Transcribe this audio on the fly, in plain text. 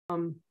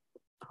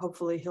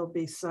Hopefully he'll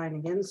be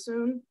signing in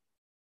soon.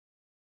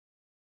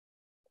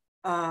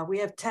 We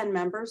have 10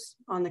 members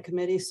on the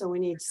committee, so we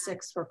need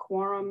 6 for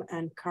quorum,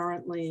 and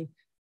currently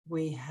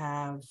we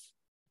have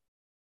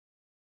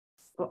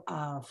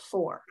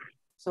 4.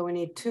 So we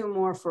need 2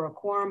 more for a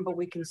quorum, but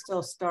we can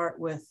still start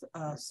with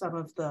some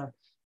of the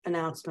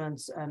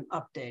announcements and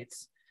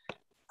updates.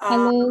 Hi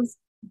Liz,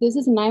 this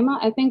is Naima.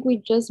 I think we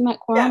just met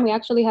quorum. Yeah. We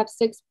actually have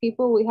 6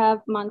 people. We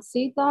have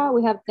Mansita,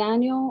 we have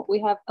Daniel,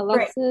 we have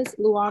Alexis, great.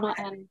 Luana,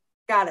 okay. And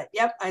got it.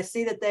 Yep, I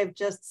see that they've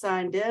just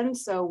signed in,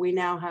 so we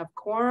now have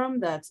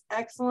quorum. That's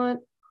excellent.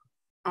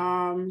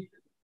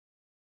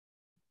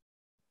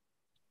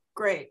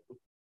 Great.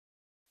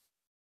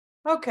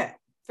 Okay,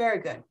 very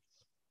good.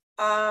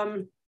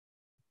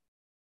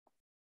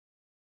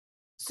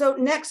 So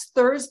next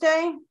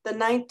Thursday, the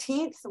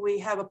 19th, we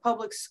have a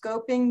public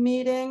scoping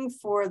meeting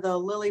for the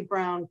Lily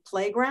Brown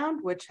Playground,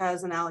 which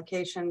has an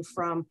allocation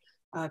from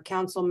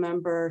Council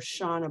Member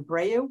Sean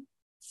Abreu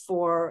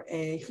for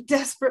a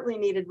desperately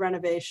needed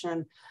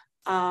renovation.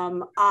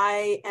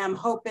 I am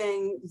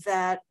hoping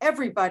that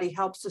everybody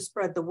helps to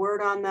spread the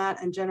word on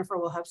that, and Jennifer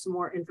will have some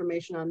more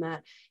information on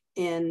that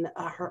in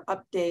her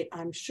update,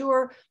 I'm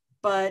sure.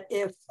 But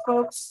if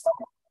folks,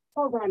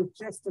 hold on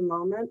just a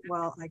moment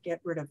while I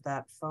get rid of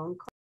that phone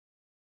call.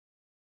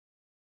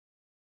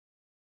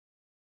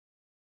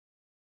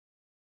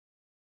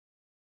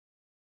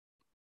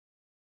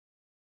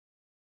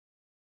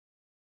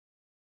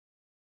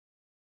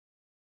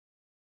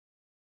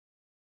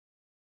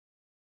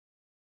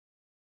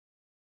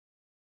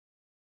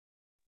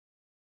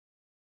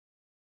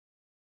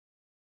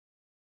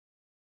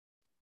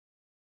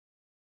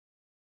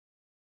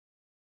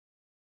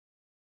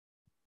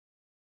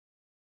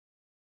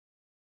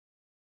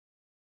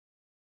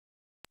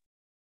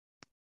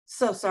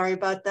 So sorry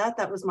about that.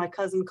 That was my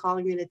cousin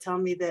calling me to tell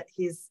me that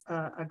he's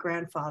a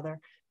grandfather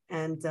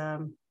and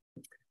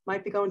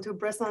might be going to a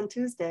bris on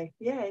Tuesday.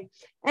 Yay.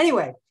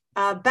 Anyway,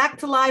 back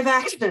to live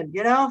action.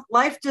 You know,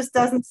 life just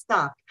doesn't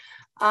stop.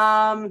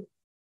 Oh,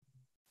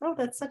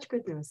 that's such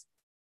good news.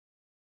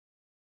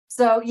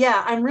 So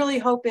yeah, I'm really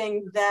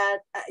hoping that,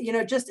 you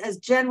know, just as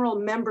general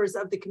members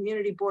of the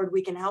community board,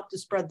 we can help to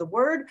spread the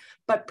word,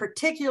 but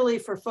particularly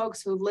for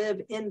folks who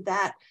live in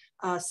that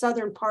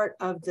southern part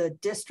of the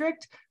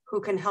district, who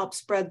can help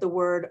spread the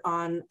word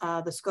on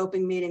the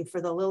scoping meeting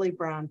for the Lily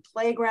Brown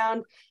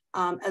Playground.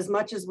 As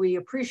much as we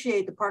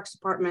appreciate the Parks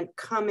Department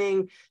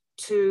coming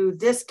to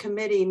this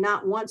committee,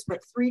 not once,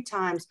 but 3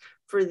 times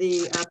for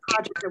the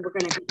project that we're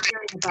gonna be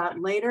hearing about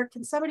later.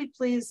 Can somebody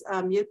please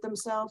mute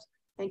themselves?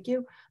 Thank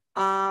you.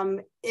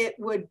 It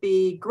would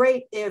be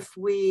great if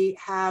we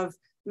have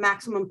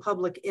maximum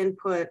public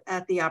input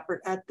at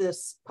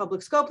this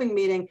public scoping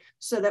meeting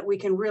so that we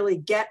can really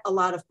get a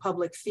lot of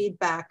public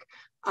feedback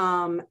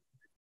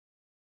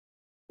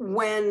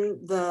when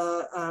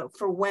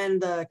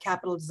the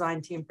capital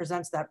design team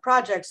presents that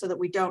project, so that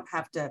we don't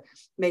have to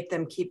make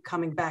them keep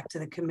coming back to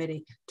the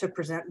committee to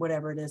present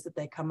whatever it is that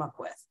they come up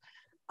with.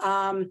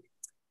 2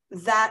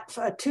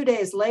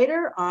 days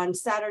later, on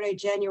Saturday,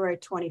 January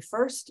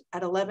 21st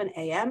at 11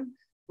 a.m.,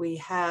 we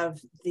have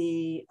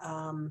the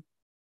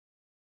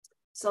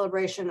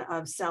celebration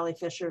of Sally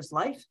Fisher's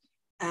life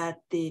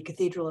at the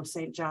Cathedral of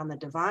St. John the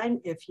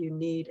Divine. If you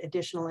need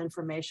additional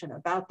information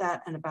about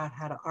that and about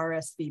how to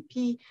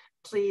RSVP,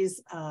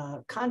 please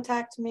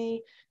contact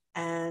me.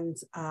 And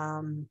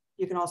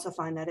you can also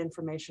find that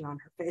information on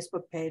her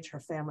Facebook page. Her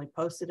family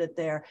posted it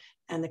there,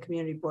 and the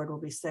community board will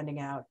be sending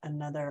out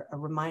a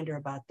reminder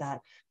about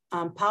that.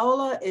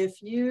 Paola,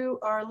 if you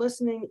are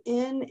listening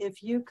in,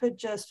 if you could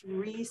just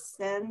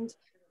resend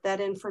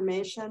that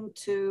information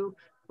to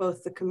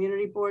both the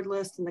community board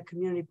list and the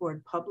community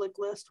board public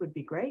list would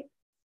be great.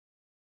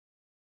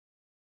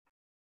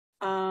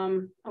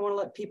 I want to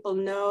let people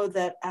know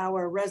that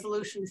our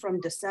resolution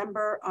from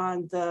December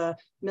on the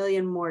 1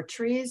 million more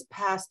trees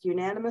passed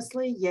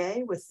unanimously,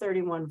 yay, with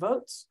 31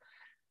 votes.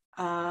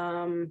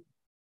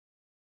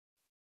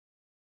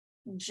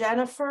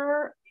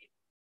 Jennifer,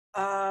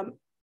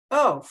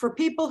 oh, for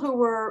people who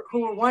were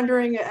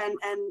wondering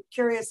and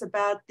curious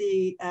about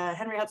the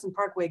Henry Hudson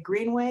Parkway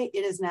Greenway,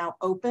 it is now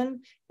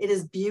open. It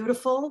is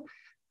beautiful.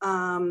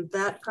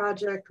 That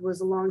project was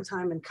a long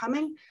time in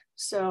coming,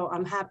 so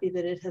I'm happy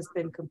that it has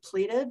been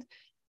completed.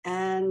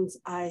 And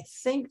I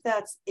think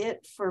that's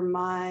it for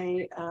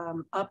my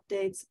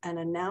updates and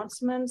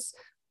announcements,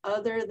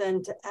 other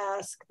than to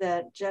ask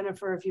that,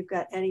 Jennifer, if you've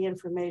got any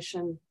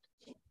information.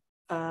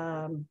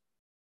 Nope,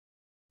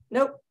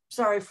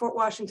 sorry, Fort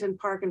Washington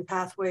Park and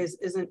Pathways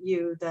isn't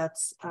you,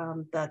 that's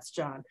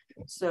John.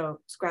 So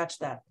scratch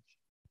that.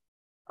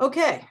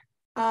 Okay,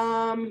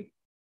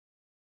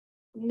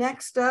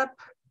 next up,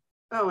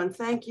 oh, and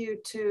thank you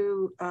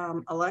to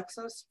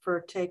Alexis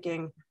for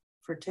taking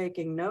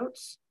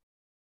notes.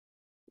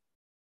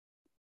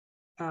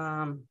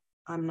 I'm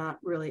not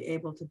really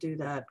able to do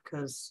that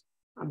because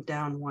I'm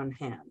down one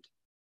hand.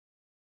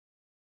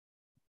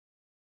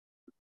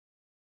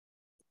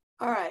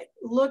 All right,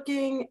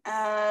 looking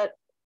at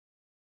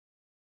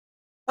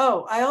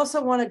Oh, I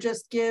also want to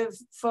just give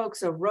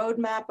folks a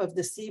roadmap of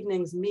this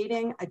evening's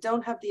meeting. I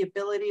don't have the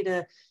ability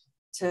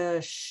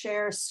to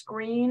share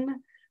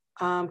screen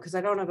because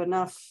I don't have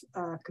enough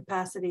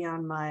capacity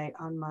on my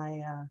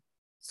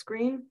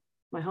screen,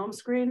 my home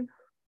screen.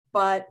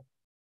 But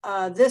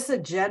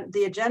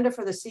the agenda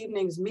for this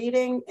evening's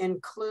meeting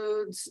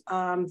includes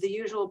the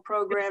usual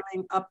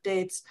programming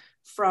updates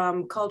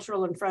from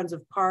Cultural and Friends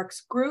of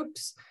Parks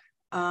groups,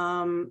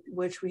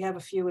 which we have a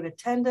few in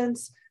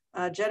attendance.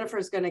 Jennifer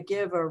is going to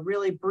give a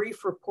really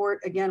brief report.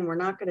 Again, we're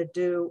not going to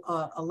do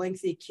a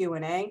lengthy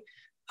Q&A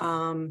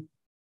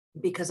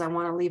because I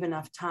want to leave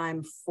enough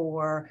time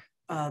for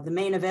the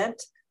main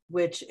event,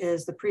 which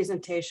is the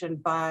presentation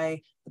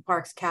by the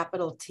Parks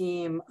Capital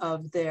team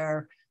of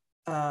their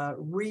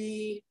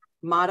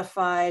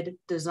modified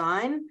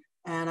design.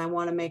 And I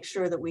want to make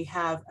sure that we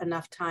have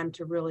enough time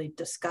to really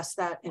discuss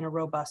that in a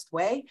robust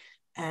way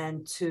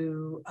and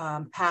to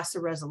pass a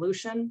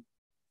resolution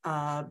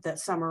that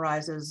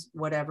summarizes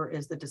whatever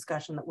is the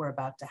discussion that we're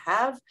about to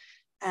have.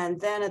 And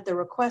then at the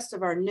request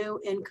of our new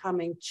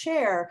incoming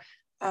chair,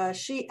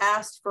 she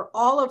asked for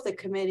all of the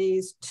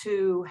committees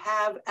to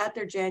have at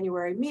their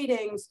January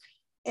meetings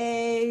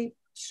a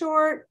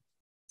short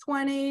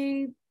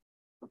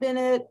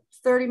 20-minute,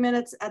 30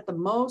 minutes at the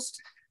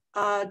most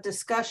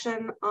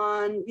discussion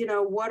on,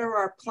 what are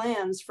our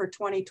plans for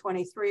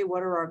 2023?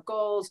 What are our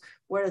goals?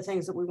 What are the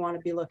things that we want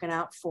to be looking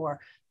out for?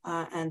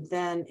 And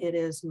then it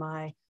is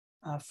my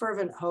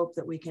fervent hope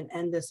that we can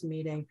end this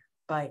meeting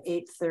by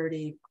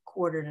 8:30,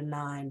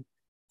 8:45.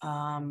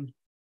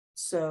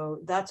 So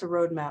that's a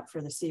roadmap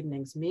for this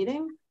evening's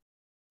meeting.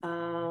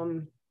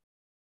 I'm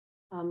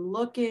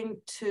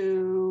looking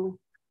to,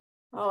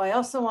 I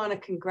also want to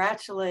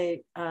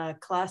congratulate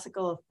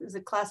Classical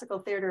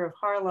Theater of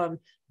Harlem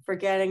for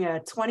getting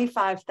a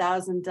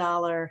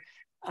 $25,000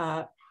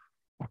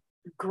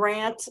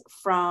 grant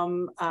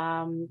from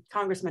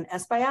Congressman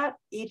Espaillat.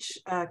 Each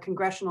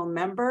congressional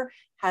member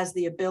has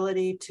the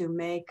ability to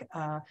make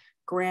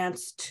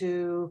grants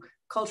to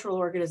cultural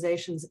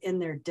organizations in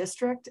their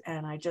district.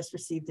 And I just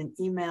received an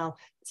email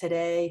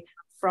today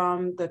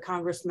from the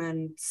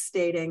congressman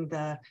stating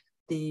the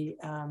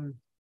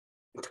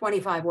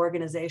 25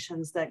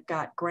 organizations that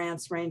got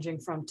grants ranging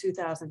from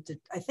 2,000 to,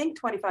 I think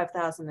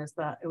 25,000 it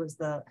was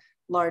the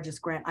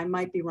largest grant. I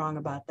might be wrong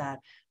about that,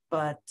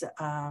 but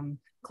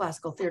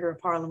Classical Theater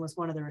of Harlem was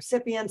one of the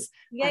recipients.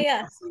 I'm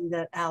guessing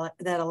that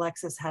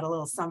Alexis had a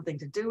little something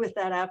to do with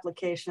that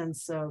application,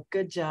 so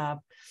good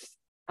job.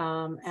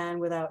 And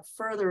without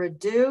further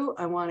ado,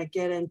 I want to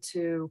get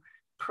into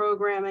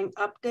programming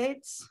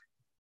updates.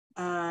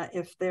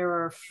 If there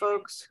are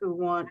folks who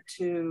want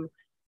to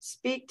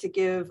speak to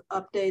give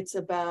updates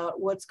about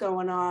what's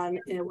going on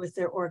with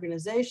their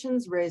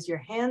organizations, raise your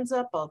hands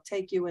up. I'll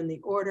take you in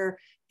the order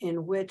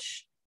in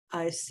which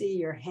I see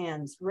your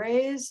hands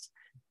raised.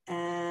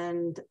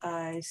 And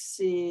I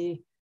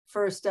see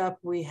first up,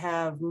 we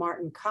have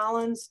Martin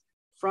Collins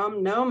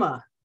from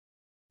NOMA.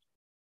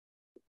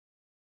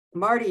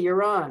 Marty,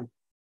 you're on.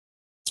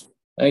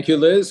 Thank you,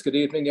 Liz. Good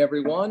evening,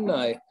 everyone.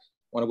 I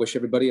want to wish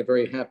everybody a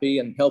very happy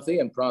and healthy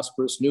and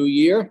prosperous new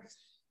year.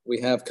 We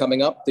have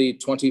coming up the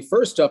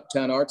 21st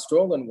Uptown Art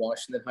Stroll in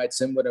Washington Heights,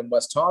 Inwood, and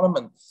West Harlem.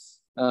 And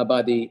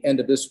by the end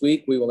of this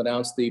week, we will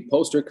announce the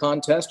poster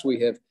contest.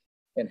 We have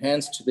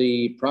enhanced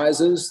the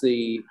prizes.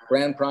 The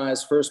grand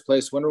prize first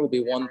place winner will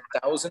be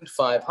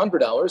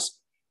 $1,500.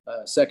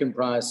 Second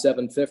prize,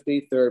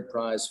 $750. Third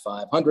prize,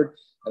 $500.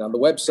 And on the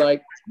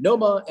website,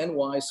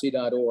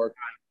 nomanyc.org,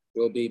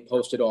 will be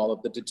posted all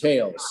of the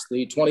details.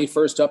 The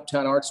 21st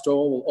Uptown Art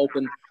Stroll will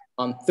open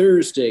on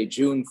Thursday,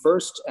 June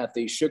 1st at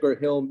the Sugar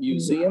Hill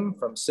Museum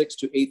from 6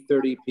 to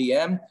 8:30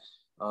 p.m.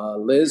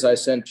 Liz, I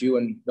sent you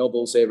and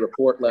Nobles a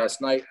report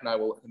last night, and I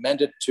will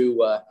amend it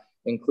to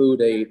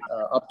include a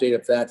update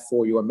of that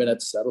for your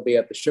minutes. That'll be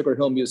at the Sugar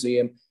Hill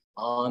Museum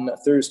on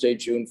Thursday,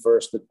 June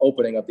 1st, the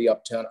opening of the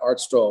Uptown Art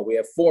Stroll. We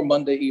have 4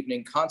 Monday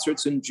evening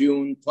concerts in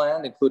June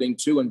planned, including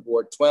 2 in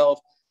Ward 12.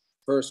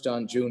 First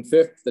on June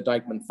 5th, the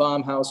Dyckman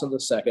Farmhouse, and the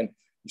second,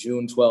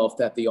 June 12th,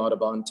 at the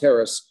Audubon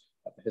Terrace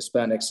at the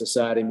Hispanic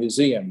Society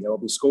Museum. There will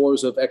be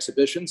scores of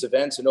exhibitions,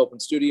 events, and open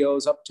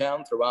studios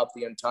uptown throughout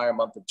the entire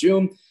month of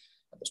June.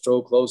 The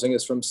stroll closing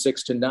is from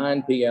 6 to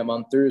 9 p.m.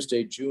 on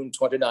Thursday, June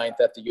 29th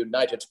at the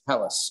United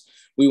Palace.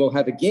 We will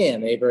have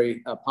again a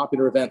very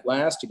popular event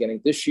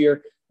beginning this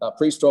year, a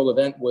pre-stroll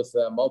event with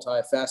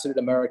multifaceted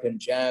American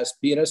jazz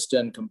pianist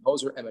and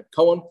composer Emmett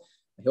Cohen.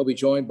 He'll be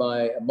joined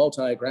by a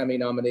multi-Grammy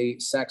nominee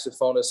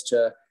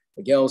saxophonist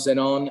Miguel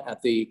Zenon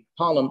at the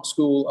Harlem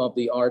School of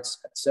the Arts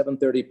at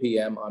 7:30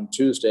 p.m. on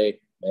Tuesday,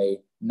 May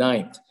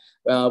 9th.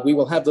 We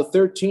will have the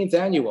 13th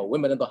annual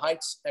Women in the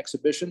Heights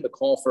exhibition. The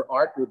call for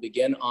art will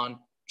begin on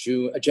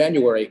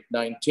January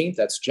 19th.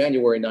 That's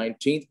January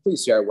 19th.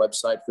 Please see our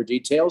website for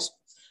details.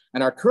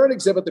 And our current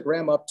exhibit, The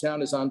Graham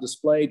Uptown, is on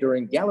display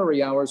during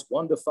gallery hours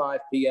 1 to 5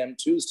 p.m.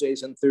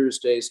 Tuesdays and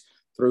Thursdays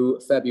through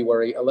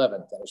February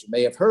 11th. And as you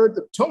may have heard,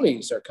 the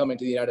Tonys are coming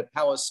to the United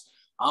Palace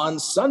on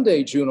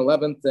Sunday, June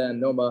 11th, and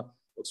NOMA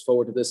looks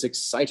forward to this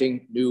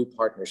exciting new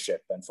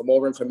partnership. And for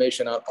more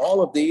information on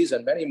all of these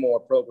and many more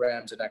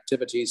programs and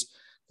activities,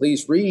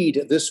 please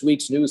read this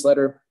week's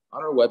newsletter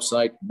on our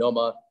website,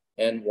 nomanyc.org.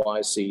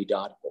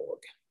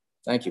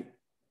 Thank you.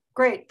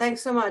 Great,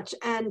 thanks so much.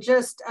 And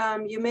just,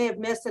 you may have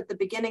missed at the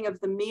beginning of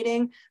the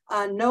meeting,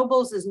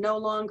 Nobles is no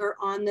longer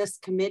on this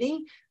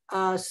committee.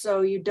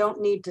 So you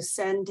don't need to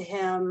send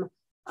him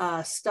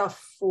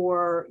stuff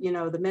for, you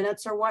know, the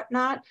minutes or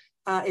whatnot.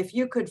 If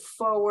you could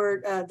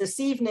forward this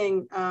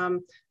evening,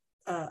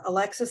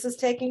 Alexis is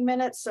taking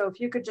minutes. So if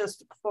you could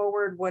just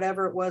forward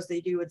whatever it was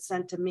that you had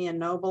sent to me and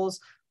Nobles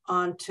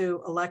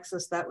onto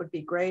Alexis, that would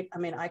be great. I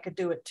mean, I could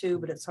do it too,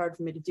 but it's hard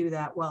for me to do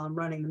that while I'm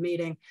running the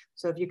meeting.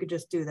 So if you could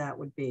just do that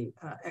would be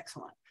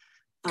excellent.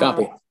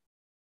 Copy.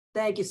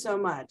 Thank you so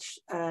much.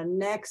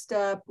 Next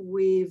up,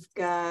 we've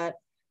got,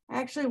 I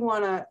actually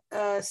want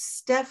to,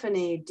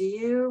 Stephanie, do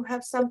you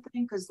have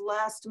something? Because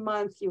last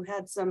month you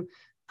had some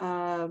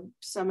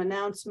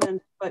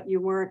announcements, but you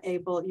weren't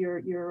able,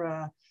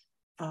 your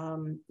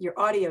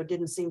audio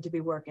didn't seem to be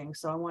working.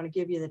 So I want to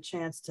give you the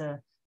chance to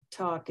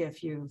talk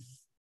if you've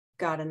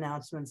got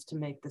announcements to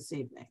make this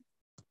evening.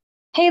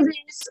 Hey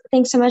Liz,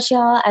 thanks so much,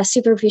 y'all. I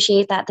super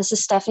appreciate that. This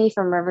is Stephanie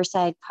from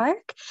Riverside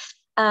Park,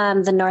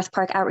 the North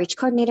Park Outreach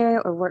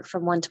Coordinator, or work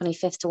from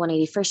 125th to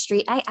 181st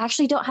Street. I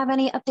actually don't have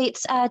any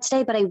updates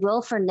today, but I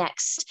will for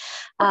next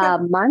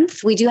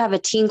month. We do have a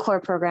Teen Core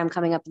program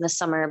coming up in the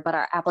summer, but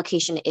our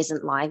application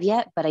isn't live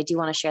yet, but I do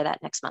want to share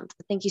that next month.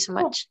 But thank you so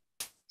much.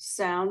 Cool.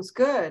 Sounds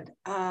good.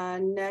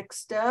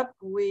 Next up,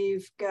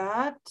 we've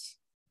got,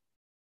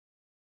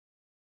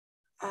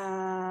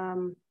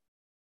 oh,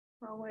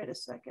 wait a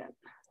second.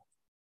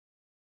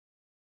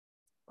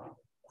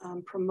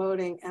 I'm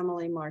promoting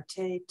Emily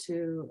Marte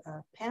to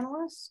a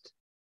panelist.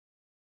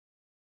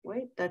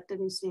 Wait, that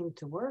didn't seem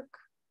to work.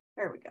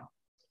 There we go.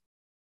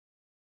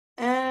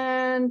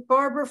 And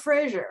Barbara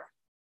Frazier.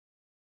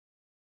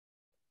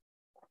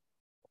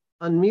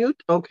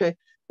 Unmute, okay.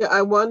 Yeah,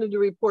 I wanted to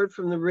report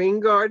from the Ring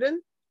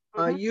Garden.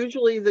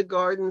 Usually the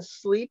garden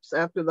sleeps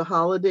after the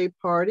holiday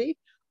party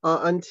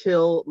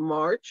until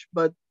March,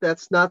 but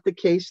that's not the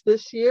case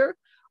this year.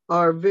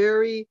 Our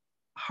very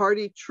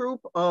hearty troop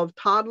of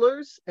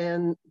toddlers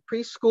and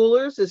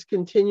preschoolers is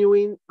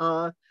continuing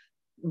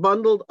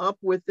bundled up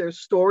with their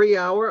story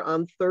hour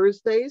on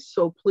Thursdays.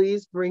 So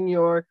please bring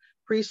your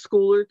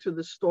preschooler to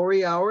the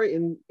story hour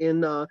in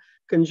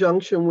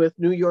conjunction with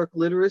New York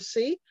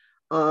Literacy.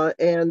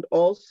 And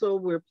also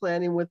we're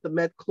planning with the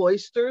Met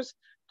Cloisters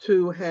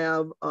to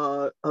have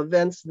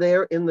events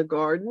there in the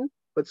garden,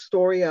 but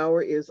story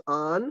hour is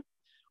on.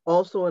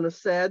 Also on a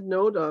sad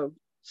note,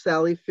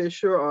 Sally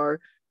Fisher,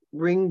 our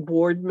Ring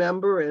board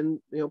member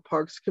and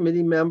Parks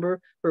Committee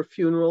member, her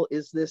funeral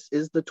is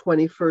the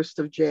 21st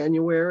of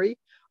January.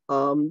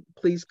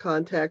 Please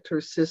contact her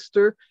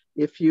sister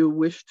if you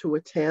wish to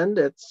attend.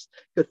 It's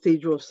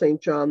Cathedral of St.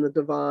 John the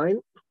Divine.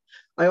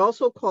 I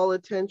also call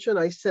attention,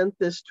 I sent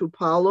this to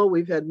Paolo.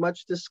 We've had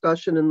much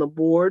discussion in the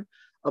board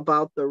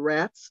about the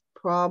rats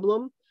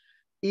problem.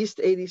 East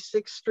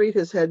 86th Street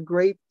has had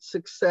great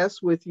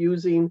success with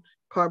using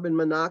carbon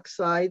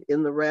monoxide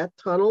in the rat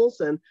tunnels,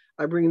 and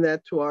I bring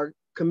that to our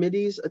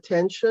committee's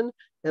attention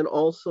and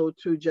also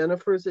to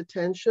Jennifer's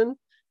attention.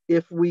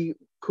 If we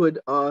could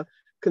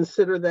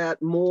consider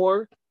that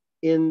more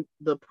in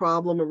the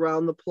problem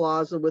around the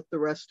plaza with the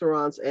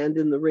restaurants and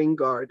in the Ring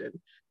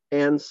Garden.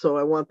 And so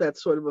I want that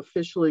sort of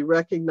officially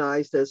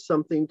recognized as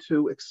something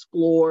to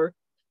explore.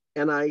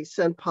 And I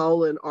sent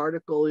Paula an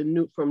article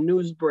from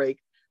Newsbreak,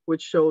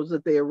 which shows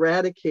that they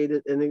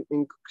eradicated an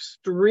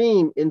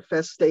extreme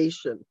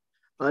infestation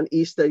on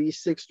East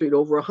 86th Street,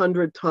 over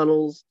 100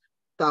 tunnels,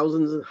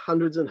 thousands and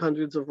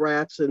hundreds of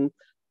rats, and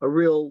a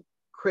real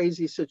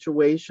crazy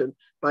situation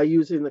by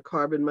using the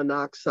carbon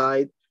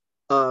monoxide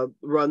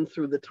run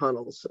through the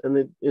tunnels,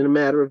 and in a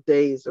matter of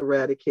days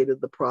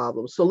eradicated the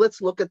problem. So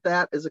let's look at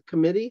that as a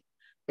committee,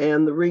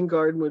 and the Ring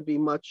Garden would be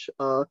much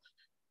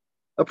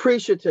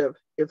appreciative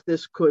if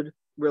this could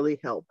really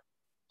help.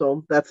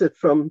 So that's it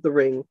from the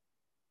Ring.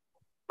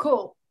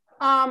 Cool.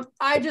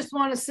 I just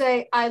want to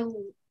say I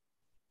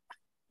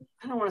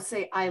don't want to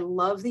say I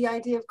love the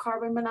idea of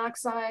carbon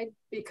monoxide,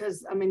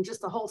 because I mean,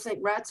 just the whole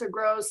thing, rats are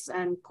gross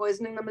and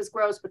poisoning them is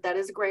gross, but that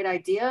is a great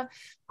idea.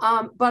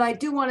 But I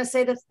do want to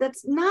say that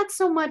that's not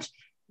so much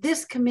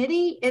this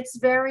committee. It's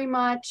very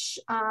much,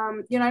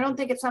 I don't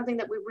think it's something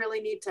that we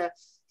really need to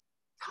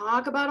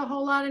talk about a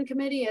whole lot in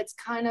committee. It's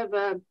kind of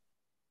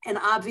an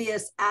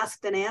obvious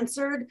asked and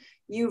answered.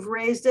 You've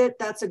raised it.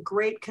 That's a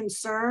great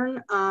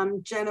concern.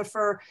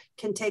 Jennifer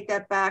can take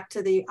that back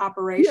to the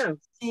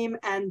operations team,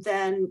 and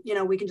then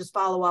we can just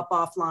follow up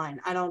offline.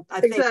 I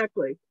think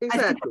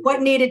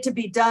what needed to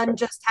be done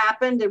just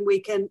happened, and we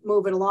can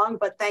move it along.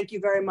 But thank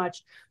you very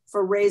much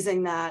for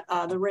raising that.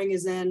 The Ring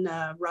is in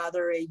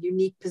rather a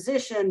unique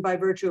position by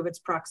virtue of its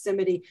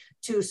proximity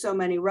to so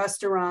many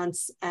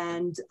restaurants,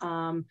 and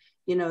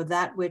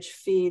that which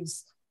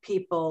feeds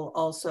people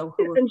also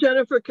who and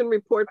Jennifer can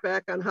report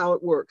back on how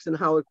it works and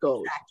how it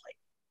goes.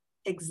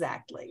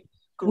 Exactly.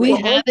 We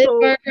Great. have it,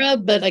 Barbara,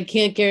 but I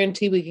can't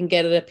guarantee we can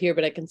get it up here,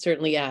 but I can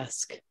certainly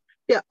ask.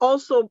 Yeah,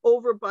 also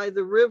over by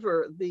the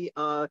river, the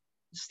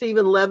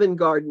Stephen Levin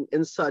Garden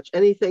and such,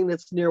 anything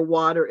that's near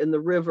water in the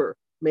river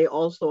may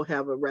also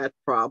have a rat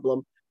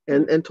problem,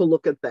 and to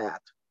look at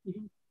that.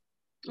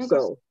 Okay.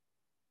 So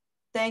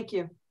Thank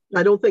you.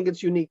 I don't think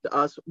it's unique to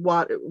us.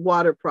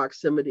 Water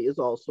proximity is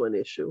also an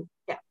issue.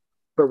 Yeah.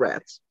 For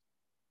rats.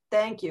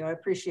 Thank you. I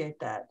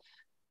appreciate that.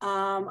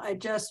 I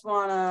just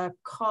want to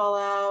call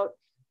out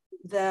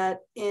that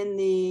in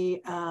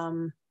the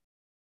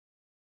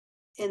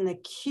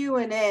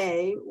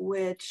Q&A,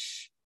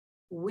 which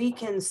we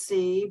can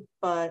see,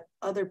 but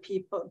other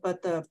people,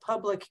 but the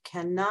public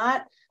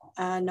cannot.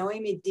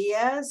 Noemi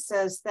Diaz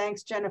says,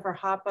 thanks Jennifer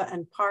Hoppe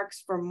and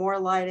Parks for more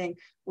lighting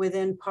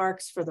within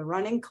parks for the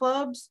running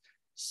clubs.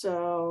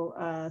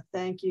 So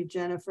thank you,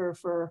 Jennifer,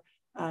 for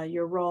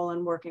your role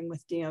in working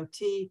with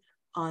DOT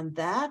on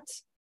that.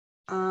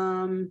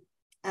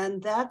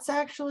 And that's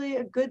actually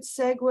a good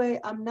segue.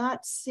 I'm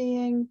not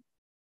seeing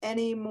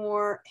any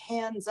more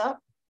hands up.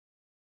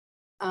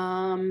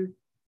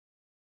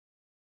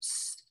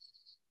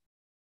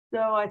 So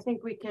I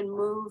think we can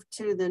move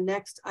to the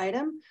next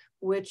item,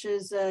 which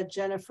is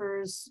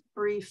Jennifer's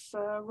brief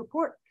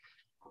report.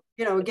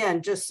 You know,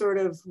 again, just sort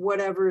of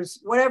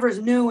whatever's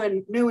new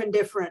and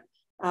different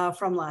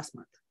from last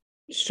month.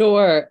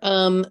 Sure.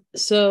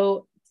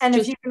 So, and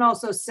if you can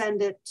also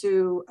send it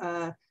to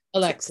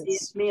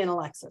Alexis, me and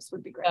Alexis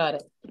would be great. Got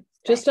it. Thanks.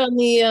 Just on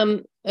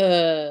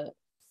the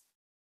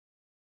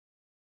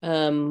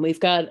we've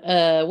got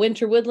a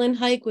winter woodland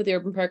hike with the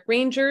Urban Park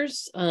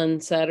Rangers on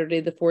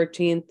Saturday the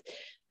 14th.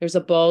 There's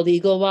a bald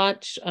eagle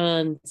watch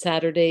on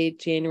Saturday,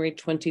 January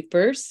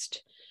 21st.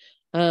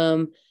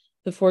 The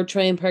Fort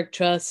Tryon Park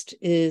Trust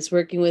is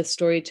working with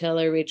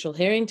storyteller Rachel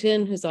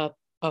Harrington, who's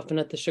often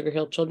at the Sugar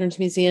Hill Children's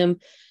Museum,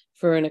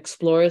 for an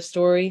Explore a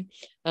Story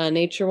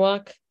nature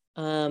walk.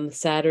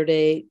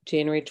 Saturday,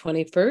 January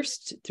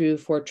 21st through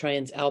Fort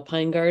Tryon's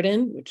Alpine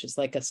Garden, which is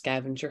like a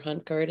scavenger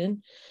hunt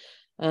garden.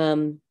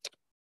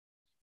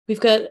 We've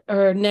got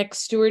our next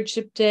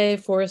Stewardship Day,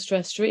 Forest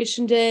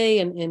Restoration Day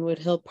in Inwood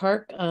Hill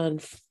Park on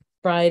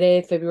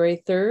Friday,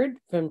 February 3rd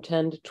from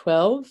 10 to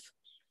 12.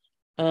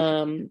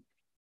 And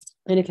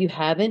if you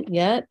haven't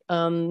yet,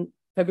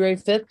 February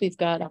 5th, we've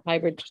got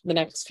the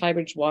next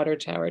Hybrid Water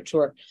Tower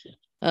tour.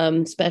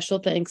 Special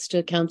thanks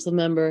to Council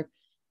Member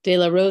De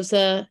La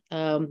Rosa.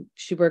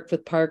 She worked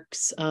with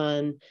Parks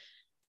on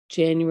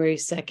January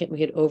 2nd.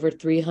 We had over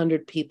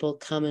 300 people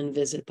come and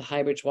visit the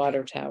Hybrid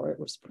Water Tower. It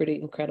was pretty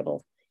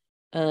incredible.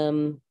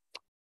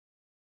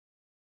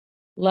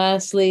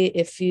 Lastly,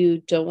 if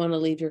you don't want to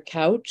leave your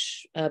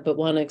couch, but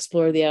want to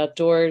explore the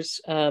outdoors,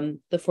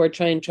 the Fort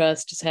Tryon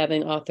Trust is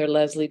having author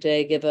Leslie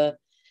Day give a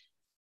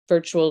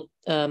virtual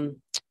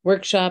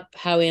workshop,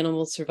 How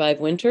Animals Survive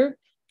Winter,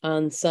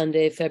 on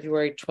Sunday,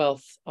 February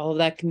 12th. All of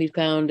that can be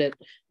found at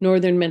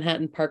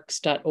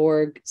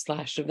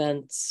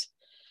northernmanhattanparks.org/events.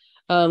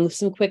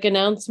 Some quick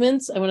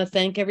announcements. I want to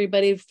thank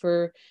everybody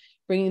for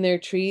bringing their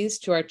trees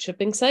to our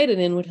chipping site at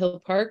Inwood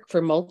Hill Park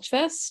for Mulch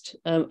Fest.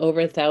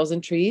 Over 1,000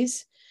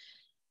 trees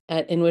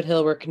at Inwood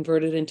Hill were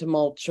converted into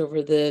mulch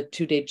over the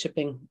 2-day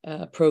chipping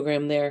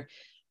program there.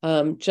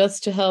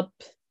 Just to help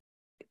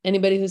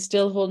anybody who's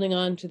still holding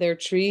on to their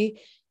tree,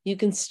 you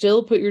can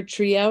still put your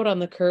tree out on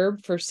the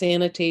curb for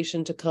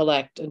sanitation to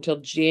collect until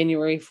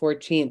January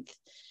 14th.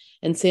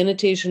 And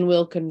sanitation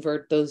will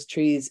convert those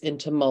trees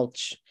into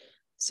mulch.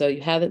 So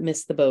you haven't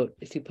missed the boat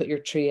if you put your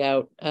tree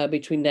out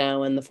between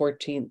now and the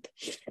 14th.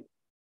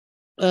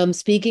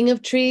 Speaking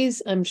of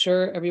trees, I'm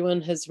sure everyone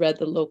has read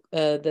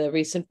the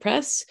recent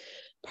press.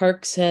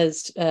 Parks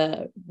has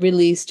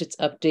released its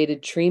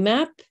updated tree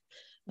map.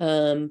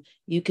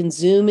 You can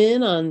zoom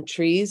in on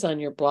trees on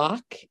your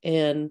block,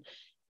 and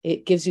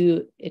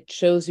it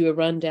shows you a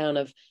rundown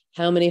of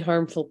how many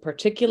harmful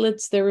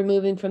particulates they're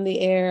removing from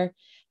the air,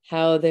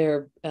 how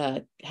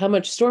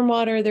much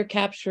stormwater they're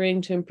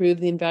capturing to improve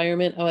the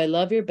environment. Oh, I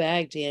love your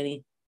bag,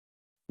 Danny.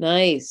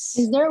 Nice.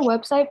 Is there a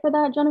website for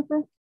that,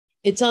 Jennifer?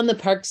 It's on the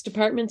Parks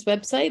Department's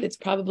website. It's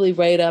probably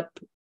right up,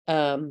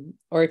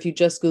 or if you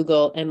just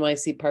Google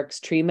NYC Parks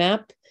Tree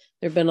Map,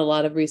 there have been a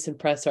lot of recent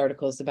press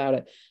articles about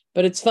it.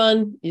 But it's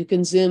fun. You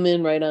can zoom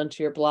in right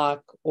onto your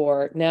block,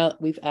 or now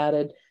we've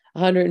added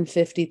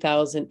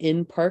 150,000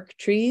 in-park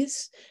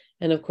trees.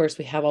 And of course,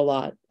 we have a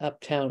lot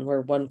uptown.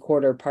 We're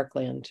 1/4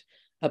 parkland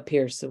up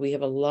here. So we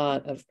have a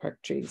lot of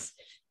park trees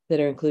that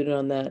are included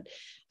on that.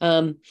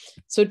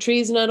 So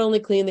trees not only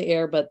clean the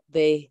air, but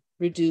they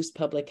reduce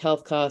public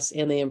health costs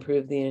and they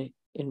improve the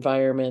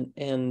environment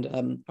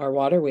and our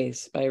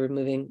waterways by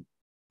removing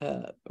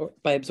or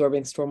by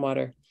absorbing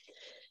stormwater.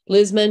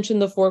 Liz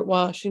mentioned the Fort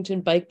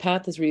Washington bike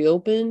path is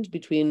reopened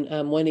between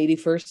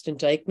 181st and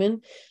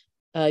Dyckman.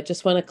 I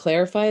just want to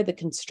clarify the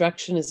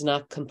construction is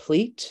not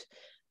complete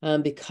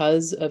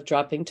because of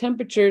dropping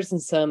temperatures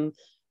and some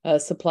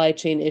supply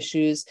chain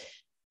issues.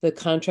 The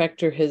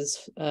contractor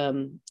has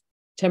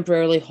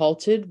temporarily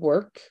halted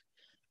work.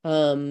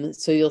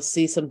 So you'll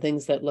see some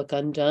things that look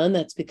undone.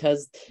 That's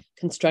because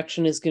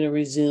construction is going to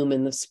resume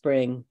in the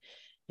spring.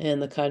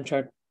 And the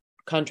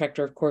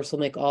contractor, of course, will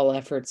make all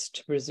efforts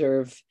to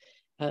preserve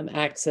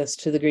access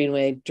to the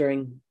Greenway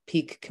during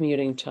peak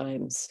commuting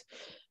times.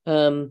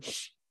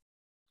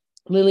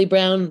 Lily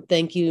Brown,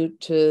 thank you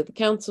to the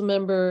council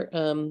member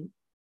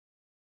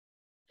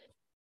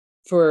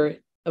for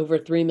over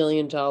 $3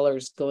 million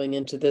going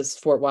into this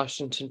Fort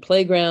Washington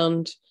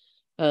playground.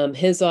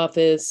 His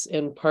office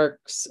and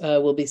Parks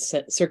will be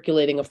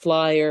circulating a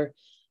flyer,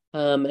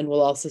 and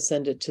we'll also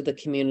send it to the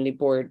community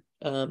board.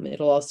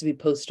 It'll also be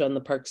posted on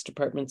the Parks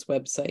Department's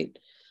website.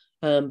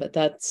 But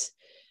that's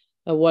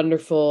a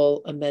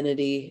wonderful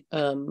amenity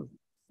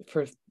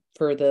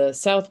for the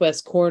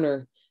southwest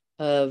corner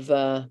of,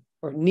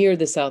 or near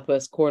the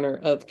southwest corner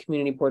of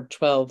Community Board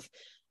 12.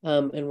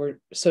 And we're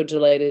so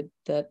delighted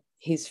that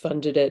he's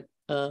funded it.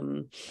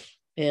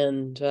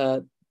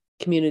 And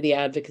community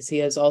advocacy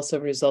has also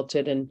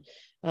resulted in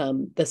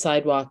the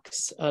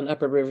sidewalks on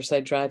Upper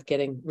Riverside Drive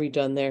getting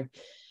redone there.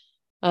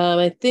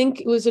 I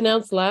think it was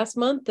announced last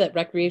month that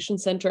recreation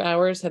center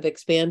hours have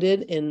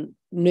expanded in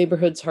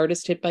neighborhoods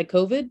hardest hit by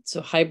COVID.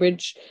 So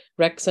Highbridge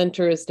Rec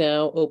Center is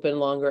now open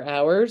longer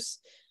hours,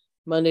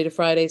 Monday to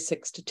Friday,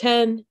 6 to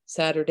 10,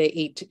 Saturday,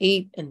 8 to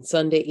 8, and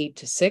Sunday, 8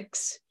 to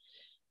 6.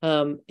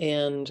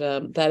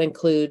 That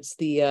includes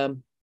the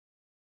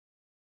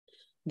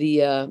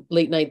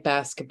late night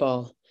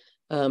basketball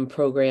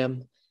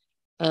program.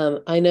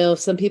 I know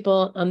some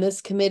people on this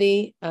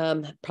committee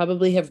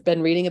probably have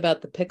been reading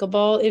about the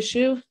pickleball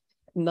issue.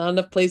 Not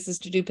enough places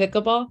to do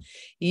pickleball.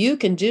 You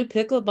can do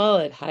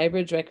pickleball at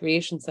Highbridge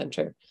Recreation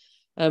Center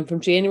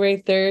from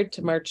January 3rd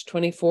to March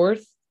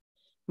 24th,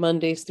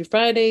 Mondays through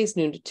Fridays,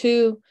 noon to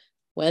 2,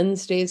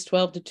 Wednesdays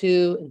 12 to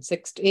 2 and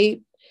 6 to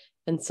 8,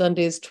 and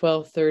Sundays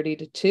 12:30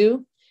 to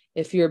 2.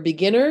 If you're a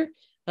beginner,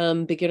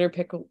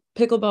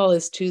 pickleball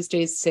is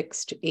Tuesdays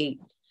 6 to 8.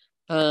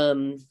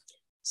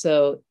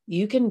 So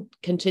you can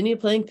continue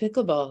playing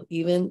pickleball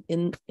even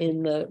in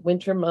the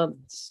winter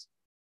months.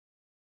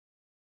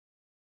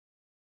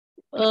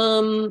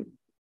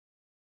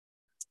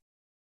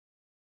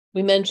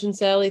 We mentioned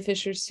Sally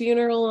Fisher's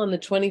funeral on the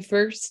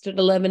 21st at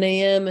 11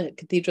 a.m. at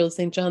Cathedral of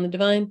St. John the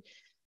Divine.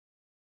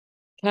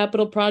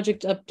 Capital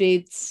project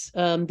updates.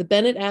 The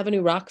Bennett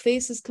Avenue rock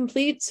face is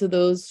complete, so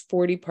those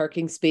 40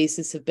 parking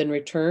spaces have been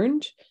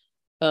returned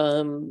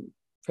for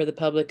the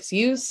public's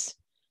use.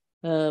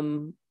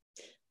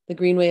 The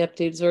Greenway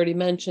update is already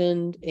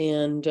mentioned,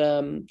 and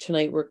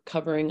tonight we're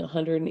covering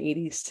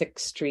 186th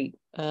Street.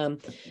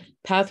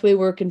 Pathway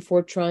work in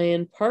Fort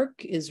Tryon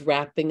Park is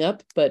wrapping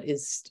up, but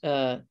is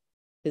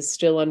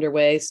still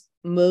underway.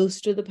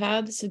 Most of the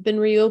paths have been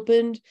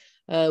reopened,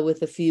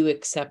 with a few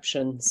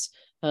exceptions,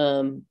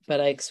 but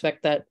I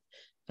expect that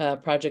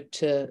project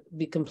to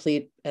be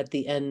complete at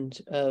the end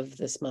of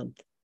this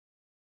month.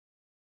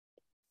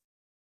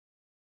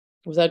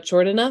 Was that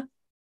short enough?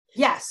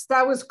 Yes,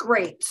 that was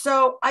great.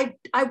 So I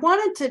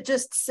wanted to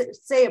just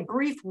say a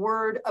brief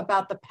word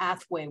about the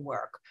pathway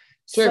work.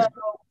 Sure. So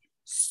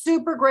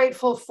super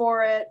grateful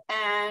for it.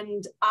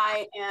 And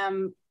I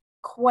am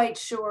quite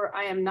sure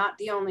I am not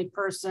the only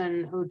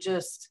person who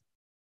just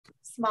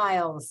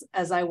smiles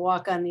as I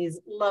walk on these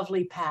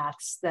lovely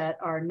paths that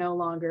are no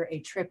longer a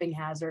tripping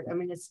hazard. I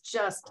mean, it's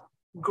just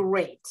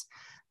great.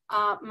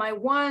 My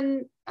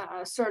one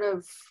sort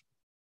of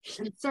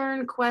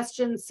concern,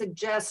 question,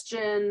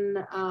 suggestion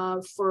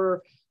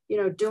for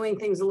doing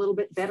things a little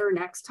bit better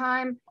next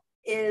time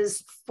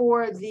is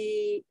for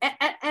the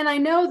and I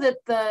know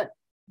that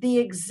the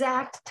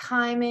exact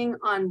timing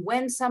on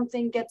when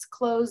something gets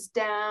closed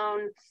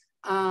down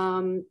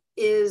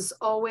is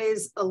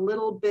always a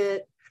little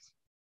bit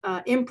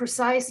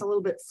imprecise, a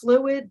little bit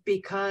fluid,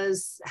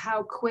 because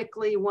how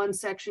quickly one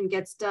section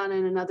gets done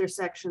and another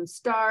section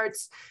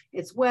starts.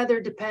 It's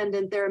weather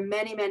dependent. There are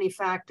many, many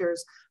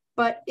factors.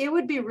 But it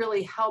would be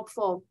really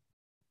helpful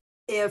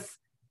if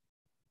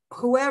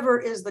whoever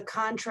is the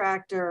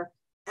contractor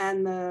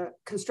and the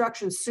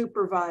construction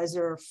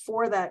supervisor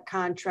for that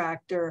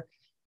contractor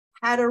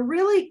had a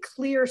really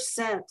clear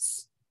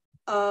sense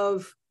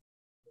of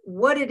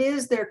what it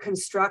is they're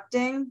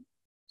constructing,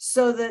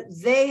 so that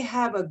they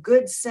have a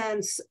good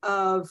sense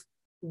of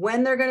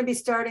when they're going to be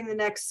starting the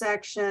next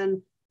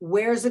section,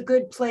 where's a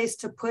good place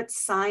to put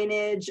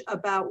signage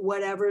about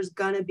whatever's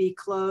going to be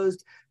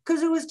closed.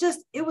 Because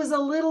it was a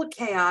little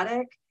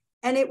chaotic,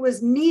 and it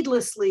was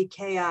needlessly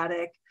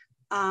chaotic.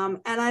 And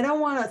I don't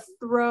want to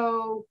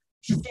throw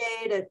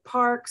shade at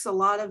Parks. A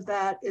lot of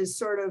that is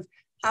sort of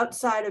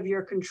outside of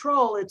your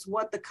control. It's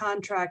what the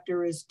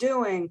contractor is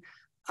doing.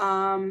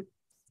 You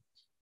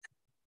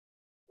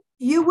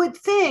would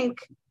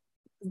think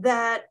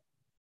that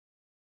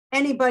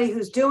anybody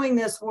who's doing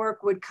this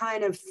work would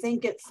kind of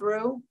think it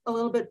through a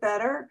little bit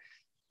better.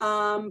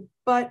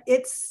 But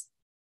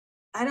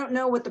I don't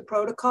know what the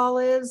protocol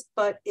is,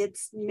 but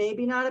it's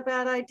maybe not a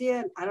bad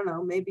idea. I don't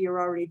know, maybe you're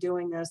already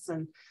doing this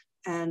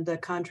and the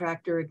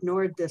contractor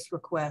ignored this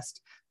request,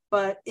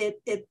 but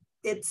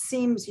it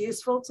seems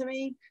useful to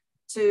me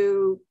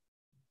to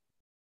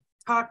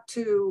talk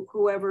to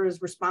whoever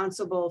is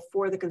responsible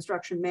for the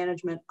construction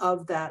management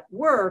of that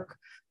work,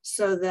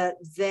 so that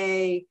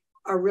they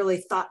are really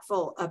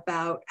thoughtful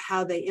about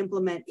how they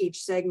implement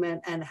each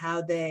segment and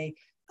how they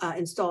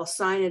install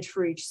signage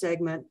for each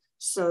segment,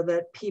 so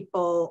that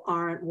people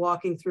aren't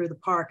walking through the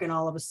park and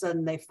all of a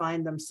sudden they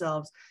find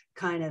themselves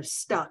kind of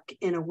stuck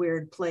in a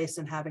weird place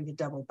and having to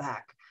double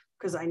back.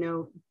 Because I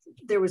know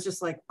there was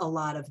just like a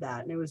lot of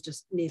that, and it was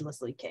just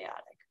needlessly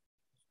chaotic.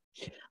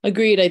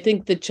 Agreed. I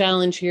think the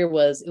challenge here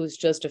was it was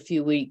just a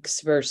few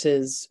weeks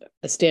versus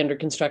a standard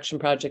construction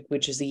project,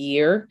 which is a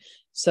year.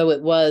 So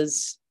it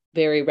was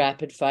very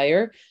rapid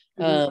fire.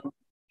 Mm-hmm.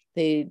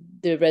 The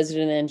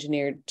resident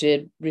engineer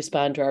did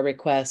respond to our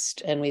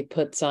request, and we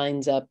put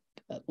signs up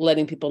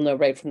letting people know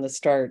right from the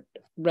start,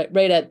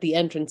 right at the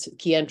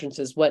key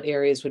entrances, what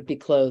areas would be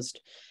closed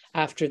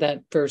after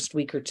that first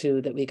week or two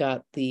that we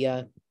got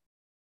the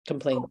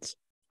complaints.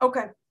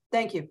 Okay,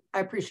 thank you.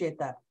 I appreciate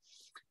that.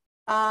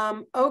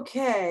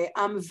 Okay,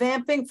 I'm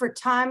vamping for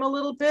time a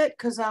little bit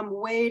because I'm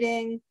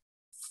waiting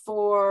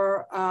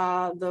for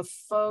the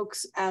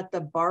folks at the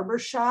barber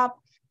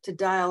shop to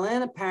dial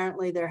in.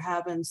 Apparently they're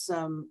having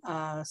some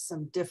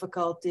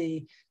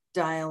difficulty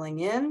dialing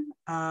in.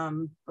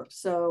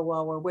 So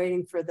while we're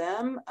waiting for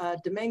them,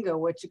 Domingo,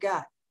 what you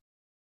got?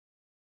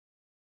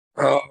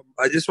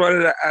 I just wanted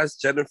to ask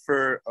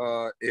Jennifer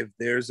if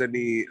there's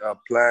any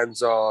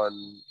plans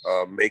on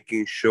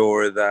making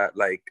sure that,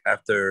 like,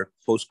 after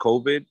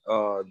post-COVID,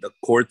 the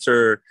courts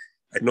are,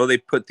 I know they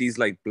put these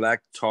like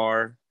black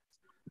tar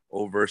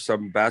over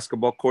some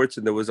basketball courts,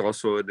 and there was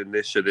also an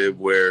initiative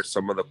where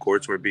some of the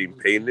courts were being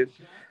painted.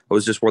 I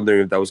was just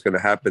wondering if that was going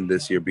to happen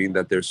this year, being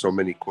that there's so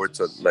many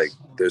courts, like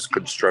there's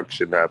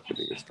construction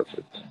happening and stuff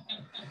like that.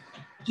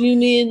 Do you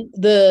mean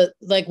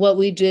like what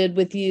we did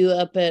with you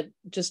up at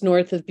just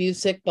north of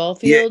Busick ball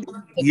field?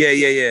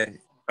 Yeah.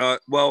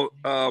 Well,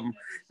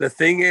 the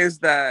thing is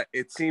that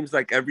it seems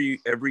like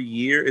every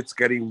year it's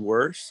getting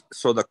worse.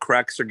 So the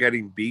cracks are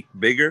getting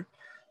bigger.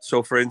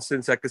 So for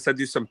instance, I could send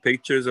you some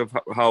pictures of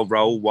how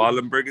Raoul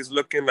Wallenberg is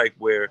looking, like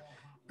where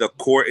the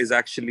court is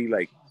actually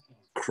like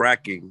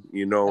cracking,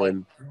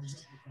 and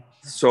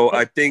so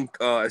I think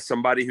as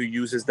somebody who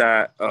uses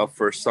that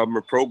for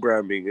summer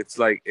programming, it's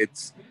like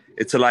it's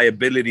a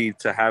liability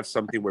to have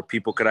something where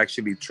people could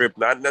actually trip,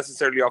 not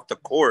necessarily off the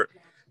court,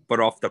 but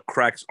off the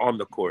cracks on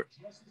the court.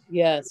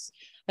 Yes.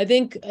 I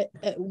think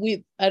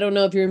I don't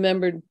know if you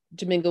remember,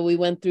 Domingo, we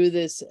went through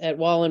this at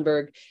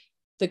Wallenberg.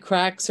 The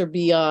cracks are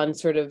beyond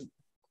sort of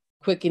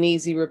quick and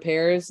easy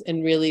repairs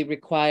and really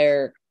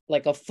require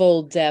like a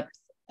full depth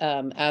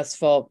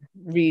asphalt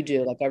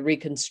redo, like a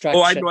reconstruction.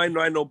 Oh, I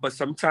know. But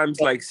sometimes,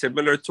 like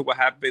similar to what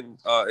happened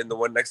in the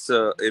one next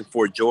to in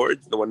Fort George,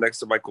 the one next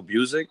to Michael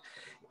Busick,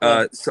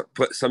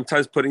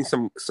 sometimes putting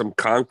some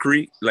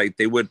concrete, like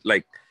they would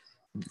like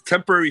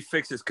temporary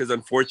fixes, because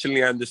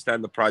unfortunately I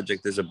understand the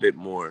project is a bit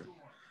more.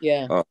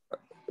 Yeah.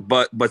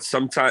 But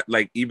sometimes,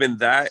 like, even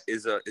that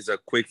is a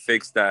quick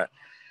fix that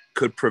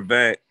could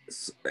prevent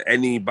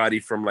anybody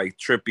from like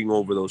tripping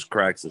over those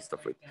cracks and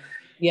stuff like that.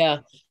 Yeah,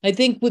 I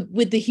think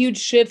with the huge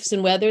shifts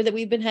in weather that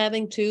we've been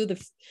having too,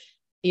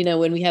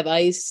 when we have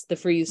ice, the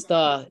freeze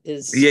thaw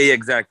is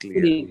exactly.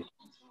 Yeah.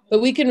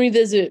 But we can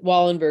revisit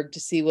Wallenberg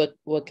to see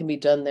what can be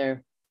done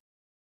there.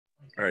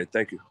 All right,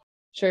 thank you.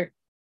 Sure.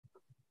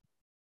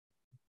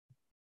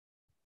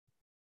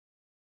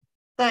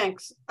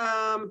 Thanks.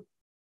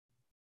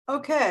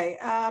 Okay,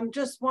 I'm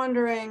just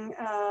wondering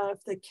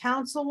if the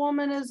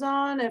councilwoman is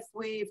on, if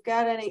we've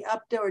got any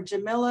update, or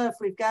Jamila, if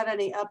we've got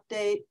any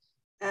update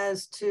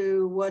as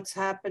to what's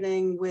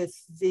happening with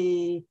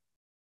the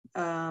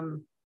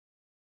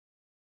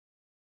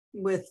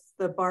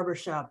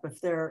barbershop, if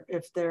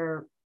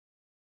they're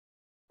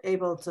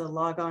able to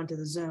log on to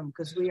the Zoom,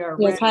 because we are.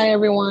 Yes, hi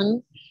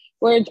everyone.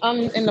 We're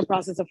in the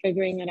process of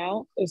figuring it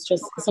out. It's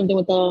just something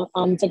with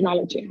the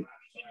technology.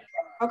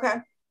 Okay.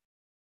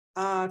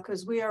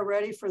 Because we are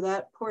ready for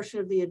that portion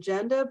of the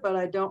agenda, but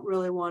I don't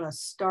really want to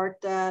start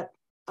that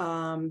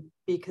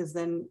because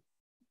then,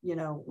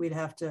 we'd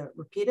have to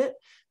repeat it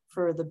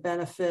for the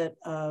benefit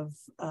of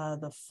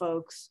the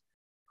folks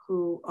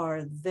who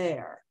are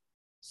there.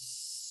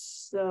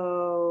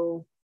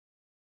 So,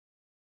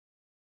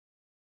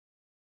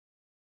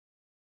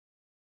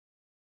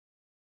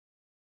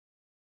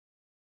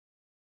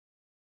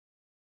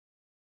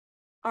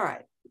 all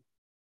right.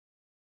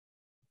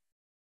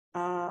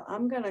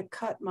 I'm going to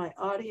cut my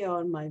audio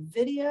and my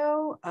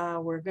video.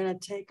 We're going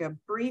to take a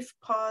brief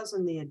pause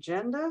in the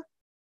agenda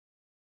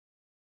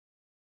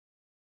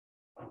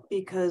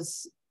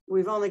because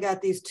we've only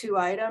got these two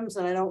items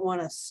and I don't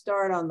want to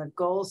start on the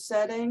goal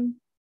setting,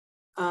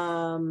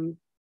 knowing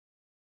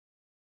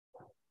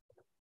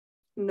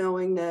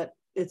that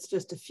it's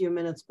just a few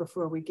minutes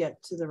before we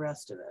get to the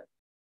rest of it.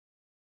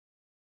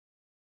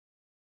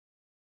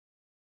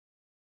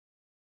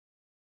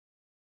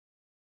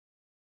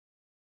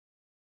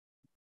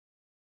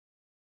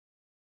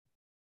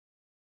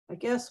 I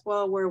guess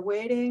while we're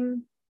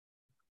waiting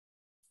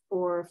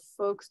for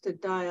folks to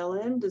dial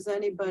in, does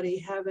anybody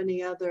have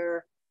any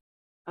other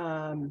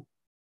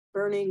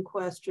burning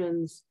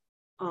questions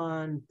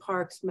on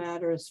Parks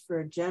Matters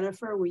for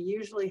Jennifer? We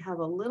usually have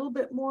a little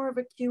bit more of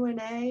a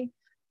Q&A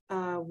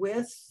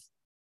with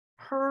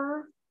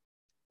her.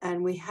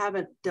 And we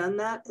haven't done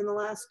that in the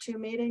last 2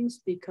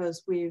 meetings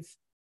because we've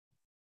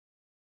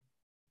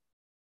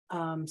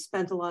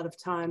spent a lot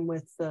of time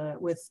with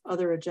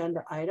other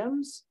agenda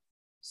items.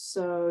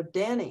 So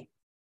Danny.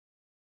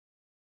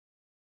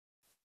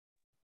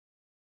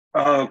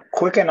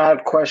 Quick and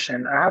odd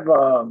question. I have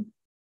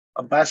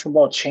a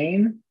basketball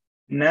chain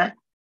net.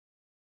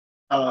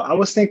 I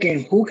was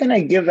thinking, who can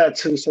I give that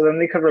to so then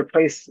they could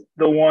replace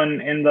the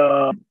one in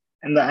the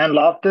end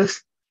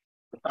Loftus?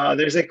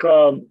 There's like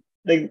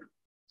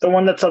the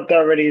one that's up there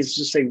already is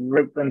just like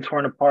ripped and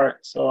torn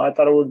apart. So I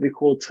thought it would be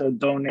cool to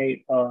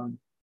donate a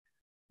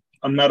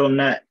metal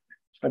net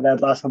for that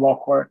basketball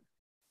court.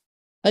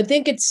 I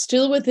think it's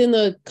still within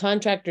the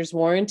contractor's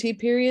warranty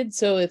period.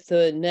 So if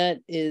the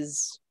net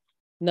is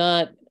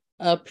not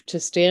up to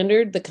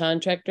standard, the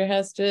contractor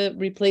has to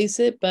replace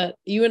it. But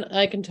you and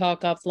I can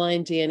talk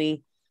offline,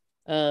 Danny,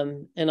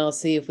 and I'll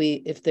see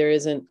if there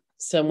isn't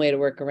some way to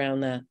work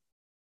around that.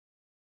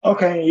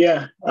 Okay,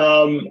 yeah.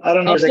 I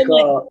don't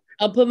know.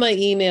 I'll put my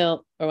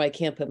email, or I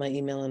can't put my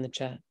email in the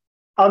chat.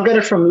 I'll get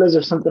it from Liz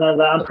or something like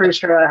that. I'm pretty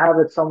sure I have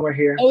it somewhere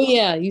here. Oh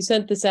yeah, you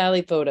sent the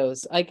Sally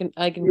photos. I can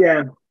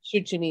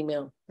shoot you an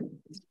email.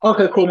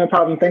 Okay, cool, no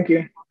problem. Thank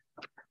you.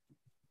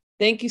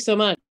 Thank you so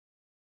much.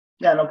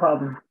 Yeah, no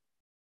problem.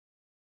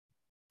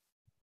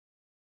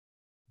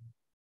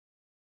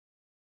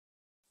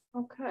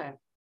 Okay.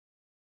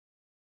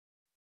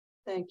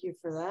 Thank you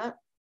for that.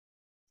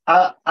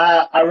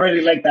 I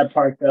really like that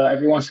park.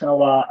 Every once in a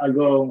while, I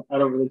go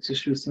out over to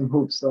shoot some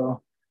hoops.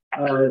 So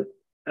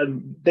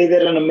they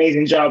did an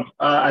amazing job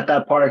at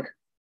that park.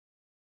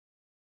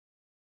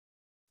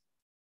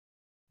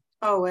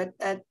 Oh,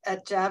 at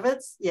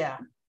Javits? Yeah.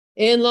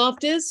 And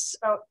Loftus?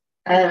 Oh.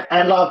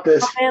 And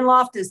Loftus. Oh, and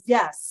Loftus,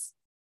 yes.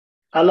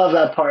 I love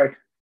that park.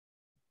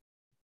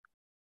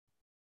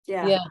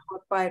 Yeah.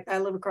 I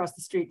live across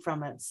the street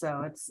from it.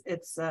 So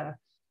it's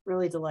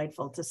really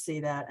delightful to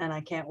see that. And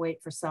I can't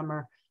wait for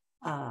summer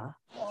for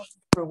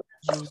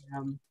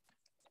when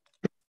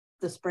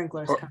the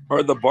sprinklers come.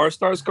 Are the bar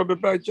stars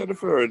coming back,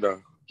 Jennifer, or no?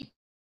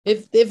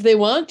 If they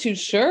want to,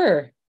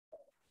 sure.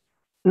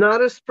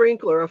 Not a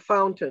sprinkler, a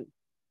fountain.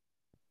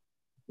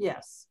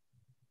 Yes.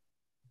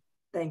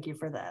 Thank you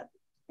for that.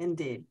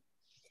 Indeed.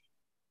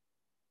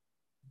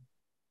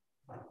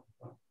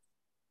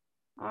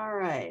 All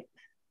right.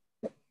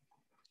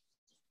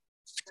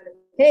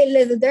 Hey,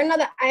 Liz, is there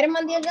another item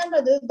on the agenda?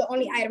 Or this is the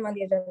only item on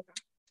the agenda?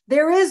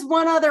 There is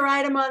one other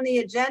item on the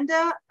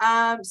agenda.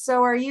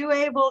 So are you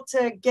able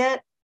to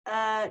get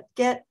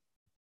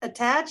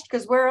attached?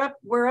 Because we're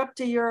up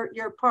to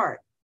your part.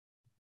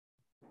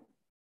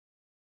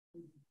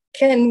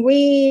 Can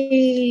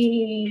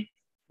we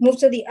move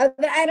to the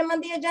other item on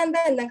the agenda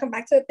and then come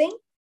back to the thing?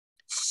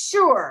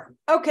 Sure.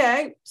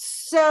 Okay.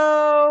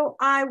 So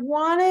I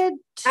wanted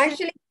to...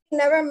 Actually,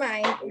 never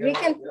mind. We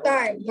can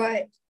start,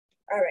 but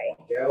all right.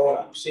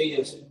 Yeah, see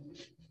you.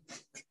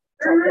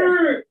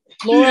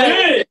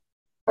 Laura,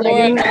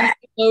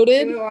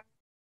 loaded?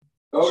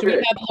 Okay. Should we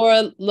have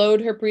Laura load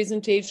her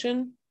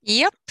presentation?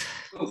 Yep.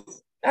 All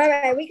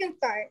right, we can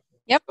start.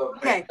 Yep.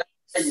 Okay.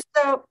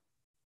 So,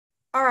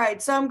 all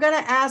right. So I'm going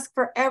to ask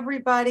for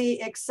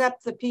everybody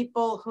except the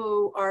people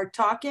who are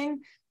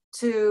talking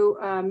to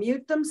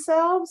mute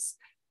themselves.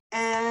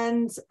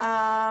 And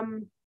I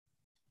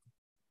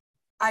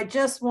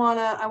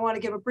want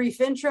to give a brief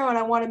intro, and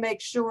I want to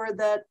make sure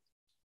that,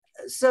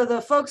 so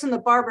the folks in the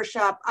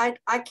barbershop,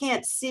 I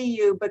can't see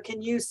you, but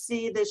can you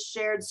see this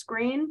shared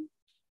screen?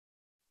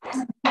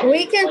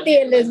 We can see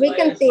it, Liz. We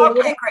can see it.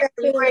 Okay,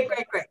 great.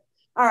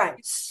 All right.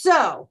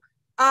 So,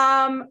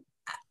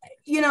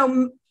 you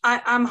know,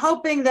 I'm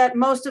hoping that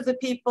most of the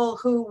people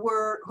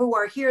who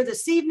are here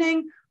this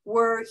evening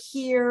were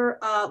here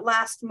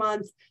last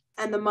month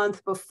and the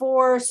month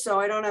before, so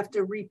I don't have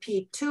to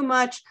repeat too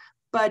much.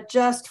 But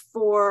just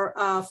for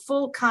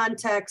full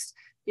context,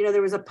 you know,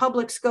 there was a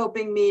public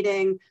scoping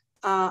meeting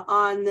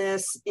on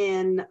this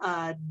in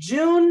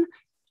June.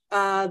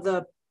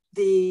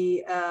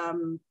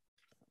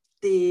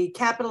 The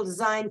capital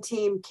design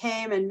team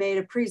came and made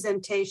a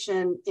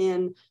presentation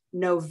in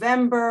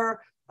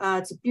November.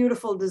 It's a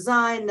beautiful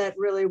design that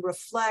really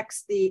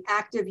reflects the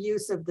active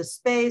use of the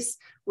space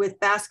with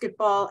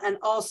basketball, and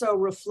also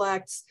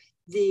reflects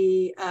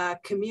the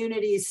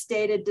community's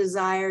stated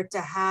desire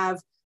to have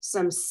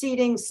some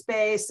seating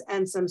space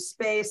and some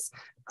space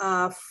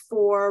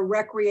for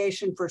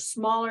recreation for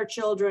smaller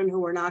children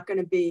who are not going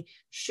to be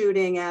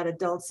shooting at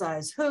adult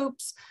size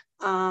hoops,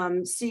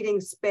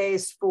 seating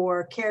space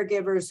for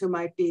caregivers who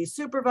might be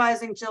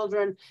supervising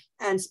children,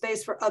 and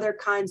space for other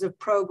kinds of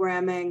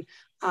programming,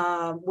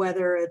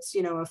 whether it's,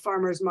 you know, a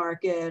farmer's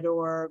market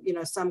or, you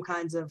know, some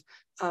kinds of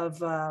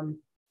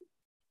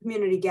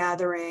community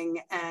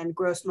gathering and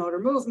gross motor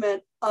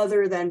movement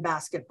other than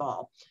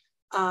basketball.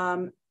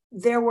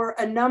 There were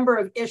a number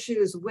of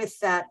issues with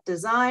that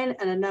design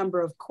and a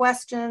number of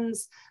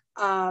questions,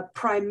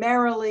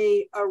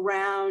 primarily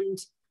around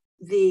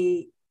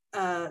the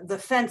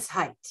fence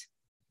height.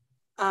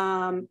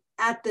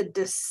 At the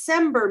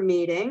December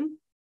meeting,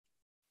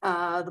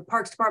 the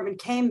Parks Department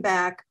came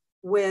back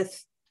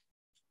with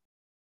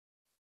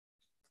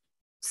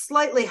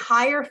slightly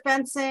higher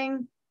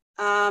fencing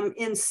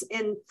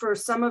for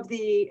some of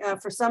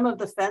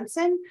the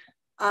fencing,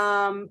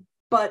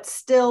 but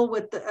still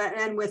with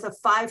a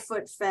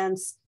 5-foot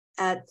fence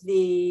at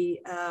the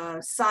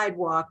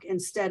sidewalk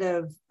instead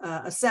of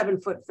a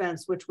 7-foot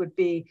fence, which would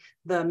be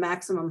the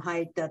maximum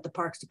height that the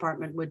Parks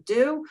Department would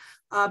do.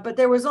 But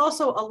there was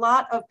also a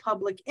lot of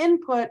public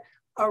input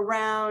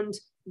around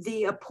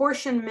the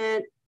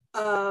apportionment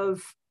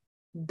of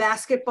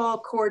basketball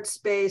court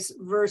space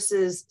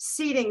versus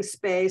seating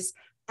space.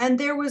 And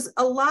there was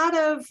a lot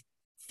of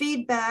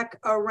feedback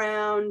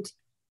around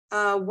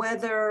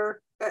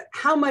whether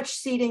how much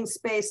seating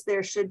space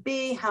there should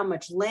be, how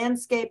much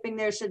landscaping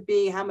there should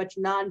be, how much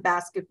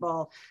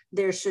non-basketball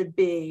there should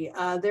be.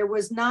 There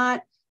was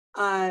not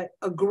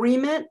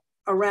agreement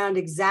around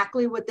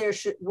exactly what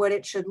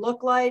it should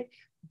look like,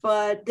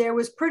 but there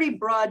was pretty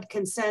broad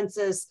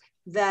consensus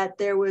that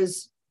there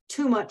was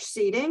too much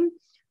seating.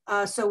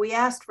 So we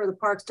asked for the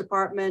Parks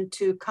Department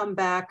to come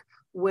back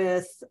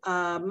with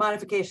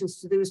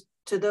modifications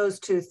to those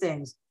two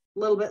things: a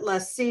little bit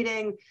less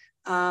seating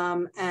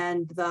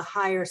and the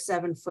higher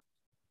 7-foot.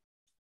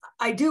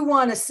 I do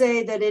want to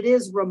say that it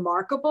is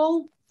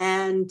remarkable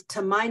and,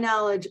 to my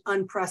knowledge,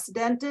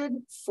 unprecedented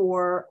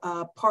for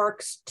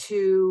parks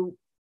to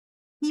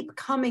keep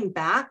coming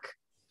back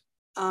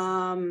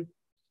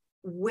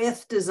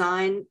with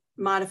design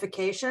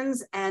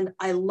modifications. And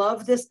I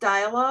love this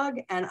dialogue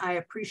and I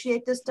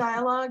appreciate this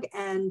dialogue,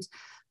 and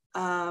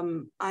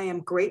I am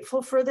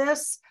grateful for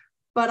this,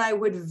 but I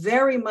would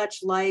very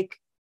much like,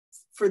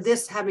 for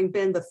this having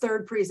been the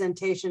third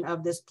presentation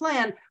of this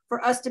plan,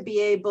 for us to be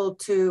able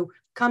to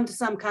come to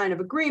some kind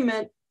of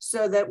agreement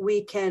so that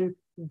we can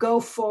go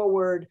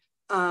forward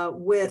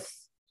with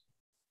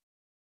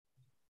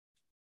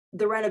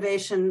the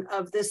renovation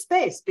of this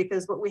space,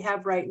 because what we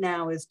have right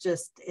now is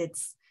just,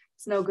 it's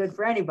no good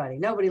for anybody.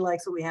 Nobody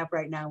likes what we have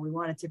right now. We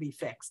want it to be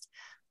fixed.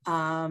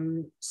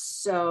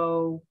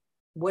 So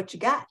what you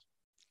got?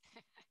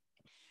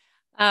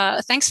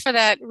 Thanks for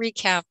that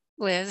recap,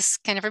 Liz.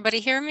 Can everybody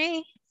hear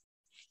me?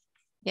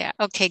 Yeah,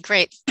 okay,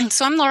 great.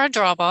 So I'm Laura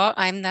Drawbaugh.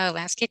 I'm the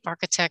landscape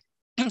architect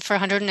for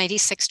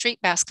 186th Street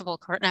Basketball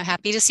Court, and I'm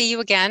happy to see you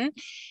again.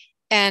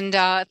 And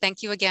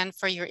thank you again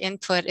for your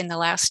input in the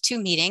last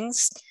two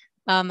meetings.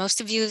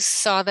 Most of you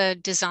saw the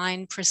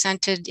design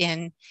presented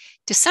in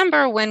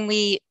December when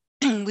we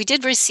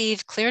did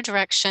receive clear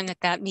direction at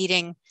that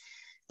meeting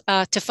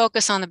to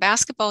focus on the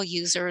basketball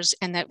users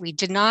and that we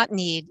did not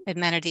need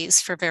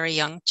amenities for very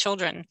young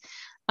children.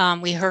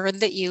 We heard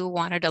that you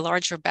wanted a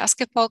larger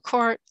basketball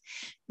court,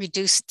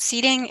 reduced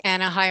seating,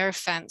 and a higher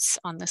fence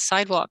on the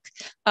sidewalk.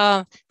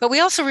 But we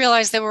also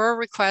realized there were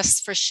requests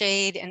for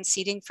shade and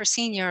seating for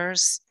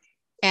seniors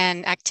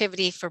and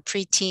activity for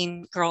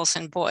preteen girls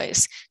and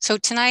boys. So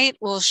tonight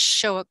we'll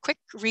show a quick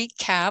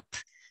recap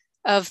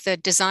of the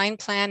design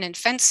plan and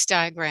fence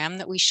diagram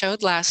that we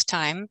showed last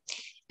time.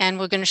 And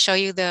we're going to show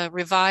you the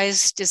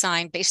revised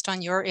design based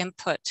on your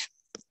input.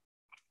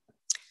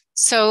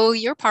 So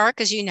your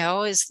park, as you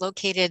know, is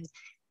located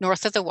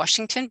north of the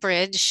Washington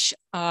Bridge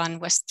on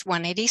West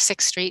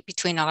 186th Street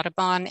between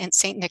Audubon and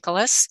St.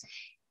 Nicholas.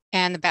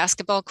 And the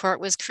basketball court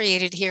was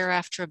created here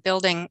after a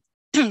building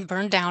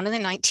burned down in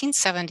the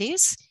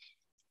 1970s.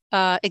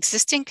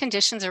 Existing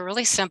conditions are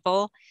really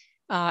simple.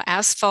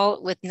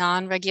 Asphalt with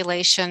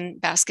non-regulation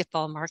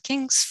basketball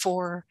markings,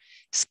 for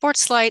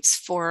sports lights,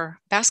 for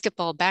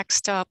basketball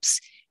backstops,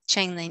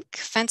 chain link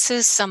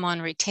fences, some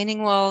on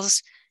retaining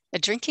walls, a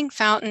drinking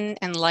fountain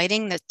and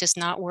lighting that does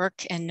not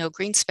work, and no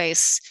green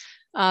space.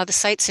 The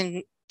site's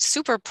in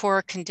super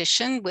poor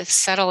condition with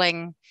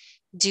settling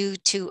due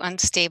to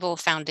unstable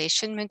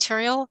foundation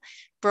material,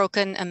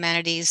 broken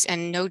amenities,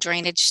 and no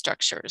drainage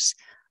structures.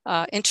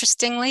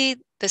 Interestingly,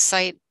 the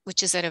site,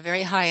 which is at a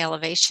very high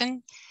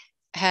elevation,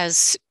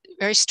 has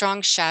very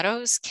strong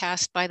shadows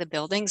cast by the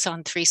buildings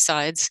on three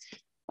sides.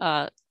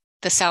 The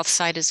south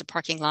side is a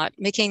parking lot,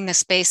 making the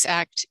space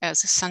act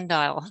as a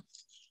sundial.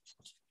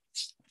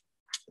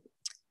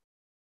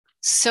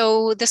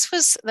 So this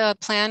was the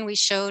plan we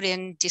showed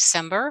in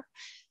December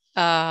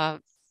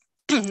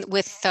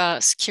with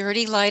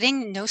security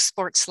lighting, no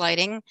sports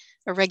lighting,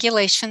 a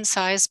regulation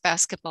size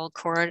basketball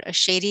court, a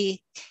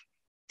shady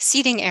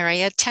seating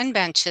area, 10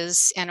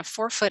 benches, and a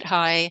 4-foot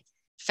high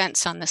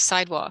fence on the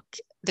sidewalk.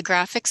 The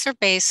graphics are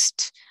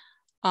based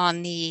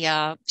on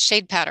the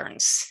shade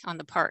patterns on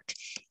the park.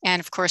 And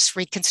of course,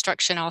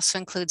 reconstruction also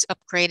includes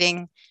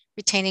upgrading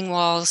retaining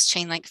walls,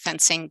 chain link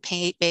fencing,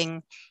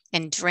 paving,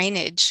 and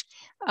drainage.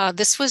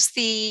 This was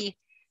the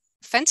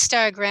fence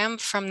diagram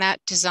from that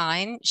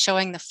design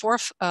showing the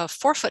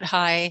 4-foot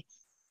high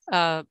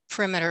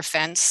perimeter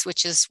fence,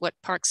 which is what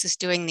Parks is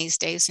doing these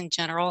days in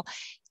general.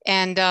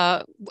 And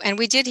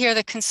we did hear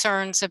the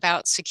concerns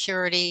about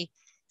security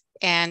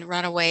and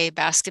runaway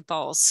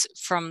basketballs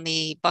from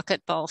the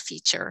bucket ball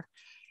feature.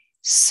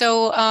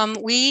 So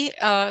we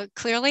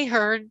clearly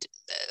heard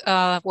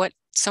what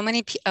so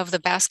many of the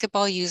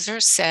basketball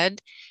users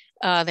said.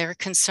 There are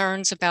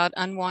concerns about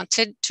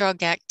unwanted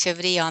drug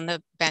activity on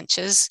the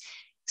benches.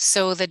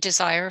 So the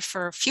desire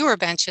for fewer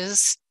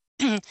benches,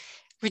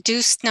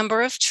 reduced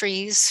number of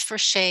trees for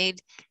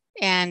shade,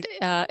 and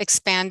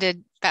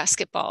expanded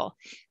basketball.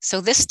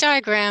 So this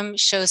diagram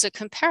shows a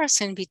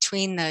comparison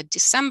between the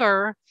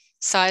December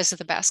size of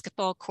the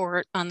basketball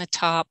court on the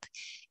top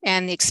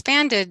and the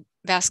expanded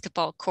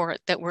basketball court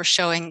that we're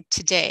showing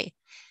today.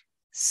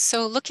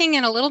 So looking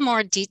in a little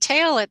more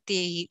detail at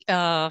the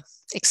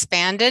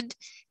expanded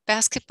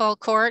basketball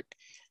court,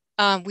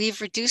 we've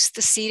reduced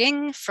the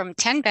seating from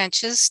 10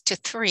 benches to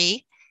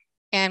 3,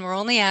 and we're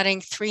only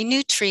adding 3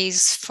 new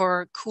trees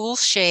for cool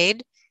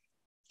shade.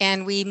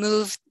 And we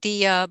moved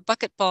the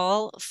bucket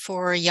ball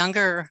for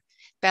younger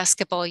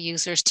basketball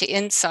users to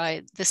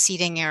inside the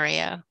seating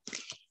area.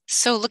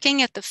 So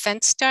looking at the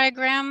fence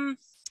diagram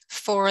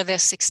for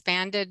this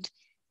expanded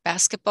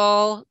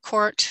basketball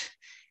court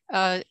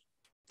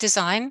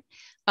design,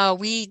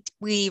 we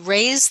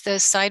raised the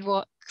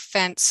sidewalk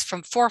fence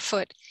from 4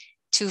 foot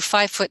to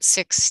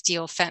 5'6"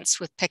 steel fence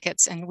with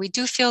pickets. And we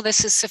do feel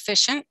this is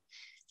sufficient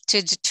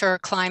to deter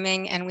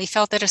climbing. And we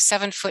felt that a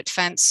 7-foot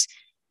fence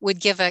would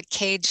give a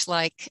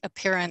cage-like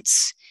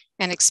appearance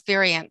and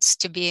experience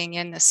to being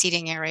in the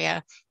seating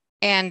area.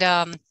 And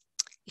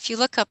if you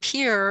look up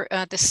here,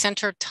 the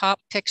center top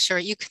picture,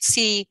 you can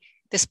see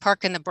this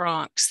park in the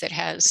Bronx that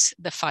has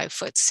the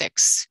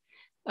 5'6"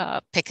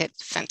 picket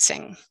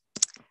fencing.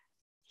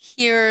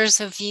 Here's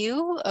a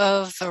view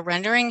of a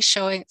rendering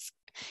showing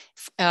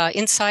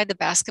inside the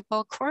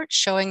basketball court,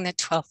 showing the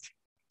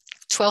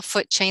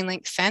 12-foot chain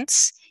link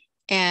fence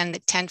and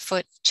the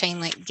 10-foot chain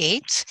link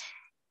gate.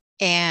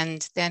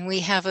 And then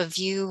we have a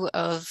view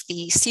of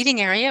the seating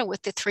area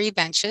with the 3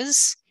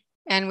 benches.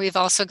 And we've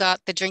also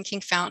got the drinking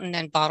fountain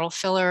and bottle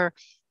filler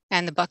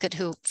and the bucket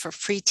hoop for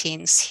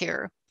preteens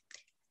here.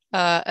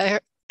 A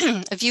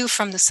view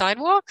from the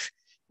sidewalk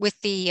with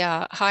the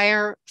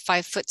higher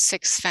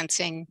 5'6"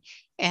 fencing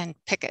and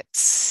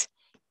pickets.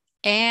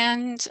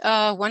 And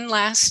one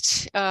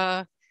last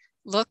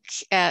look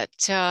at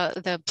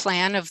the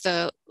plan of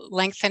the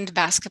lengthened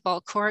basketball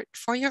court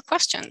for your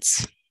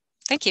questions.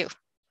 Thank you.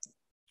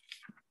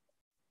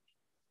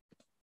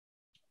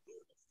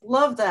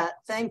 Love that,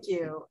 thank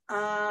you.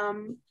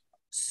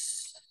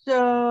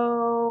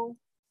 So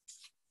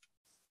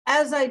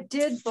as I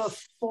did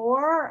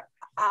before,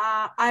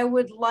 I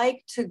would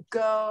like to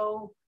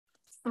go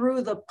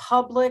through the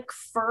public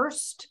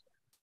first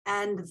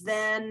and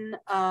then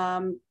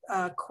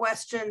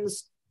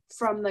questions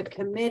from the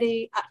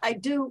committee.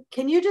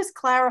 Can you just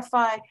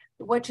clarify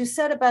what you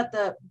said about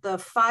the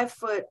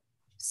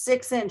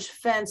 5'6"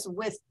 fence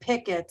with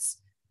pickets?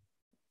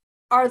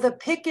 Are the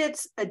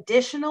pickets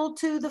additional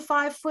to the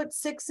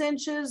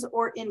 5'6"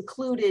 or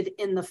included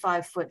in the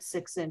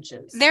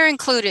 5'6"? They're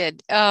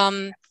included.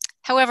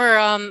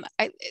 However,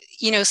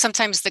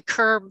 sometimes the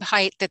curb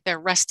height that they're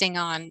resting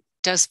on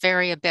does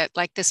vary a bit.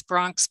 Like this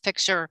Bronx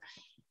picture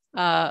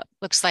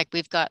looks like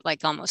we've got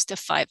like almost a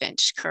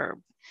 5-inch curb.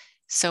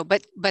 So,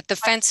 but the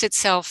fence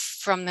itself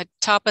from the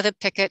top of the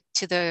picket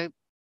to the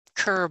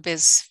curb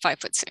is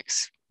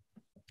 5'6".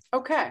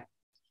 Okay.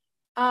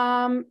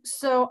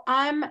 So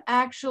I'm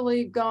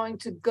actually going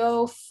to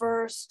go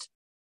first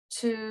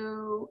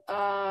to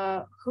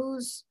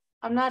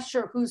I'm not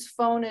sure whose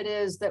phone it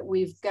is that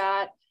we've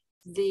got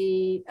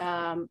the,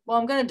 well,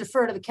 I'm going to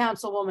defer to the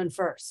councilwoman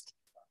first.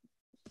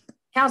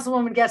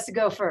 Councilwoman gets to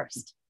go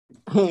first.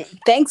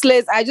 Thanks,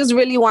 Liz. I just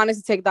really wanted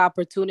to take the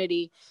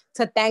opportunity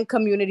to thank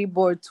Community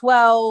Board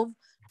 12.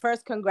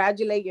 First,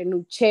 congratulate your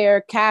new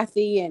chair,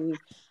 Kathy, and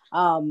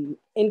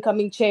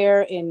incoming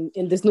chair in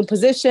this new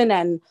position,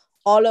 and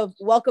all of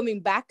welcoming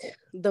back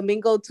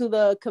Domingo to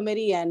the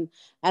committee and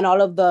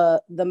all of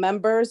the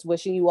members,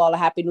 wishing you all a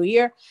happy new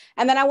year.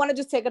 And then I want to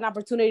just take an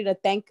opportunity to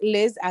thank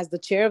Liz as the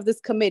chair of this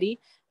committee,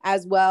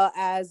 as well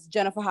as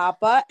Jennifer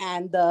Hapa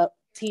and the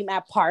team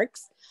at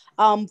Parks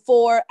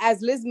for,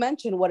 as Liz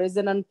mentioned, what is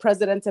an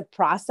unprecedented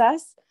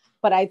process,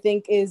 but I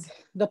think is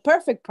the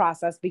perfect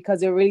process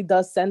because it really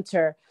does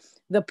center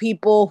the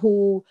people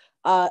who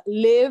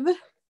live,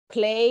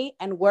 play,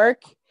 and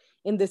work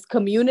in this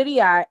community.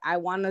 I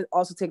want to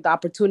also take the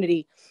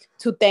opportunity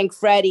to thank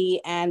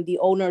Freddie and the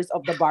owners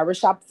of the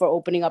barbershop for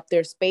opening up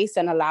their space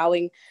and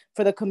allowing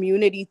for the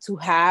community to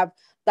have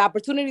the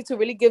opportunity to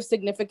really give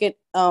significant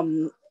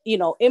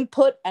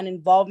input and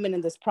involvement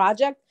in this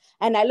project.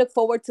 And I look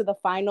forward to the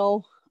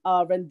final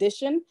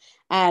rendition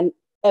and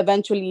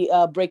eventually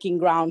breaking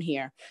ground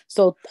here.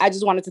 So I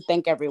just wanted to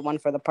thank everyone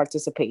for the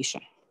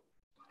participation.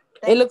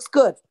 It looks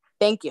good.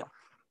 Thank you.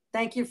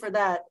 Thank you for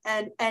that.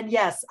 And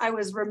yes, I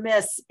was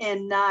remiss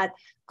in not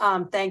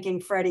thanking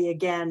Freddie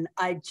again.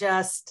 I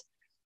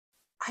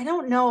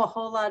don't know a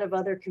whole lot of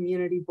other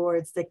community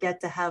boards that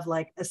get to have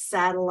like a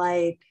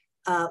satellite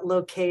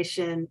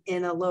location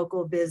in a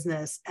local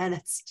business. And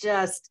it's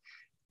just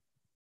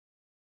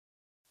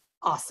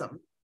awesome.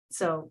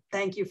 So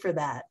thank you for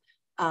that.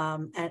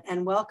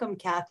 And welcome,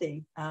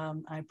 Kathy.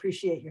 I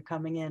appreciate your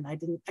coming in. I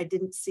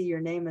didn't see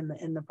your name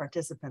in the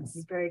participants.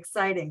 It's very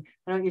exciting.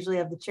 I don't usually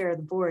have the chair of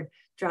the board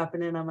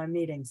dropping in on my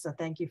meeting, so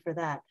thank you for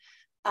that.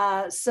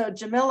 So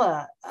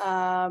Jamila,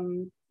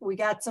 we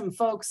got some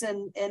folks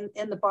in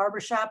the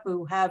barbershop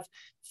who have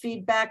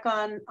feedback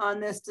on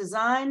this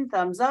design.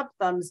 Thumbs up,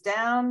 thumbs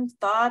down,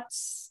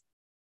 thoughts.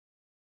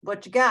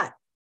 What you got?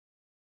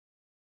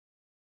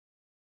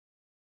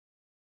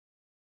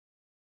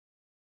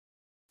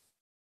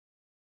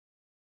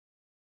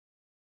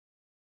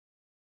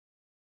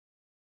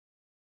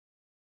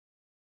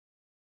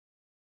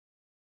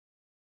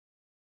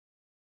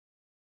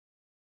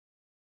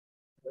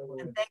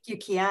 And thank you,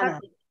 Kiana.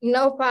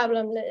 No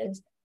problem,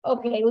 Liz.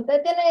 Okay,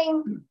 ¿ustedes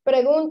tienen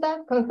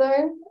preguntas,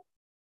 concern?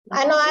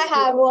 I know I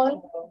have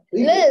one.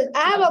 Liz,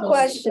 I have a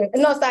question.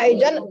 No, sorry,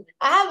 Jen,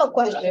 I have a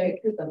question.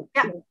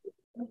 Yeah.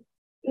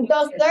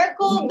 The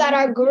circles that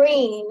are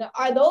green,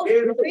 are those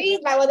trees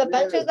by where the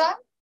benches are?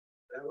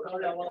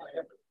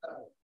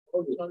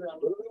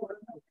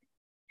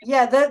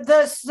 Yeah,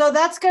 so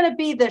that's going to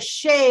be the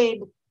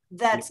shade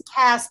that's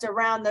cast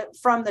around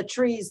from the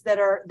trees that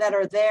are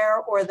there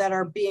or that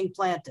are being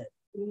planted.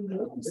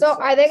 So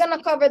are they going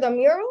to cover the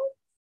mural?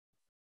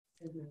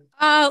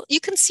 You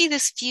can see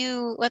this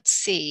view. Let's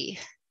see.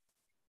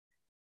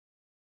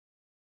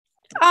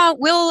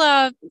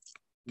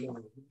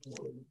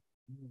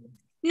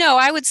 No,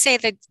 I would say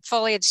the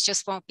foliage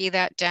just won't be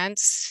that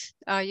dense.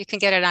 You can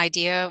get an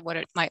idea of what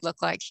it might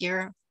look like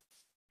here.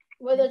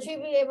 Will the tree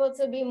be able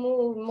to be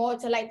moved more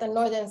to like the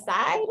northern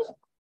side?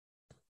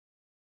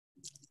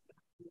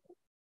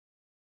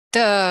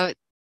 Yeah.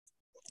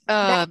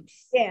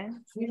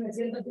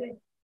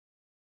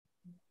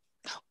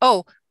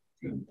 Oh,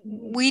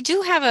 we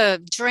do have a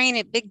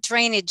big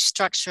drainage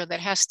structure that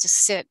has to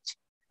sit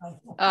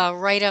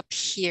right up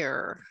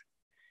here.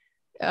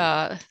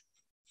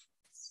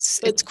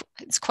 It's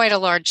quite a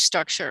large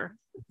structure.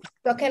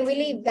 So can we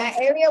leave that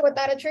area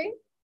without a tree?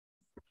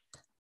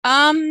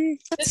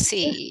 Let's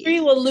see. The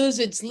tree will lose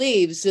its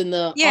leaves in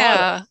the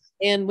autumn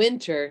and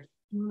winter.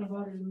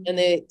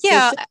 And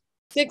so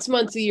 6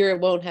 months a year it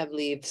won't have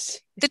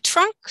leaves. The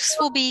trunks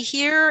will be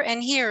here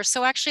and here.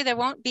 So actually there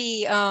won't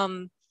be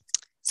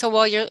so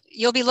while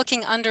you'll be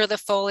looking under the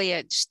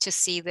foliage to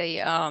see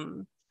the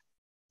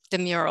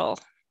mural.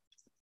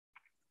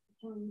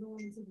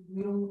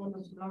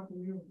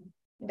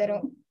 They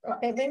don't,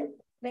 okay,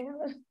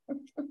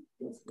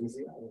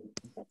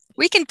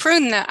 we can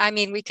prune them. I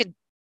mean, we could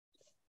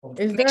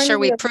make sure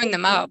we prune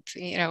them up,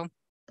 you know.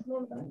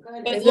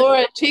 But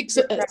Laura, it takes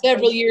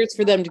several years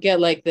for them to get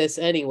like this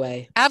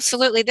anyway.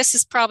 Absolutely. This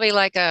is probably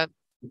like a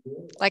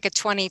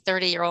 20,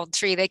 30-year-old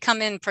tree. They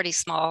come in pretty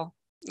small.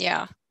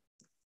 Yeah.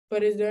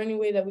 But is there any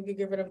way that we could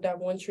get rid of that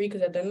one tree?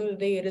 Because at the end of the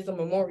day, it is a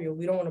memorial.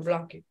 We don't want to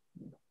block it.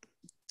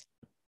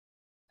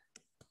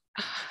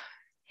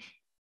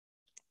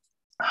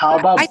 How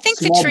about I think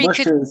small the tree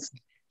bushes?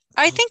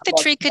 I think the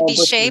tree could be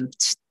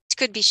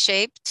bushes?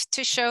 shaped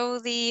to show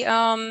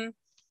the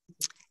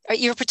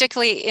you're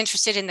particularly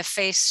interested in the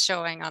face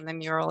showing on the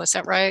mural, is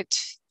that right?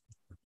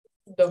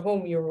 The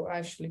whole mural,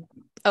 actually.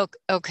 Oh,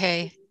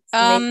 okay.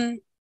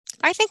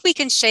 I think we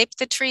can shape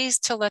the trees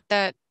to let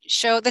that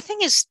show. The thing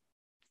is,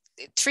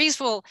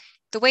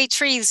 the way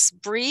trees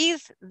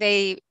breathe,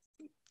 they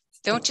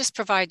don't just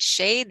provide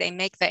shade, they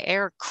make the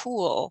air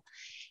cool.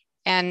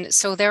 And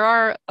so there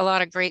are a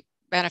lot of great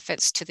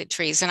benefits to the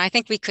trees. And I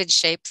think we could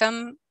shape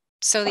them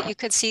so that you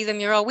could see the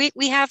mural.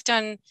 We have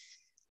done,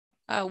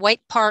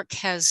 White Park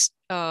has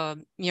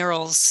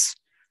murals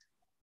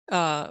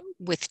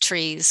with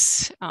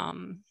trees.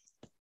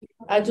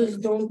 I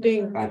just don't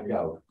think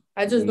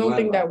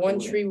that one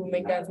tree will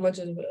make as much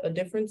of a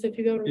difference, if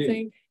you know what I'm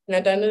saying. And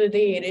at the end of the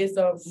day, it is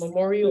a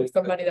memorial of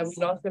somebody that we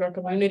lost in our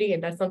community,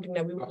 and that's something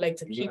that we would like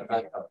to keep.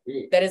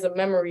 That is a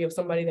memory of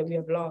somebody that we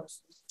have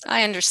lost.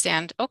 I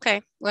understand.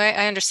 Okay. Well,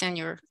 I understand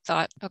your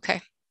thought.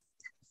 Okay.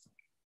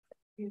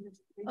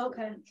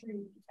 Okay.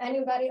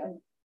 Anybody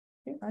else?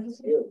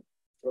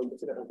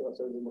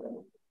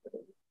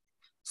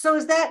 So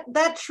is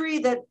that tree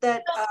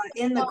that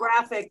in the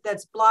graphic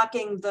that's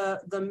blocking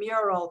the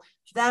mural,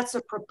 that's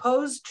a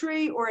proposed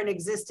tree or an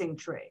existing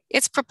tree?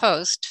 It's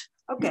proposed.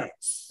 Okay,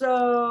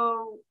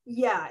 so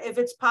yeah, if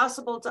it's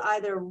possible to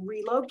either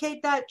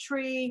relocate that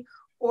tree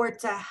or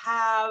to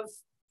have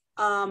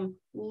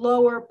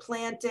lower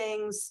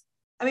plantings.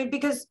 I mean,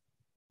 because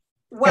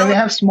well, they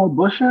have small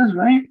bushes,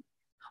 right?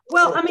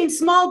 Well, I mean,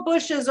 small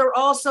bushes are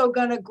also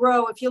going to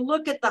grow. If you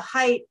look at the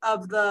height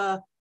of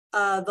the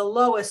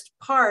lowest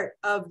part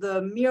of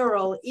the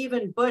mural,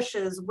 even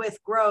bushes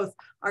with growth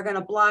are going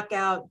to block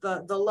out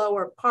the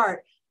lower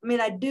part. I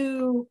mean, I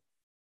do.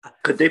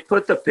 Could they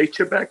put the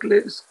picture back,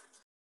 Liz?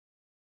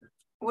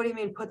 What do you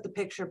mean, put the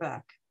picture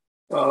back?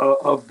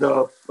 Of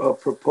the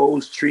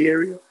proposed tree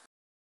area?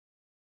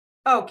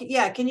 Oh,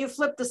 yeah. Can you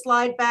flip the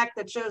slide back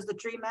that shows the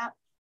tree map?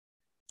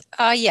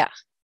 Yeah.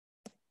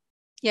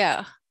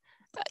 Yeah.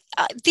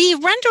 The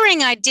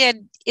rendering I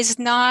did is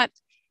not,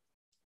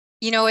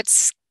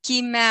 it's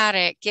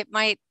schematic. It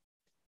might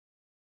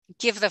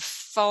give the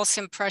false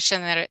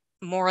impression that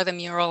more of the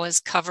mural is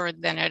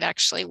covered than it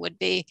actually would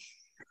be.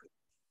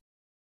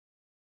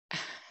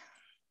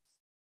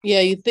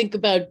 Yeah, you think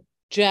about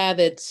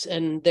Javits,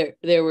 and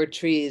there were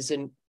trees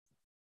and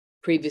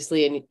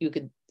previously, and you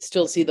could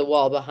still see the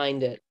wall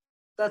behind it.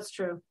 That's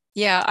true.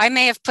 Yeah, I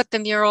may have put the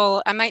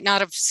mural, I might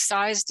not have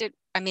sized it,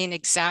 I mean,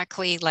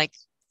 exactly like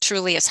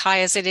truly as high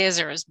as it is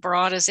or as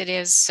broad as it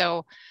is.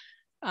 So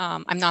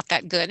I'm not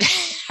that good.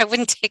 I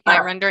wouldn't take my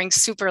rendering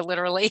super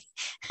literally.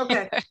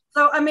 Okay.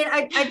 So, I mean,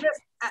 I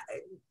just,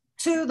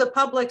 to the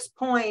public's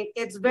point,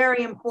 it's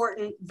very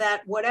important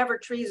that whatever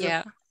trees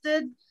are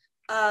planted,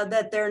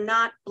 that they're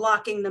not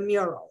blocking the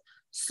mural.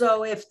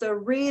 So if the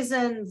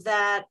reason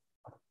that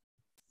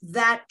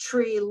that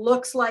tree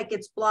looks like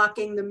it's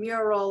blocking the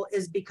mural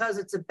is because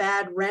it's a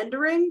bad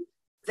rendering,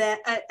 that,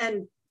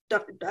 and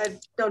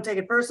don't take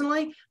it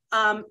personally,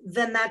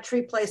 then that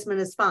tree placement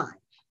is fine.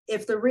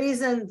 If the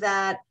reason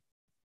that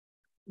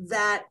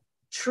that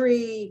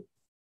tree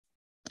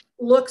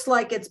looks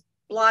like it's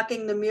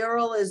blocking the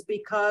mural is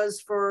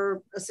because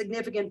for a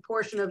significant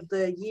portion of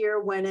the year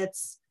when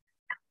it's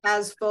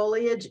has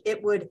foliage,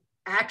 it would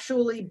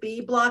actually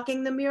be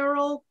blocking the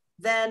mural,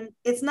 then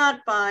it's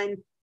not fine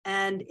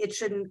and it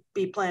shouldn't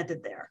be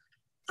planted there.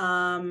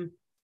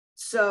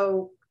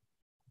 So,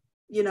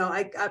 you know,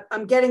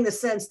 I'm getting the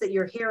sense that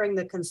you're hearing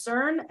the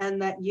concern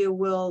and that you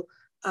will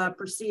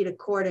proceed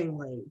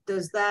accordingly.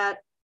 Does that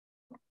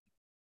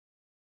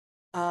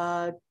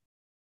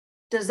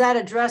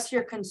address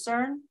your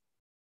concern?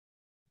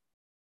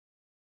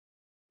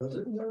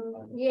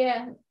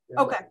 Yeah.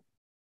 Okay.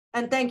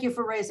 And thank you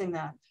for raising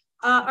that.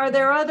 Are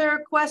there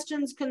other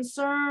questions,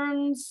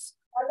 concerns?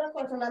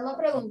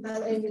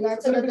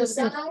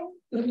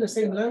 The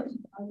same length.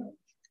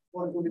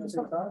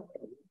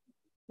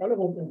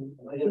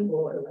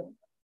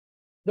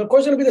 The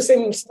question will be the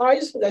same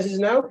size as is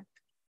now?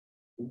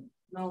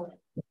 No.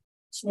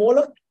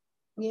 Smaller?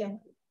 Yeah.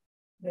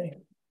 Okay.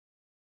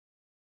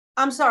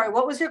 I'm sorry,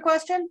 what was your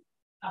question?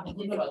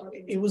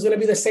 It was going to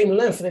be the same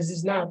length as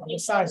is now, the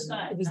size.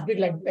 It was big,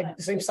 like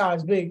the same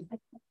size, big.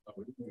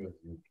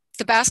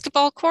 The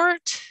basketball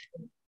court?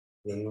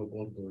 It's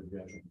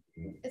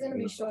gonna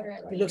be shorter.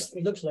 It looks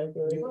like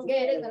Yeah,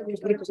 it is gonna be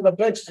because of the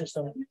benches and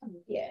stuff.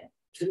 Yeah.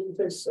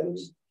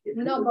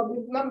 No, but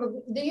remember,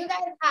 do you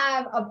guys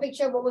have a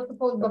picture of what was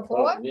proposed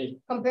before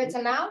compared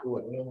to now?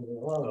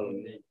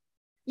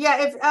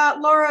 Yeah, if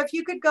Laura, if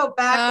you could go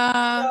back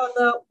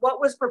to what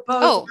was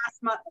proposed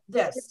last month.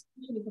 This.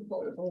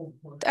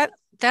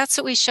 That's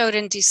what we showed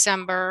in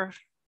December.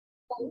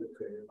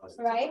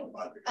 Right.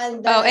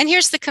 And and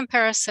here's the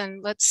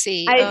comparison. Let's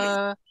see.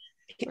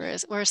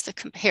 Where's the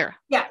here?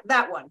 Yeah,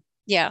 that one.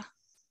 Yeah.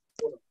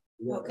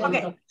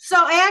 Okay. So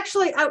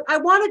I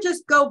want to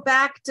just go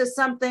back to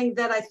something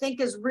that I think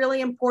is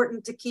really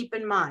important to keep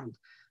in mind.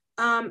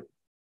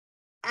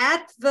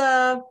 At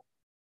the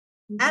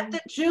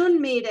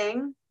June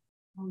meeting,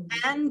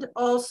 and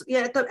also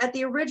at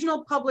the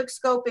original public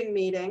scoping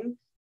meeting,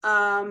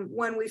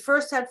 when we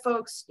first had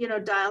folks, you know,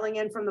 dialing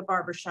in from the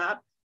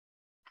barbershop,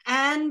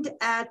 and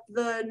at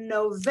the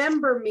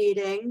November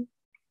meeting,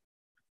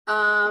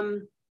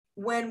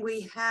 when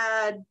we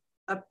had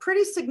a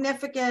pretty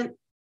significant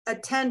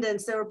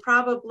attendance, there were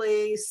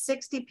probably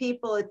 60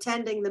 people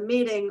attending the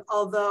meeting,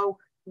 although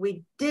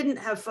we didn't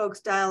have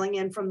folks dialing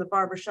in from the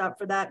barbershop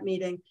for that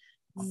meeting.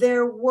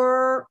 There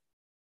was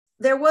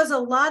a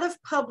lot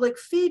of public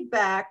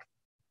feedback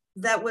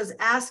that was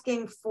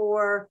asking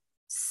for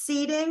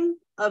seating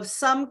of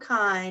some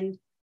kind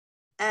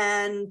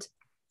and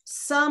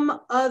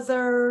some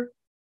other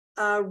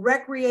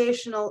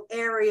recreational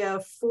area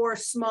for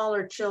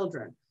smaller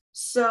children.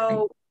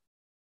 So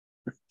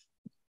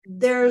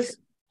there's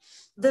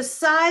the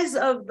size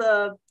of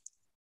the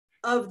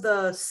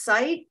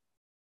site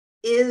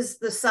is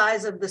the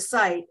size of the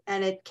site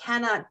and it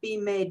cannot be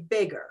made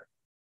bigger.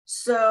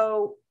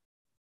 So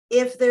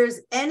if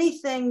there's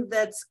anything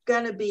that's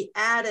going to be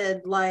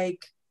added,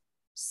 like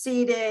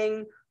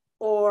seating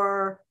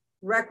or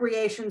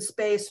recreation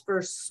space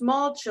for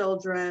small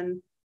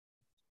children,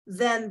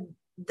 then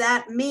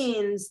that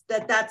means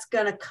that that's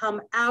going to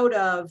come out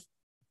of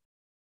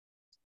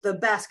the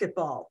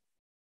basketball,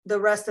 the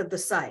rest of the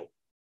site,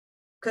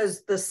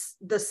 because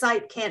the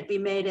site can't be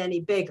made any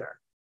bigger.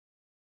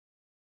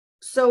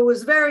 So it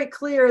was very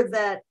clear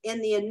that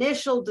in the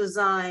initial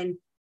design,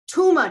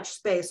 too much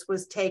space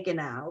was taken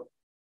out,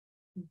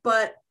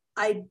 but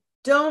I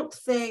don't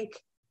think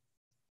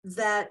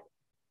that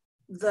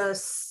the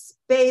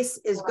space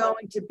is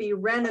going to be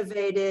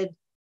renovated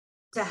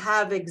to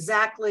have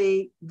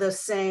exactly the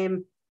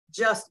same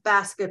just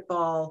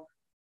basketball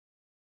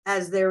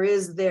as there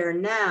is there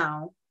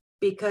now,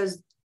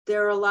 because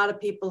there are a lot of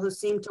people who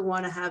seem to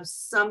want to have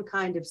some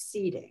kind of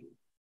seating.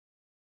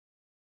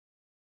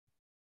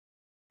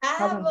 I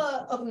have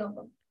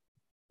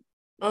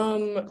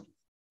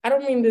I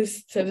don't mean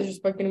this to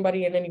disrespect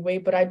anybody in any way,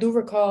 but I do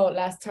recall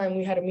last time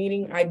we had a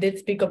meeting, I did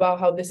speak about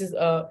how this is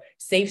a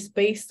safe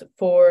space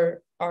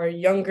for our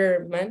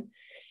younger men.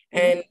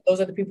 And those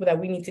are the people that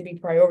we need to be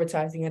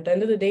prioritizing. At the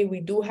end of the day,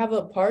 we do have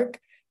a park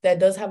that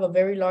does have a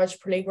very large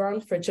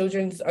playground for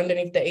children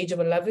underneath the age of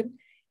 11.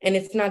 And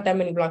it's not that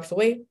many blocks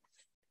away.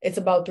 It's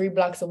about 3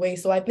 blocks away.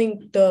 So I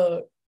think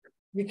the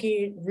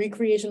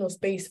recreational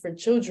space for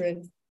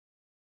children,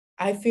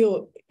 I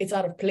feel it's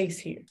out of place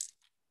here.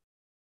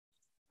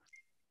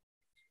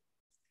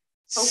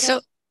 Okay.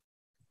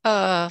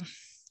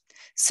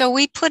 So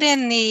we put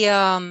in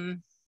the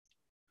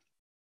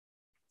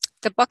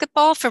bucket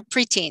ball for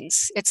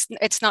preteens.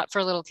 It's not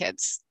for little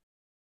kids.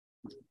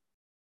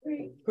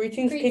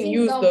 Preteens can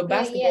use the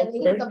basketball court. Yeah,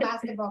 the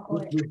basketball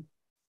court.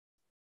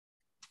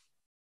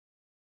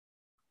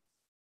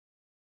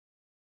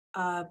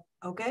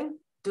 Okay,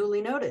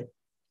 duly noted.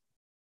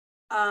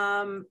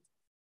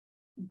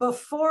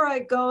 Before I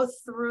go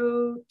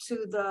through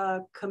to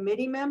the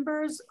committee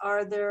members,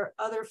 are there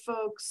other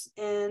folks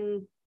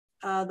in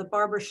the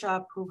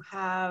barbershop who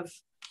have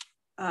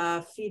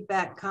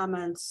feedback,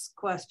 comments,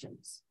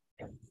 questions?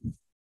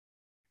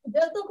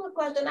 Just a quick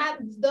question.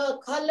 The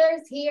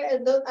colors here,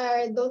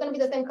 are those going to be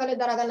the same colors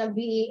that are going to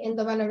be in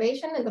the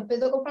renovation and the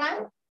physical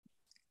plan?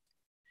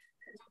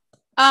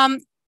 I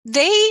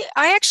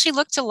actually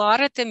looked a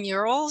lot at the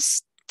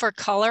murals for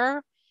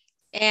color,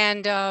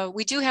 and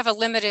we do have a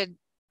limited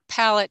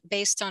palette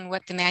based on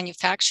what the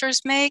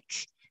manufacturers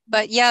make.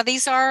 But yeah,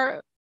 these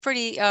are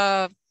pretty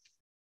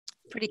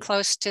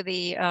close to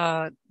the,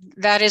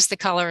 that is the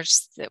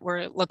colors that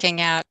we're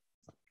looking at.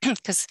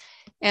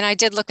 And I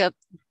did look up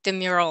the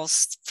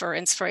murals for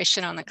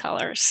inspiration on the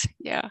colors.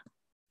 Yeah.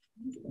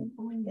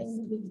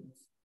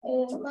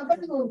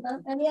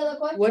 Any other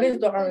questions? What is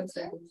the orange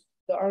circle?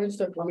 The orange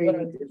circle.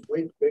 It's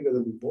way bigger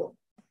than before.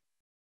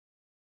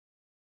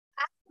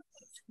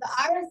 The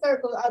iron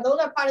circles, are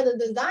those part of the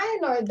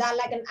design, or is that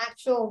like an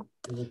actual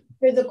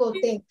physical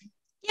thing?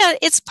 Yeah,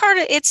 it's part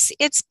of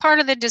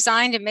the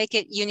design to make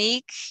it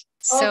unique.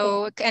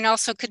 So, okay. And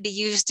also could be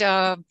used,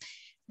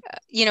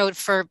 you know,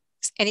 for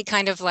any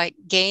kind of like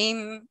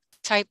game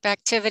type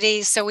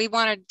activities. So we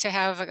wanted to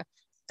have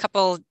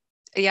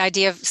the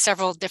idea of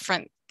several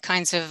different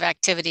kinds of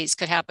activities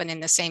could happen in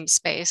the same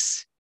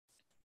space.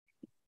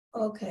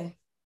 Okay.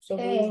 So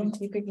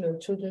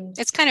children.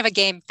 It's kind of a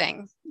game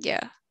thing.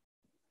 Yeah.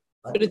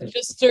 But it's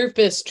just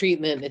surface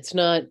treatment. It's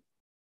not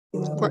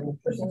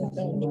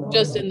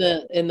just in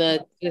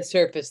the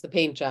surface, the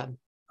paint job.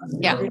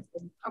 Yeah. Okay.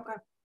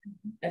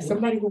 As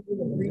somebody who was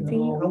a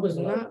preteen, I was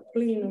not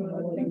playing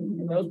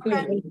on I was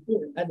playing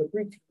as a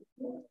preteen.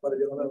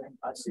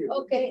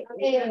 Okay.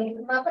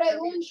 Más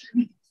preguntas.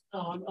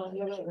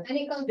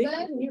 Any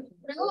concern?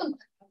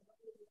 Pregunta.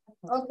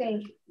 Okay.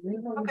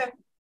 Okay.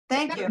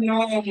 Thank you.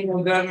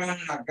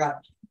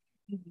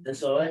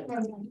 Eso es.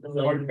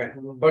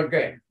 ¿Por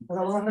qué?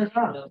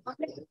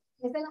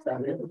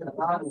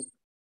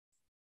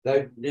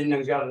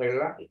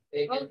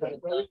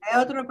 ¿Hay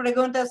otras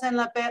preguntas en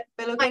la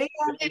peluquería?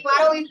 Why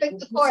don't we fix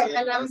the court?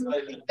 And I'm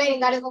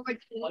saying that is over.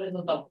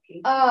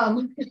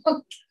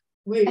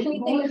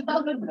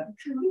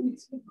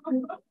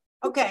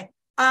 Okay.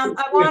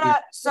 I want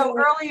to, so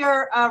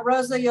earlier,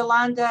 Rosa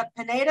Yolanda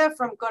Pineda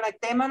from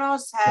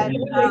Conectémonos had.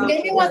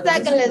 Give me 1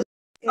 second, Liz.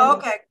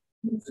 Okay.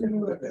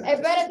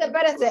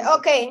 Espérate.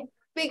 Okay.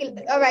 Speak.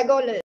 All right, go,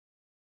 Liz.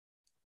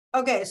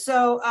 Okay,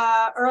 so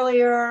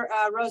earlier,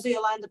 Rosa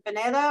Yolanda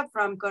Pineda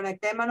from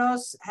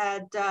Conectémonos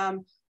had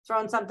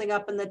thrown something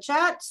up in the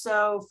chat,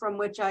 so from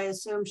which I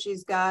assume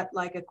she's got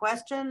like a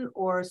question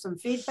or some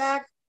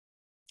feedback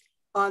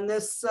on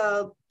this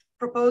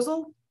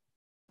proposal.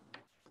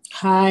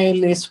 Hi,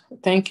 Liz.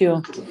 Thank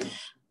you.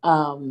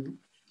 I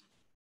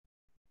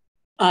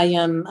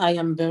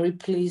am very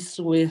pleased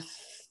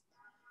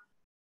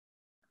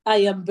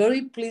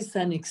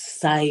and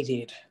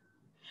excited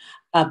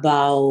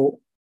about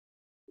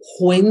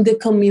when the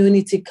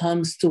community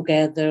comes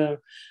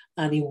together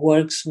and it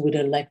works with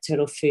elected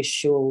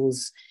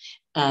officials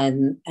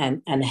and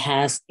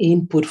has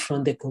input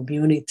from the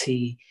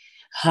community,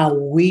 how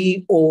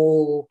we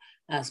all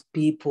as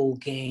people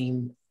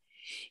gain.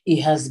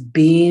 It has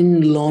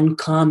been long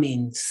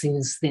coming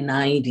since the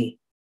 90s,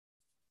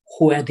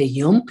 where the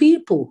young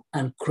people,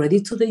 and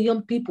credit to the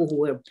young people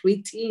who were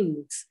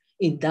preteens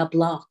in that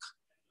block,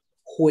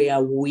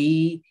 where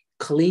we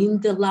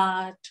cleaned the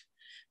lot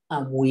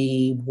and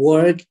we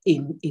work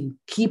in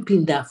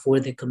keeping that for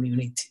the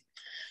community.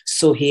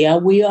 So here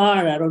we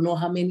are, I don't know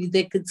how many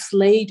decades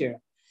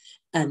later,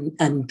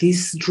 and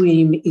this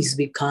dream is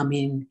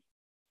becoming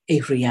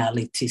a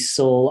reality.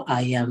 So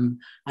I am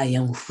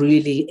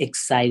really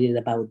excited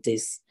about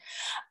this.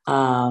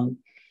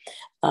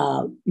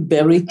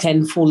 Very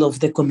thankful of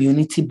the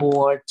community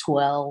board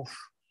 12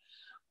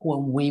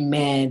 when we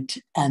met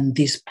and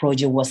this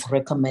project was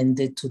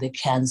recommended to the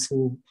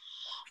council,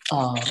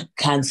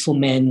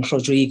 Councilman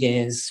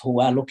Rodriguez,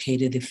 who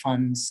allocated the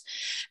funds.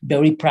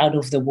 Very proud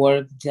of the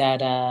work that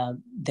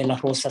De La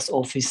Rosa's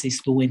office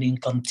is doing in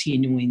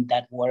continuing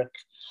that work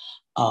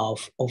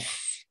of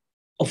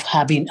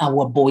having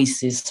our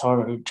voices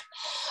heard.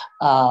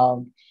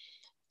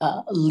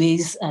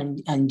 Liz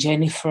and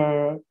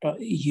Jennifer,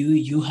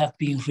 you have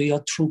been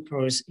real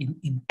troopers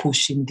in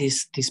pushing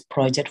this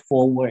project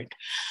forward,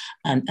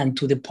 and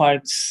to the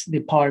Parks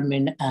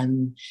Department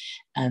and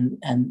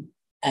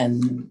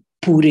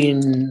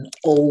putting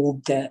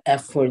all the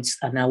efforts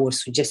and our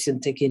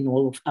suggestion, taking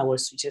all of our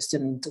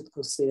suggestion into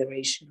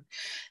consideration.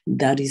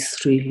 That is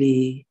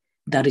really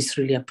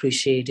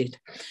appreciated.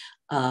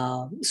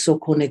 So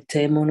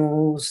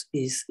Conectémonos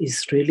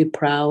is really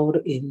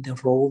proud in the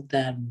role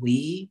that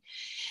we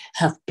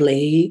have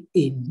played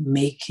in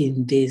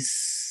making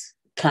this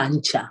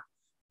cancha,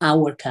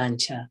 our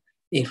cancha,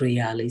 a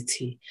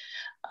reality.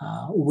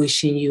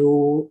 Wishing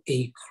you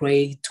a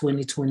great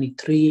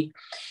 2023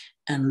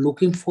 and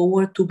looking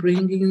forward to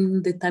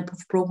bringing the type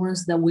of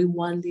programs that we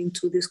want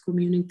into this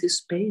community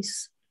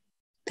space.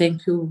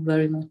 Thank you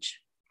very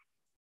much.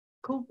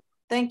 Cool.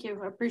 Thank you.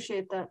 I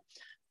appreciate that.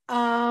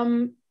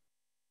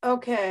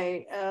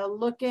 Okay.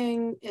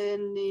 Looking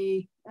in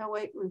the, oh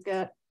wait, we've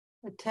got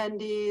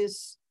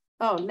attendees.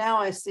 Oh, now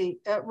I see.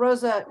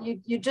 Rosa,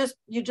 you just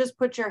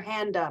put your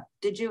hand up.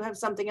 Did you have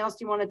something else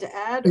you wanted to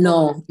add?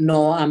 No,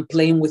 I'm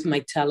playing with my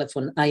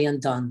telephone. I am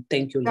done.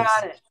 Thank you, Liz.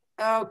 Got it.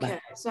 Okay, Bye.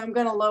 so I'm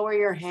going to lower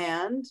your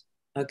hand.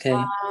 Okay.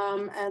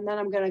 And then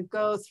I'm going to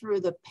go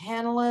through the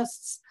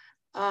panelists.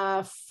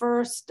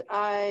 First,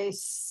 I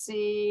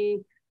see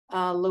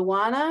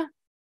Luana.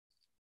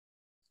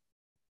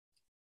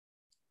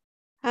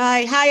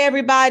 Hi,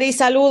 everybody.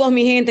 Saludos,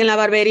 mi gente en la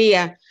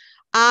barbería.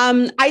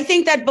 I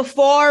think that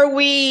before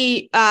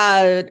we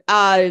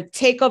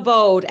take a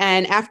vote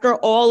and after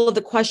all of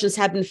the questions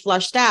have been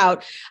flushed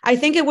out, I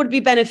think it would be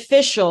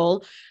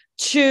beneficial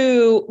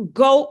to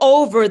go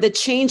over the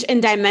change in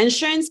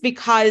dimensions,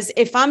 because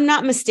if I'm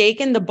not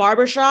mistaken, the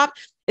barbershop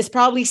is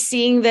probably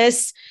seeing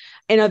this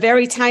in a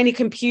very tiny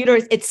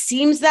computer. It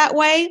seems that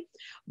way,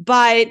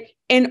 but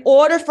in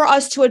order for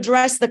us to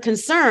address the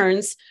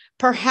concerns,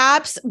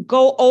 perhaps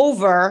go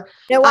over.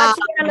 They're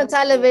watching it on the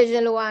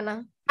television,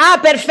 Luana.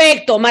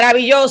 Perfecto,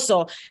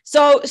 maravilloso.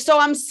 So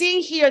I'm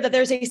seeing here that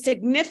there's a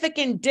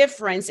significant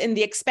difference in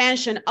the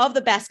expansion of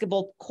the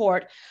basketball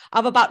court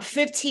of about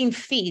 15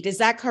 feet. Is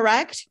that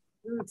correct?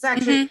 It's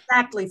actually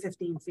exactly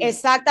 15 feet.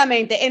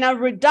 Exactamente. In a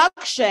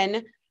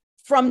reduction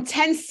from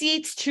 10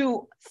 seats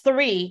to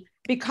 3,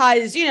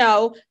 because, you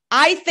know,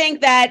 I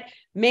think that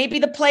maybe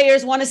the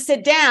players want to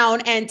sit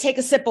down and take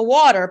a sip of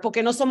water,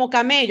 porque no somos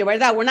camello,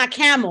 ¿verdad? We're not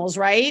camels,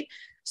 right?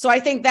 So I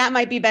think that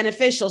might be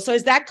beneficial. So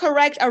is that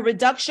correct? A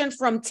reduction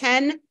from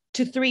 10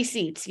 to 3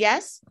 seats,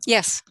 yes?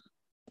 Yes.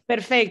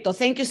 Perfecto.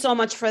 Thank you so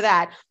much for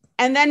that.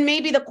 And then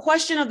maybe the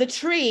question of the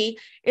tree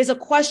is a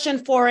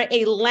question for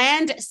a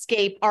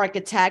landscape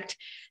architect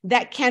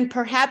that can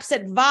perhaps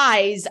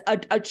advise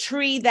a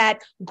tree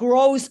that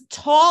grows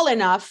tall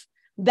enough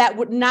that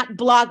would not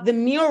block the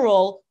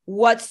mural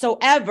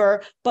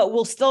whatsoever, but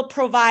will still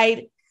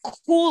provide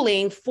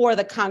cooling for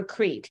the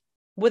concrete.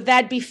 Would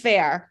that be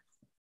fair?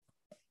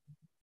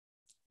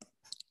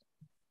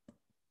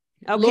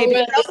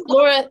 Okay,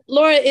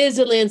 Laura is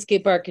a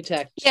landscape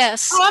architect.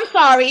 Yes. Oh, I'm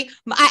sorry.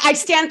 I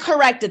stand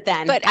corrected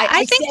then. But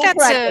I think that's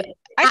corrected.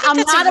 I'm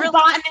not a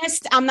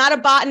botanist. I'm not a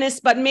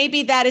botanist, but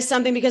maybe that is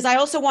something, because I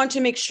also want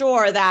to make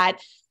sure that,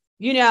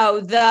 you know,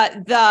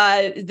 the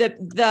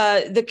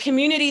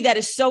community that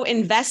is so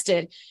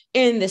invested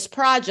in this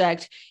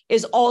project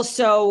is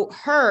also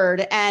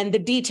heard and the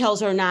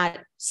details are not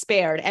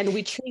spared, and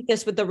we treat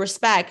this with the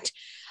respect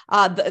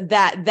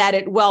that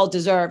it well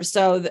deserves.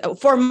 So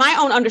for my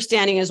own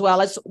understanding as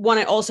well, I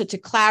wanted also to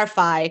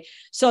clarify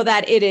so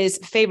that it is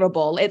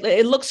favorable.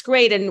 It looks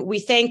great, and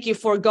we thank you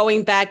for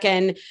going back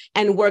and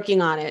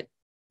working on it.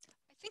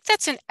 I think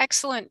that's an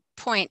excellent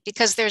point,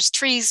 because there's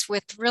trees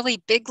with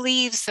really big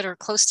leaves that are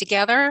close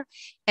together,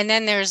 and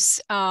then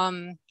there's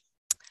other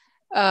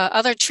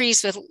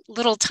trees with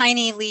little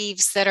tiny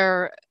leaves that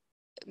are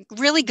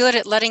really good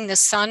at letting the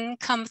sun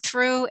come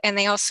through, and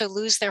they also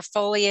lose their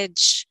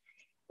foliage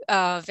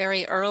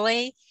very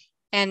early.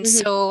 And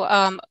so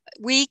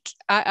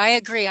I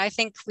agree. I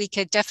think we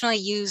could definitely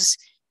use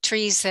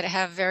trees that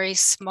have very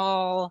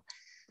small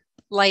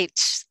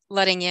light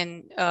letting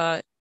in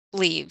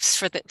leaves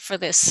for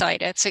this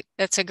site.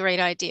 That's a great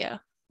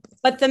idea.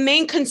 But the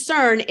main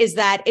concern is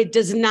that it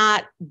does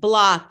not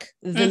block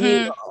the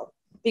mural,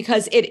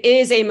 because it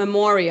is a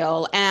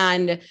memorial.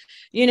 And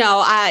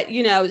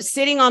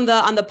sitting on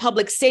the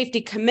public safety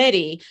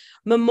committee,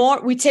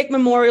 we take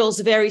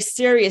memorials very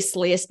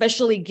seriously,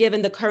 especially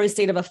given the current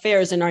state of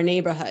affairs in our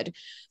neighborhood.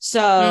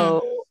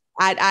 So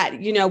I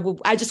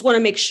just want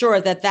to make sure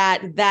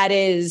that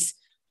is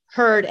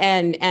heard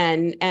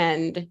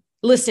and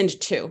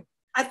listened to.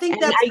 I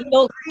think that's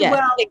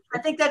I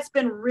think that's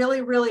been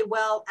really, really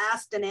well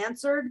asked and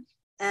answered.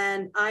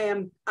 And I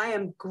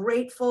am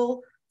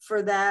grateful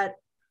for that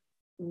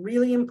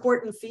really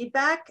important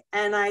feedback.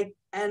 And I'm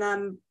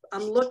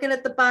looking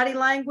at the body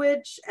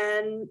language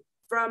and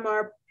from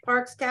our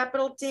Parks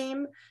Capital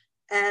team,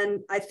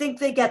 and I think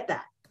they get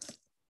that.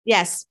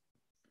 Yes.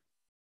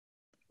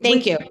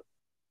 Thank you.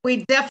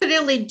 We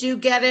definitely do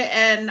get it.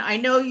 And I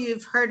know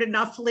you've heard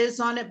enough, Liz,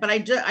 on it, but I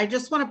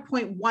just want to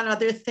point one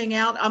other thing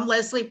out. I'm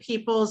Leslie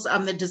Peoples.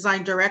 I'm the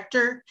design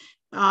director.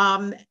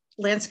 I'm a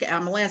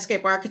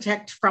landscape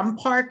architect from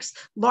Parks.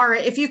 Laura,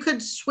 if you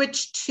could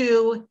switch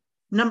to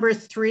number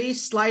 3,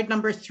 slide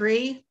number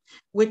 3,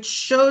 which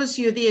shows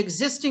you the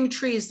existing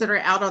trees that are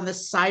out on the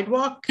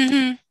sidewalk.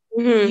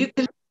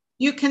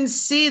 You can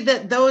see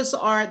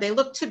that they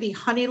look to be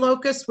honey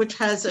locust, which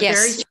has a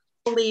very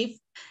small leaf.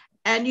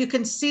 And you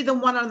can see the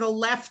one on the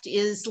left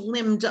is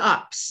limbed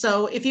up.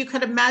 So if you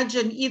could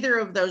imagine either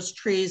of those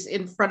trees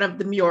in front of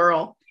the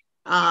mural,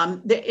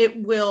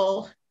 it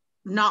will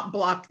not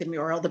block the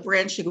mural. The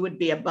branching would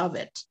be above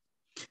it.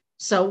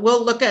 So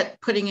we'll look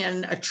at putting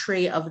in a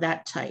tree of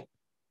that type.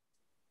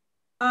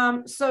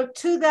 So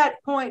to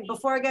that point,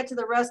 before I get to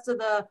the rest of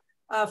the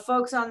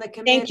folks on the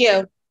committee. Thank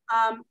you.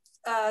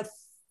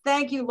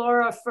 Thank you,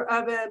 Laura,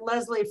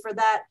 Leslie, for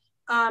that.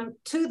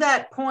 To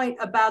that point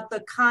about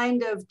the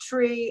kind of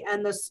tree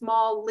and the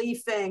small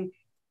leafing,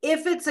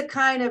 if it's a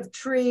kind of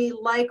tree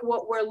like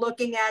what we're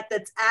looking at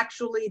that's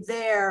actually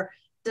there,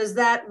 does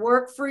that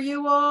work for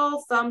you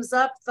all? Thumbs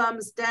up,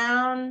 thumbs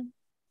down?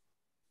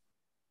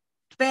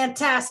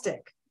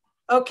 Fantastic.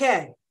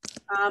 Okay.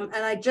 And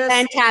I just—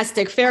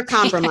 Fantastic, fair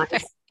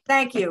compromise.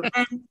 Thank you.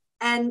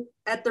 And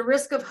at the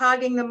risk of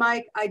hogging the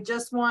mic, I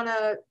just want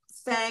to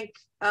thank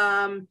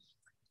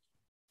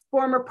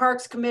former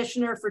Parks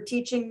Commissioner for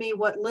teaching me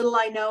what little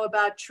I know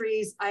about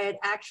trees. I had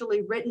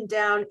actually written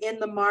down in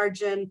the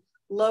margin,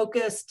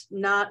 locust,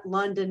 not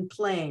London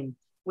plane,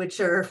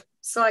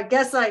 so I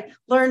guess I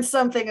learned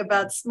something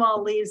about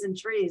small leaves and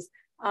trees.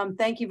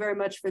 Thank you very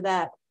much for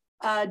that.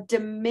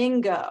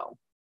 Domingo.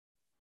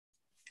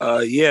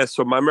 Yeah,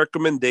 so my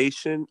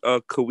recommendation,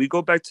 could we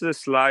go back to the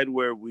slide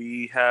where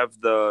we have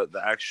the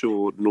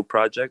actual new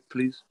project,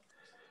 please?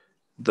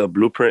 The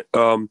blueprint.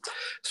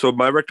 So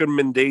my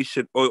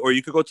recommendation, or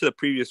you could go to the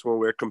previous one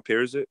where it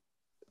compares it.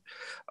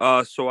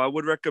 So I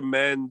would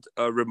recommend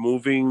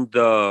removing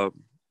the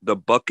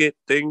bucket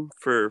thing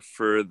for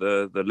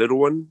the little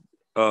one.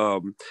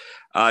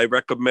 I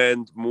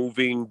recommend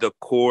moving the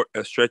court,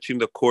 stretching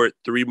the court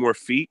 3 more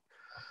feet,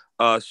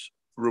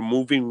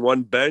 removing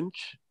 1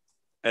 bench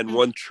and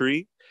 1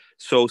 tree.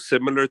 So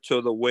similar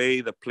to the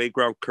way the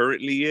playground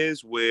currently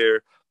is,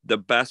 where the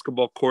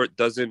basketball court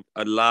doesn't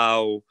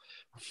allow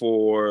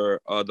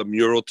for the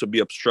mural to be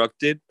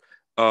obstructed.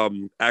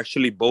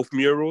 Actually, both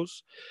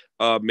murals,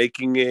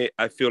 making it,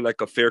 I feel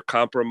like, a fair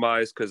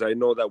compromise, because I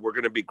know that we're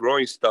going to be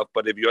growing stuff,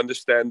 but if you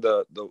understand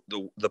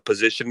the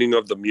positioning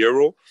of the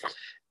mural,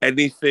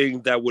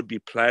 anything that would be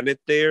planted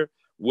there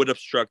would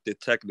obstruct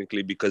it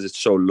technically because it's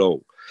so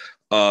low.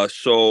 Because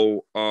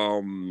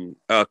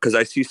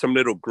I see some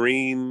little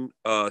green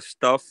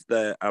stuff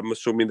that I'm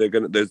assuming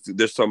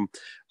there's some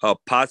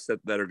pots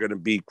that are gonna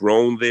be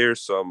grown there,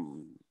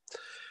 some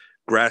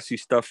grassy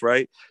stuff,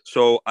 right?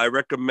 So I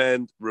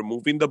recommend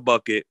removing the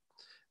bucket,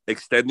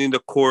 extending the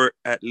court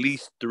at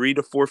least 3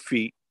 to 4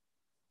 feet,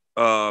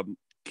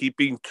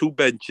 keeping 2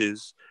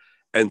 benches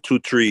and 2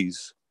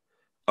 trees,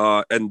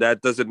 and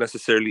that doesn't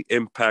necessarily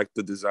impact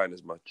the design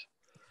as much.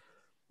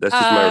 That's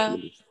just my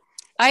recommendation.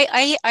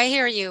 I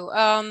hear you.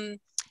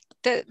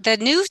 The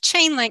new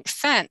chain link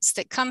fence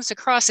that comes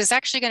across is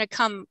actually going to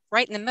come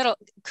right in the middle.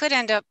 Could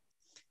end up,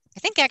 I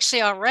think,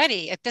 actually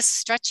already at this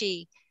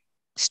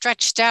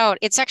stretched out.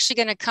 It's actually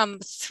going to come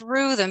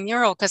through the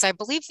mural, because I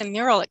believe the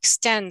mural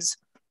extends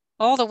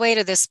all the way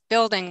to this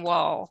building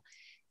wall.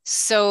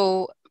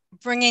 So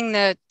bringing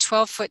the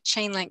 12-foot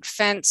chain link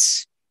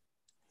fence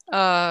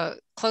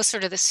closer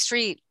to the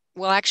street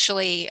will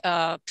actually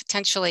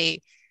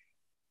potentially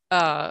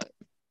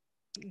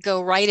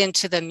go right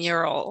into the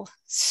mural.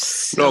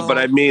 So, no, but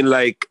I mean,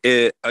 like,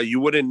 you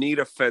wouldn't need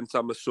a fence,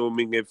 I'm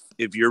assuming,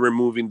 if you're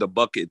removing the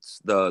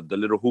buckets, the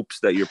little hoops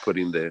that you're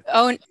putting there.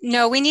 Oh,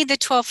 no, we need the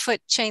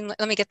 12-foot chain.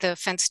 Let me get the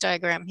fence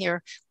diagram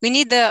here. We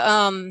need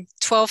the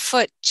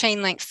 12-foot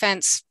chain link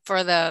fence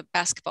for the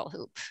basketball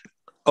hoop.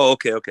 Oh,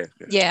 okay.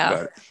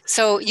 Yeah.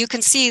 So you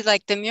can see,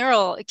 like, the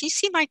mural. Can you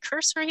see my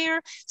cursor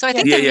here? So I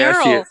think the mural.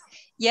 I see it.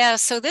 Yeah.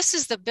 So this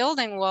is the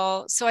building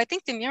wall. So I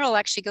think the mural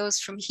actually goes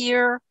from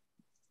here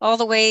all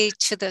the way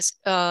to this,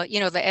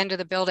 the end of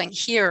the building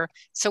here.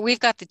 So we've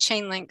got the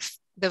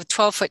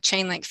 12-foot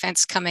chain link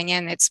fence coming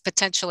in. It's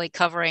potentially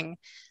covering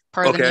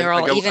part of the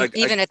mural,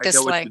 even at this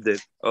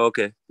length.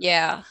 Okay.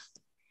 Yeah.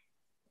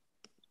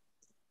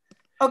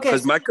 Okay.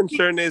 Because my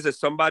concern is, as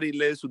somebody,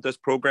 Liz, who does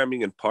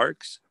programming in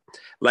parks,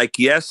 like,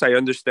 yes, I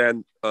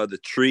understand the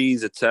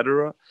trees,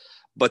 etc.,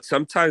 but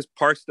sometimes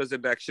parks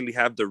doesn't actually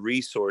have the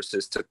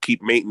resources to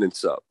keep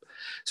maintenance up.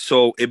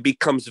 So it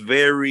becomes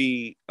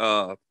very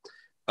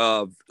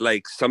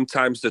like,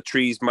 sometimes the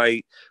trees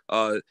might,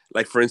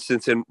 like, for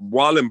instance, in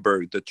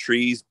Wallenberg, the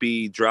trees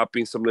be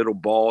dropping some little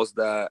balls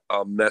that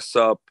mess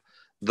up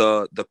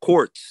the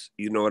courts.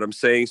 You know what I'm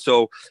saying?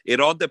 So it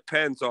all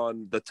depends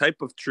on the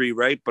type of tree,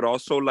 right? But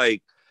also,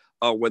 like,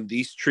 when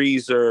the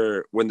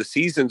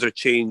seasons are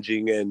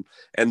changing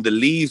and the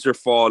leaves are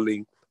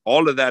falling,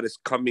 all of that is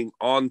coming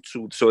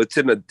onto, so it's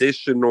an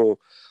additional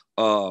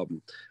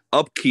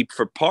upkeep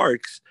for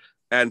parks,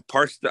 and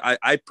parks that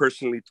I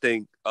personally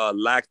think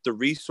lack the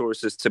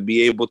resources to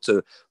be able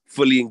to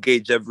fully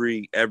engage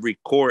every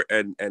court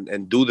and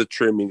do the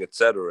trimming,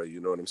 etc. You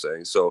know what I'm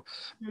saying? So,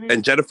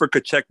 and Jennifer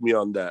could check me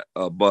on that,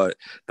 but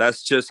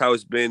that's just how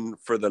it's been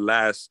for the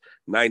last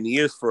 9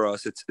 years for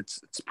us. It's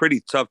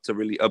pretty tough to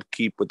really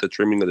upkeep with the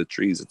trimming of the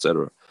trees,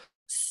 etc.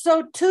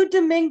 So to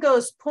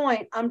Domingo's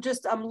point, I'm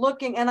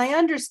looking, and I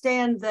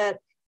understand that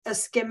a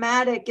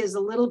schematic is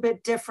a little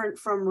bit different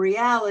from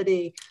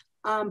reality,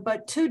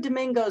 but to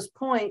Domingo's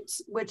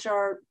points, which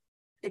are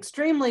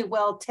extremely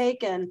well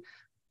taken,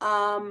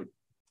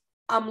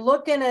 I'm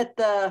looking at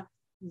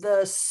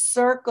the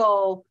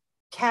circle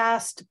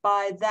cast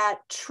by that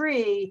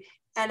tree,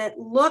 and it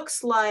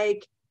looks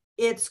like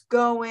it's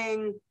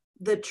going,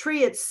 the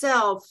tree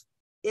itself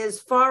is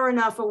far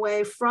enough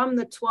away from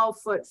the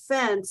 12-foot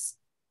fence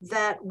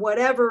that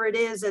whatever it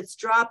is that's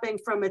dropping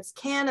from its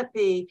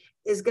canopy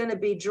is going to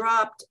be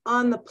dropped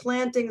on the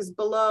plantings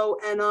below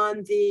and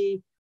on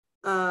the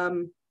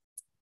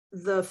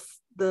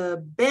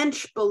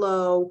bench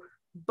below,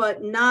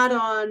 but not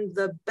on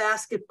the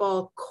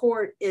basketball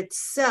court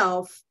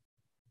itself,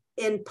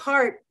 in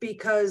part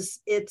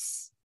because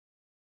it's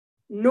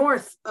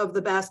north of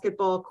the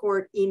basketball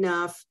court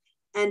enough,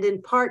 and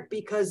in part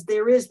because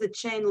there is the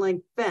chain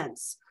link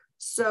fence.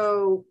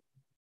 So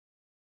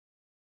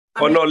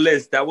Oh, no,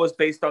 Liz, that was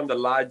based on the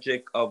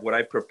logic of what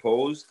I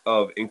proposed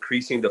of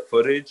increasing the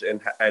footage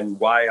and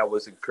why I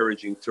was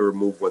encouraging to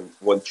remove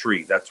one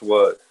tree. That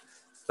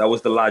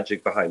was the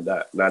logic behind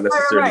that, not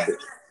necessarily.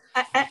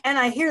 Right. And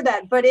I hear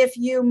that, but if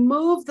you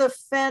move the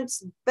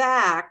fence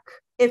back,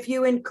 if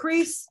you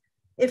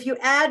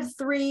add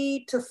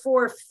 3 to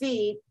 4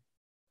 feet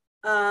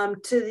to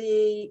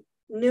the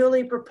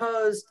newly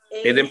proposed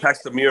 8, it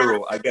impacts the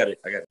mural. I get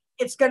it.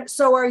 It's gonna.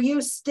 So, are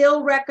you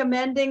still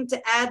recommending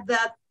to add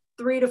that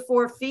 3 to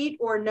 4 feet,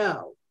 or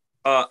no?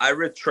 I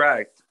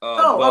retract.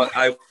 But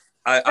okay.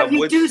 I you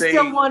would do say,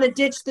 still want to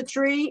ditch the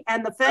tree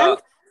and the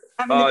fence?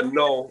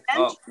 No.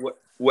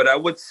 What I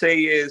would say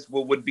is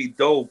what would be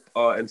dope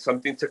and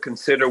something to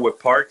consider with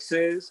parks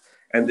is,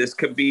 and this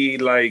could be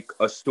like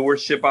a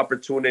stewardship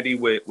opportunity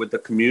with the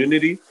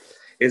community,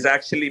 is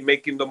actually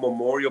making the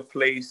memorial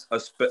place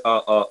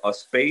a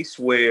space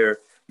where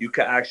you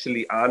can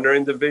actually honor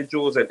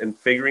individuals and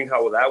figuring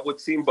how that would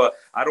seem. But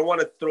I don't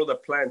want to throw the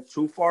plan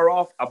too far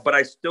off, but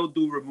I still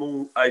do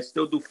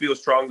feel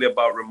strongly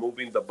about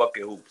removing the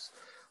bucket hoops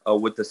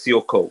with the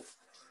seal coat.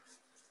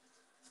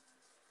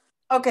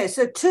 Okay,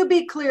 so to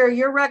be clear,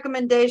 your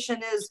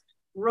recommendation is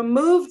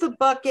remove the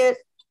bucket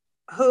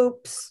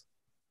hoops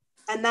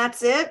and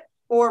that's it?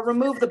 Or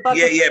remove the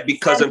bucket? Yeah,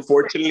 because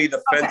unfortunately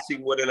the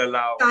fencing wouldn't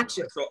allow.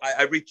 Gotcha. So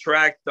I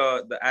retract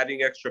the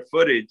adding extra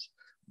footage,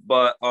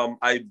 but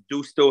I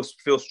do still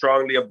feel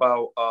strongly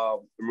about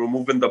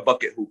removing the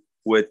bucket hoop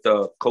with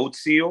the coat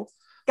seal.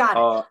 Got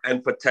it.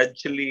 And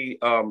potentially,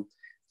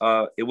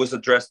 it was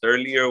addressed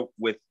earlier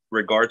with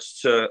regards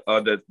to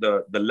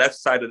the left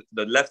side of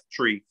the left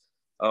tree,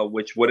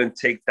 which wouldn't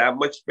take that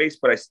much space,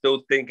 but I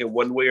still think in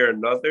one way or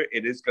another,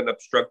 it is going to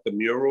obstruct the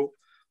mural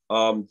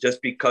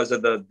just because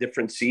of the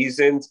different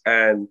seasons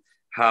and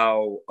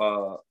how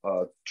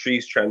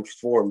trees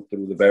transform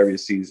through the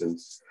various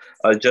seasons.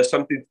 Just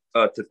something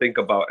to think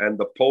about. And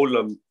the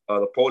pollen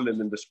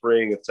in the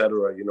spring,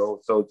 etc.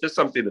 So just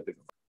something to think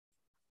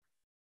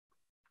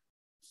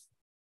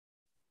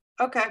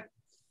about. Okay.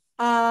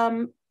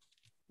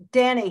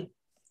 Danny.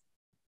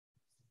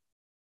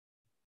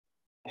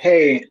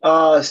 Hey,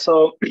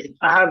 so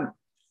I have,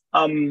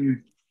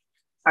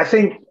 I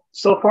think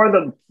so far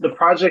the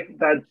project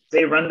that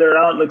they rendered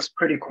out looks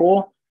pretty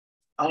cool.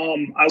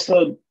 I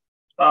also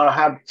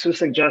have 2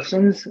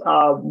 suggestions.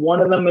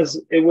 One of them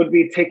is it would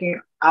be taking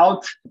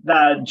out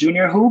that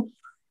junior hoop.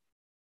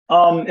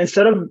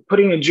 Instead of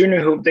putting a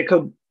junior hoop, they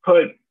could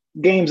put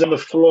games on the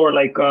floor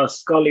like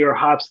Scully or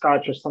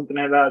Hopscotch or something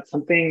like that.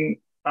 Something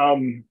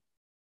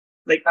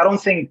like I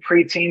don't think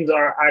preteens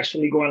are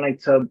actually going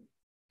like to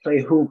play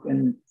hoop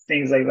and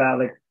things like that.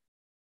 Like,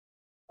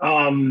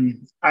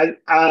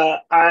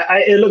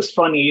 it looks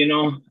funny,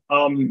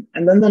 And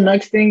then the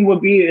next thing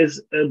would be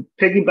is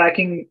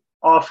piggybacking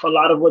off a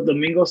lot of what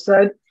Domingo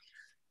said,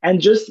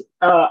 and just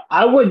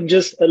I would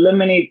just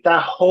eliminate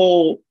that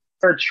whole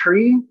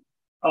tree,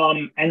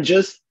 and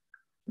just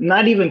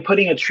not even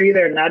putting a tree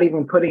there, not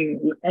even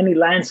putting any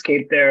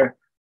landscape there.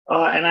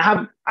 And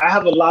I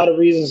have a lot of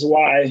reasons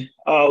why.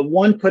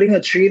 One, putting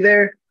a tree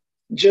there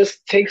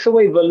just takes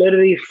away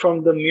validity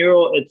from the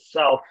mural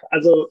itself.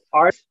 As an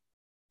artist,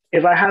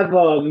 if I have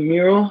a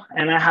mural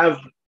and I have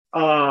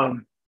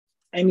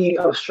any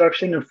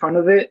obstruction in front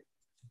of it,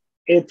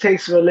 it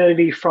takes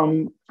validity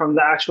from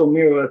the actual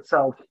mural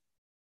itself.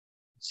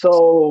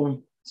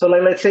 So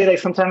like, let's say like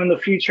sometime in the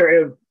future,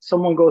 if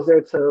someone goes there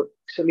to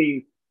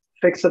actually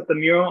fix up the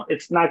mural,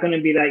 it's not going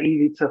to be that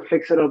easy to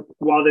fix it up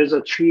while there's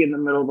a tree in the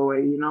middle of the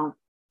way,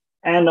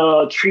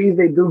 And trees,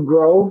 they do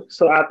grow.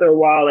 So after a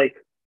while, like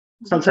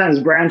sometimes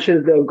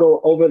branches, they'll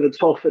go over the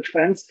 12-foot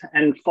fence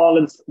and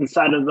fall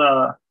inside of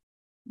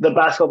the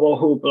basketball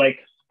hoop. Like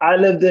I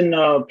lived in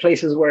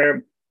places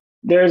where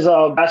there's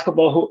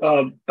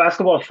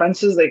basketball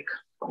fences like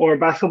or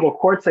basketball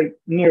courts like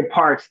near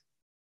parks,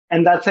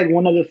 and that's like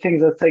one of the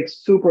things that's like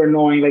super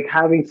annoying, like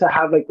having to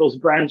have like those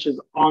branches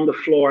on the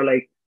floor,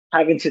 like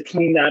having to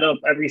clean that up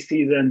every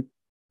season.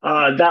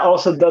 That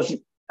also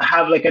doesn't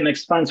have like an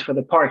expense for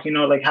the park, you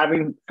know, like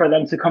having for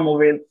them to come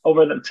over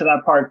to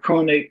that park,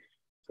 prune it,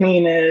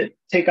 clean it,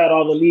 take out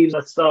all the leaves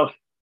and stuff.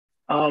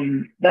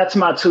 That's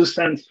my 2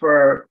 cents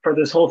for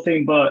this whole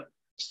thing. But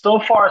so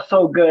far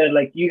so good.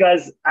 Like you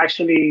guys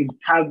actually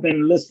have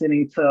been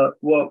listening to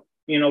what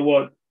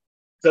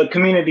the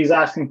community is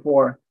asking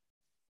for.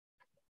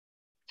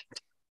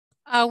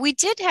 We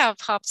did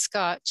have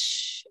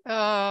hopscotch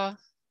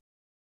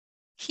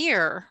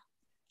here,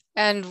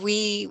 and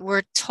we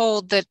were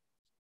told that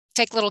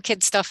take little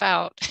kid stuff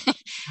out.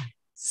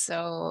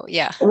 So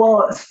yeah.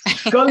 Well,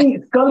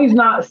 Scully's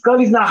not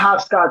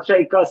hopscotch.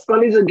 Like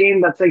Scully's a game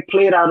that's like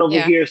played out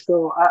over here.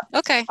 So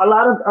okay. A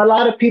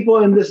lot of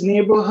people in this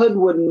neighborhood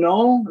would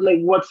know like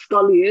what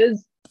Scully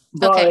is,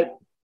 but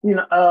you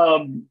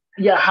know,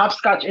 yeah,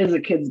 hopscotch is a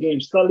kid's game.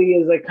 Scully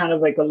is like kind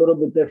of like a little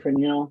bit different,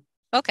 you know.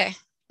 Okay.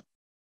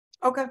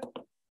 Okay.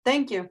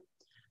 Thank you.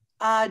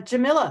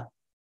 Jamila.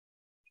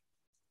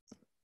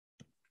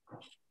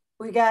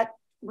 We got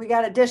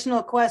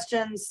additional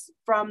questions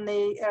from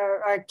the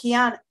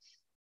Kiana.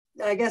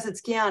 I guess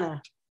it's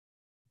Kiana.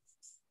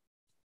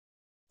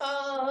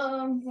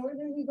 Where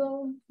did we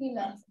go? He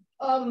left.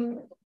 I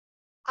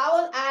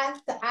was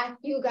asked to ask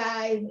you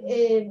guys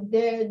if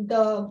they're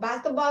the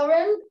basketball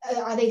rims,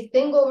 are they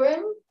single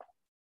rim?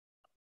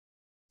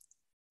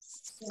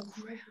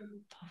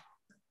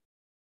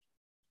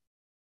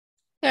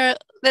 They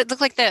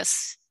look like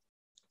this.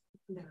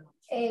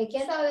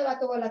 ¿Quién sabe de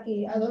basquetbol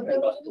aquí? Yeah, huh?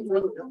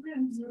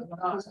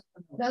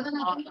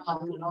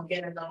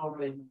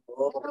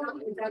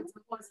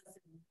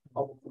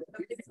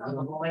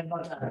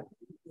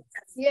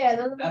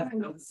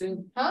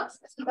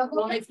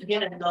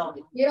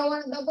 You don't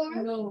want a double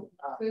rim? No.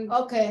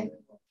 Okay.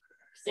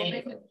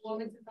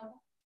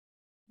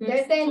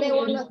 They're saying they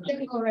want a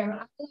single rim.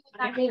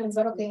 I think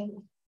but okay.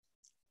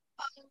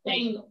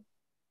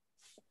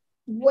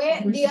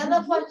 Where the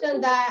other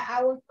question that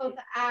I was supposed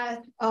to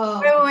ask?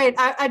 Wait.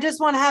 I just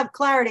want to have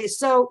clarity.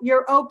 So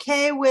you're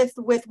okay with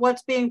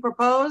what's being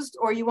proposed,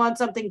 or you want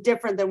something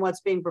different than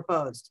what's being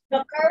proposed?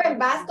 The current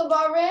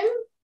basketball rim,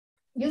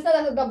 you said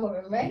that's a double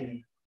rim, right? Yeah.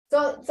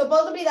 So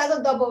supposedly that's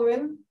a double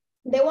rim.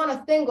 They want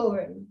a single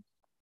rim.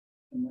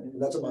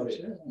 That's about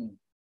it.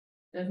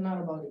 That's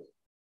not about it.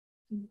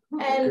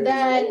 And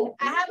then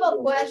I have a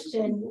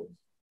question.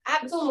 I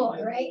have 2 more,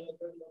 right?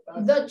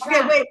 The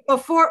track. Okay, wait,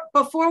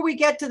 before we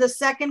get to the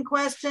second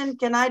question,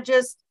 can I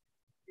just,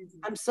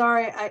 I'm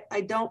sorry, I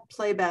don't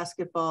play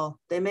basketball.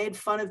 They made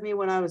fun of me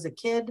when I was a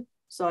kid,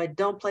 so I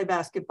don't play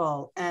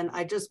basketball. And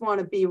I just want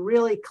to be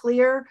really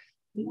clear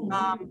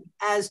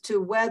as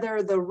to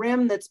whether the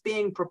rim that's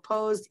being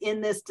proposed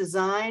in this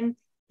design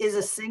is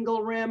a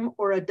single rim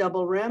or a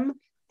double rim,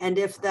 and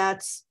if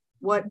that's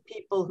what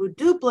people who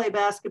do play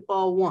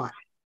basketball want.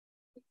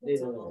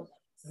 Basically,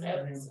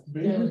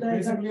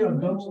 a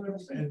double rim,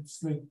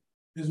 it's like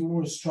is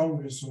more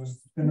stronger, so it's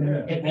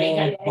gonna make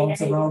the ball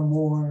bounce around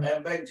more.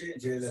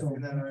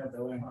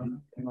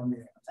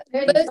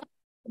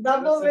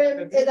 Double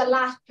rim is a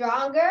lot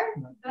stronger.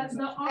 That's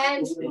not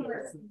and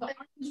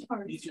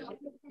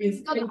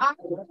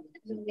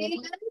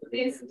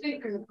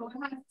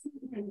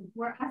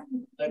we're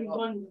asking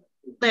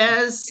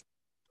Liz,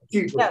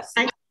 yes.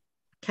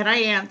 Can I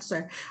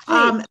answer?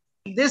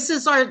 This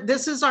is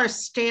our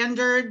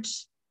standard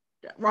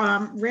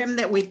rim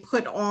that we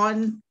put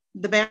on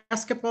the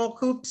basketball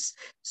hoops.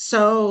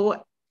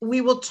 So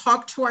we will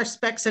talk to our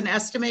specs and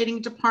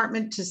estimating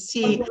department to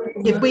see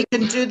if we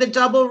can do the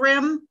double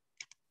rim.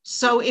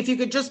 So if you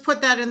could just put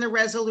that in the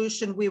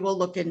resolution, we will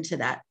look into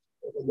that.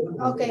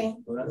 Okay.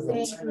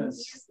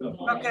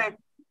 Okay.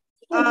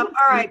 All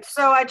right.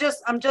 So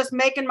I'm just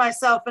making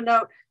myself a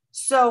note.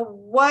 So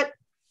what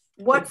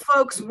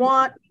folks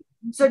want,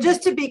 so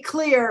just to be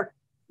clear,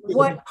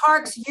 what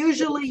Parks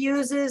usually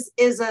uses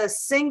is a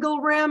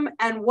single rim,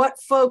 and what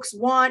folks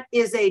want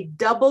is a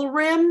double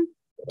rim?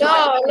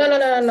 No.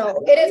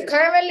 It is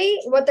currently,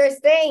 what they're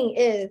saying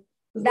is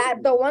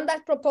that the one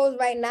that's proposed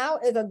right now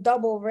is a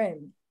double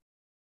rim.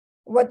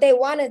 What they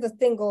want is a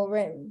single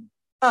rim.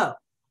 Oh,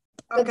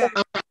 okay.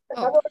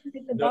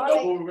 The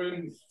double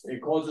rim,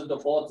 it causes the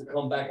ball to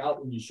come back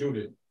out when you shoot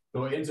it.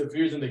 So it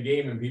interferes in the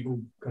game and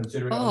people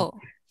consider it. Oh.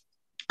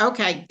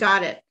 Okay,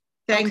 got it.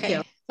 Thank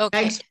you.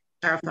 Okay. Thanks for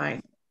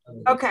clarifying.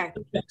 Okay.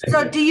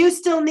 So do you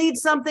still need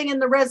something in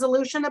the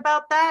resolution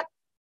about that?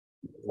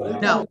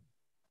 No.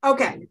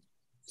 Okay.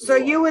 So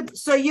you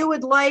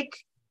would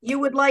like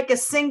a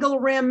single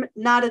rim,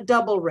 not a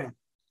double rim.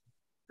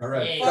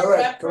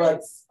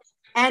 Correct.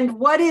 And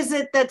what is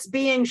it that's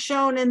being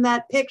shown in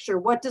that picture?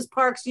 What does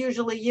Parks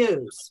usually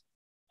use?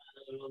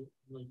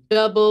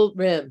 Double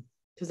rim,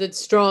 because it's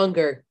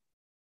stronger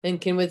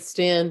and can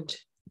withstand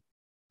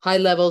high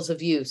levels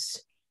of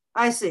use.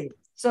 I see.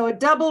 So a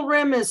double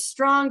rim is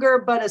stronger,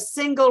 but a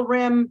single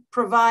rim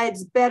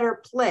provides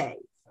better play.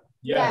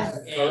 Yes,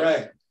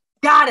 correct.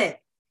 Got it.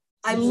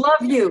 I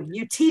love you.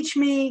 You teach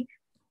me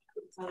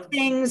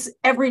things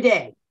every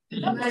day.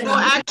 Well,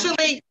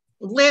 actually,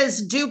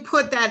 Liz, do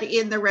put that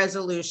in the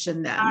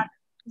resolution then.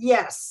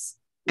 Yes.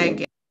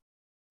 Thank you.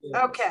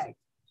 Okay.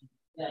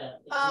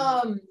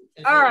 All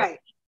right.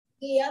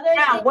 The other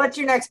now, thing, what's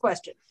your next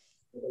question?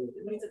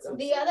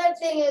 the other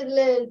thing is,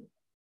 Liz,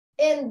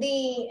 in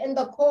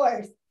the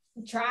course,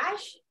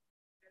 trash.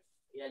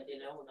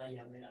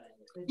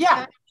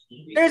 Yeah.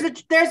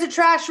 There's a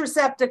trash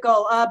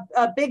receptacle,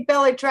 a big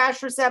belly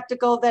trash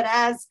receptacle that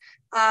has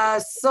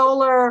a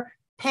solar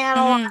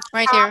panel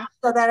right here,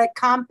 so that it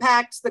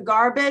compacts the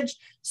garbage.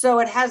 So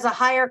it has a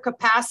higher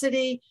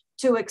capacity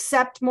to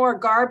accept more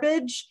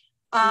garbage.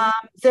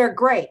 They're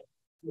great.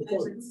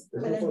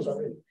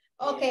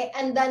 Okay,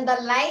 and then the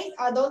lights,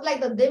 are those like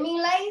the dimming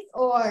lights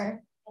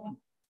or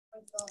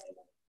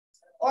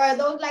are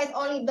those lights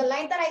only, the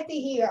light that I see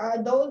here,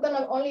 are those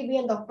gonna only be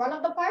in the front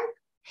of the park?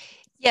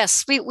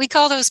 yes, we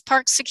call those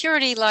park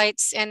security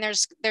lights, and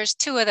there's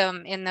 2 of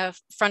them in the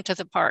front of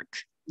the park.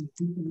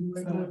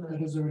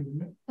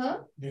 Huh?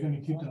 They're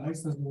gonna keep the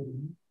lights that's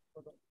already.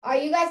 Are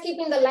you guys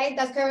keeping the light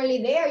that's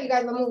currently there, or you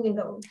guys are moving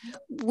those?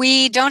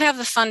 We don't have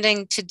the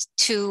funding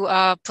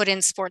to put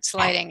in sports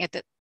lighting at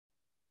the.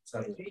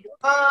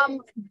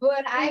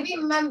 But I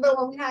remember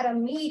when we had a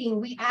meeting,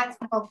 we asked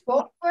for a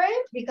quote for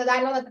it because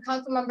I know that the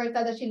council member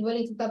said that she's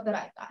willing to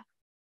subsidize that.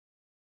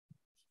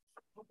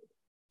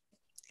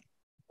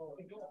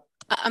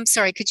 I'm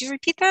sorry, could you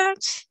repeat that?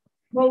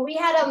 When we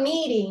had a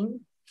meeting,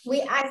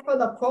 we asked for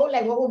the quote,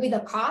 like what would be the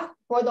cost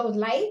for those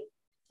lights?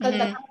 Because the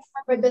council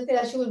member did say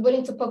that she was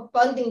willing to put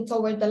funding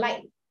towards the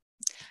light.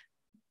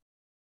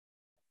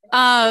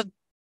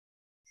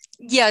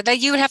 Yeah, that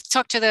you would have to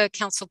talk to the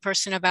council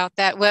person about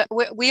that.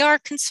 We are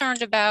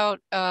concerned about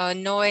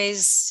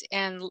noise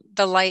and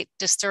the light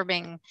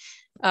disturbing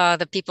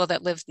the people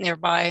that live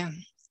nearby.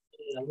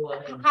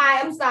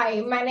 Hi, I'm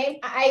sorry. My name,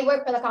 I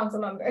work for the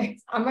council member.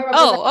 I'm her.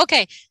 Oh,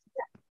 okay.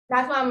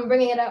 That's why I'm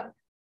bringing it up.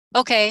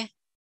 Okay.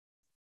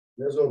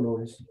 There's no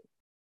noise.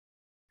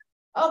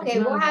 Okay,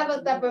 we'll have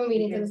a separate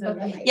meeting to discuss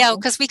that. Yeah,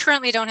 because we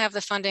currently don't have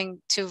the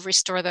funding to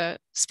restore the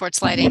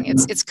sports lighting.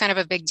 It's kind of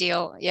a big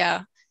deal.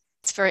 Yeah,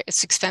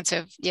 it's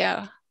expensive.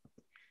 Yeah.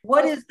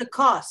 What is the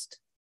cost?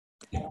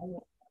 And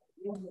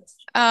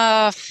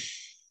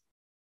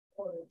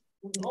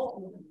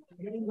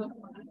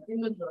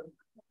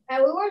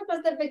we were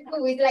specific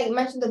too. We like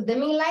mentioned the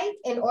dimming light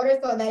in order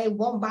so that it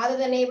won't bother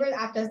the neighbors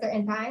after a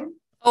certain time.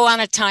 Oh,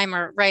 on a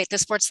timer, right? The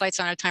sports lights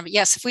on a timer.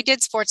 Yes, if we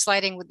did sports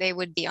lighting, they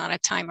would be on a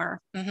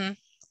timer. Mm-hmm.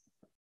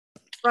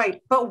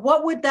 Right, but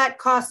what would that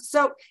cost?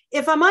 So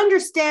if I'm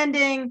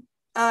understanding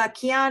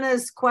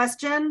Kiana's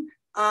question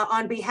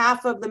on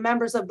behalf of the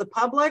members of the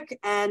public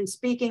and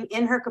speaking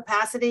in her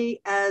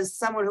capacity as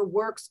someone who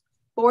works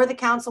for the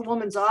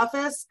councilwoman's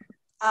office,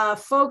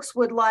 folks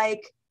would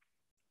like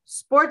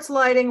sports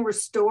lighting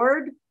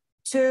restored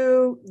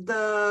to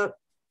the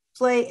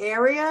play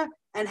area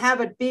and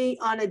have it be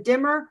on a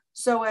dimmer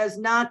so as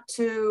not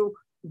to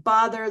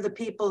bother the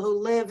people who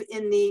live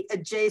in the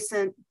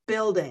adjacent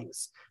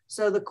buildings.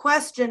 So the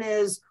question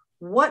is,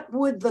 what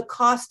would the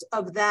cost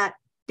of that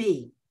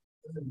be?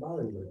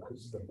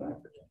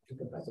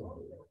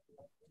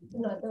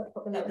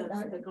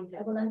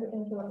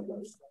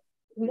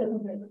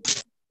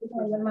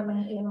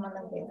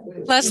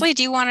 Leslie,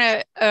 do you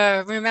want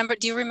to remember?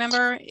 Do you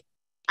remember?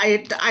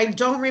 I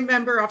don't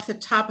remember off the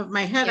top of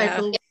my head.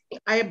 Yeah.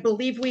 I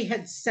believe we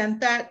had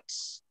sent that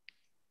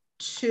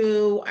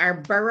to our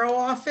borough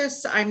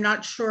office. I'm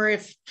not sure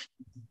if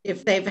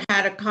they've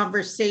had a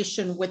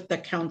conversation with the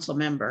council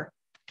member.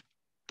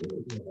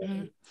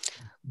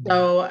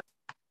 So,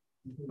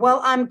 well,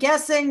 I'm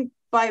guessing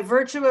by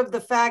virtue of the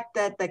fact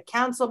that the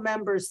council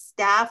member's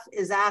staff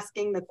is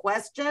asking the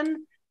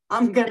question,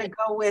 I'm going to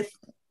go with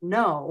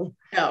no.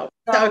 No.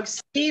 So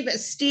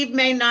Steve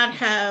may not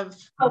have.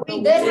 Oh,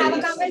 we did have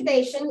a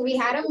conversation. We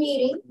had a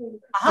meeting.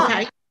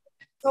 Okay.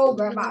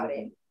 Sober about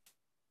it.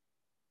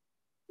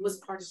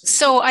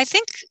 So I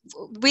think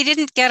we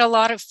didn't get a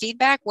lot of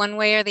feedback one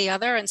way or the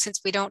other. And since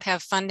we don't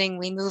have funding,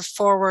 we moved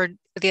forward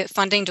the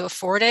funding to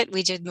afford it.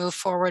 We did move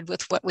forward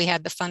with what we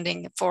had the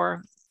funding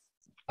for.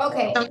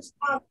 Okay.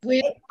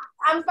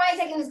 I'm fine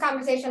taking this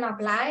conversation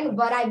offline,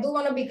 but I do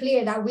want to be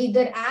clear that we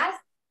did ask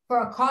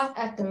for a cost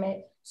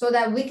estimate so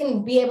that we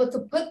can be able to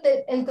put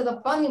this into the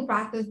funding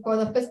process for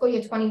the fiscal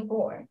year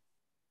 24.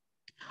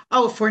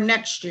 Oh, for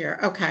next year.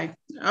 Okay.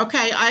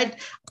 Okay.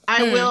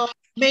 I will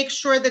make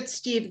sure that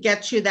Steve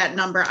gets you that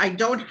number. I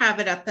don't have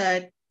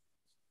it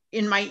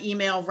in my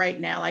email right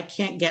now. I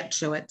can't get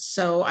to it.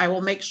 So I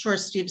will make sure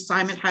Steve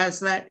Simon has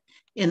that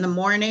in the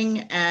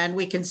morning and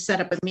we can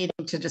set up a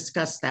meeting to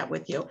discuss that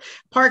with you.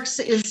 Parks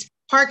is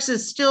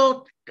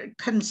still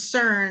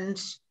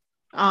concerned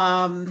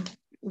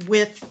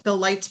with the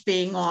lights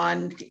being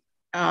on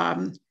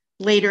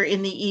later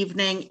in the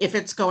evening if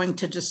it's going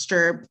to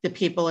disturb the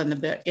people in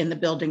the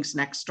buildings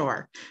next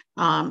door.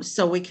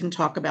 So we can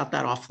talk about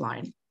that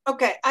offline.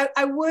 Okay,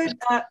 I would,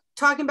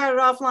 talking about it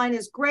offline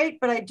is great,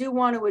 but I do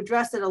want to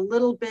address it a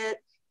little bit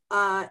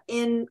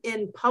in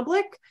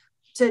public,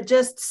 to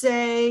just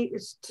say,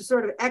 to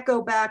sort of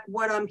echo back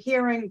what I'm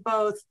hearing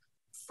both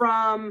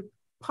from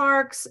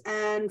Parks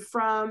and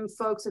from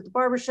folks at the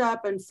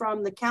barbershop and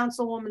from the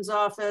councilwoman's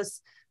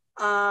office.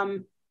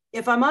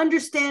 If I'm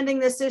understanding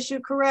this issue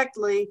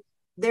correctly,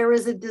 there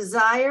is a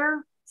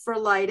desire for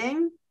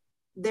lighting.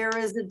 There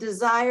is a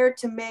desire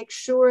to make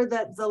sure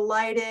that the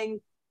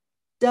lighting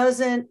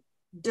doesn't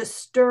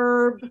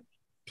disturb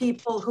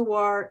people who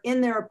are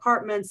in their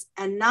apartments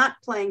and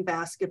not playing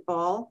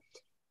basketball,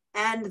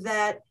 and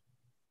that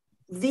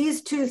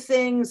these two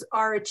things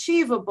are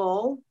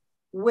achievable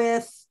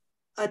with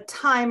a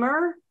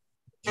timer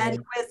and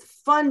with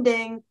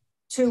funding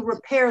to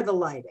repair the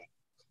lighting.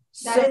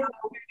 So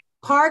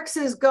Parks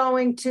is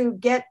going to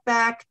get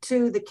back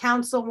to the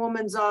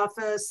councilwoman's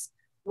office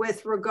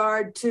with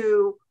regard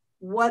to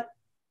what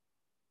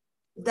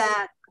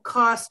that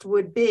cost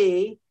would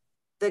be.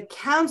 The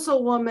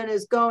councilwoman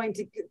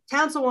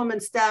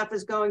staff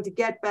is going to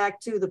get back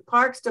to the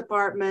Parks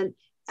Department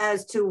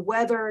as to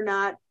whether or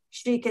not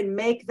she can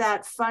make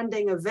that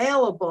funding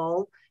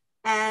available.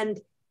 And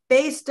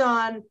based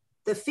on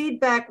the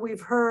feedback we've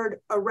heard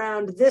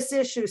around this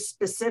issue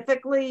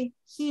specifically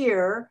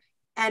here,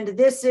 and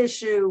this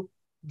issue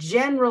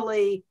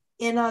generally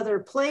in other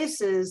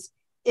places,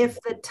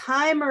 if the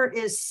timer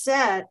is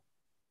set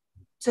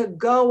to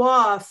go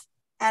off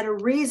at a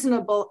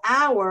reasonable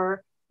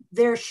hour,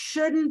 there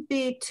shouldn't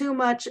be too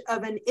much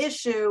of an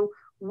issue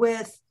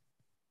with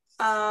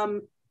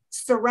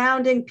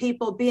surrounding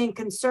people being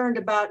concerned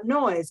about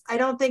noise. I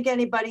don't think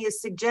anybody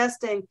is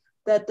suggesting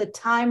that the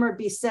timer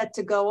be set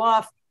to go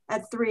off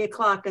at 3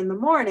 o'clock in the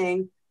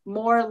morning,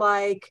 more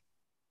like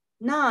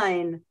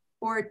 9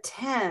 or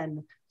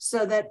 10,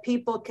 so that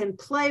people can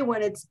play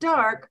when it's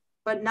dark,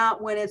 but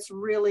not when it's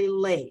really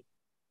late.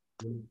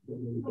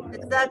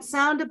 Does that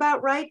sound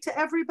about right to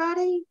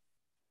everybody?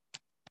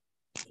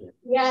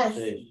 Yes.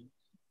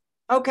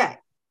 Okay.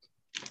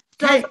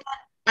 Okay.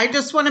 I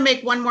just want to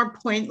make one more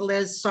point,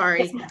 Liz,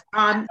 sorry.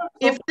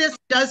 If this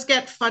does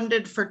get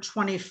funded for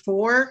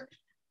 24,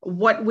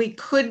 what we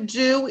could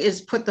do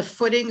is put the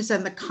footings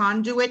and the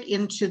conduit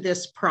into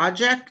this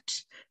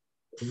project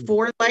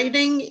for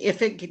lighting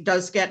if it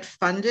does get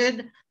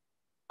funded.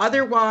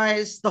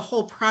 Otherwise, the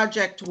whole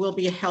project will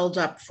be held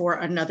up for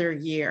another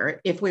year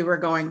if we were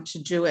going to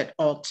do it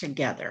all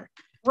together.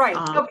 Right,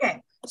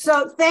 okay.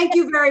 So thank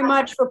you very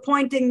much for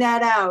pointing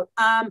that out.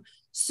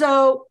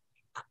 So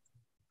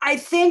I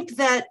think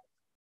that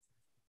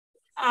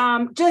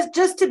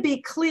just to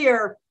be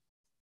clear,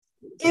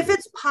 if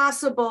it's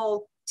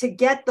possible to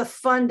get the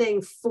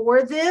funding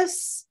for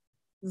this,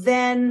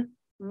 then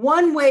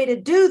one way to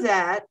do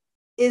that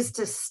is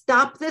to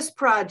stop this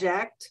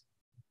project,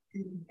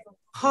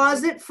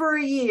 pause it for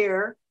a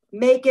year,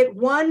 make it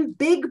one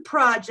big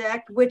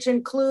project, which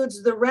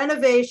includes the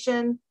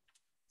renovation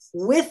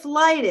with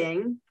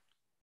lighting,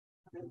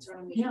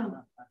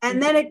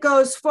 and then it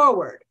goes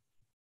forward.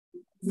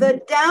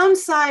 The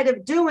downside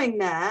of doing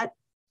that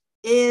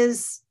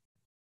is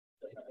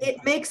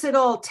it makes it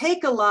all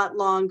take a lot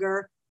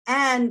longer,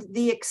 and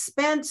the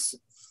expense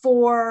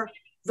for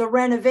the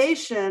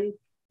renovation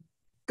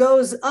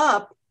goes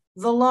up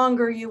the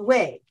longer you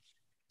wait.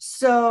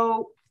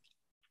 So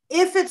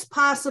if it's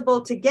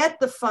possible to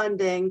get the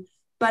funding,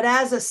 but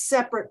as a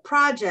separate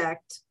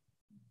project,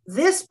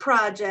 this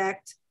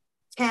project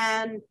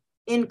can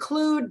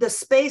include the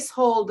space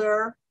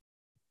holder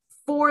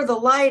for the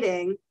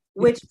lighting,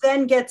 which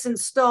then gets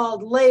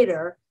installed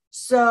later.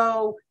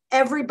 So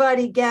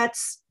everybody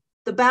gets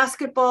the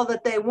basketball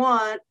that they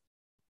want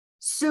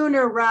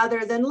sooner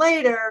rather than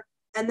later,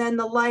 and then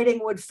the lighting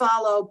would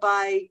follow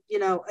by,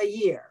 a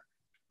year.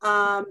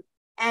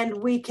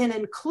 And we can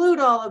include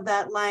all of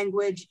that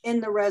language in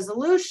the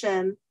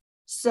resolution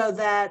so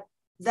that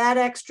that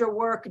extra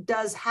work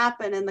does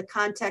happen in the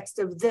context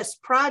of this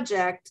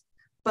project,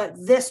 but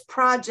this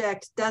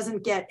project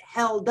doesn't get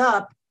held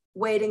up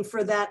waiting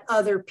for that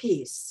other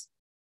piece.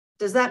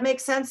 Does that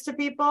make sense to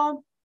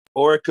people?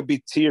 Or it could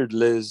be tiered,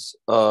 Liz.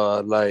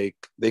 Like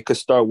they could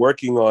start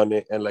working on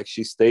it, and like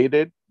she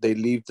stated, they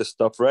leave the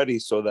stuff ready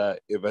so that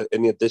if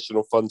any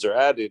additional funds are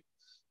added,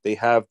 they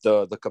have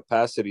the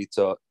capacity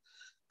to.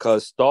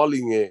 Because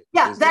stalling it,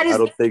 yeah, that is, I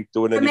don't think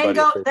doing anybody.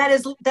 Domingo,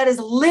 that is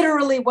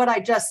literally what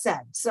I just said.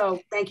 So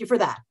thank you for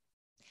that.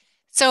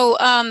 So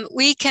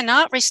we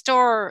cannot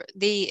restore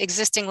the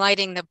existing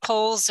lighting. The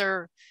poles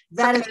are.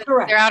 That is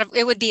correct. They're out of.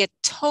 It would be a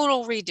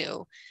total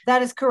redo.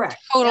 That is correct.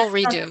 Total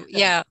redo.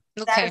 Yeah.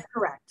 Okay. That is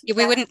correct.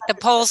 We wouldn't. The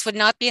poles would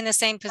not be in the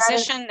same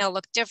position. They'll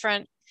look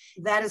different.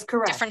 That is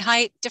correct. Different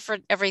height,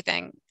 different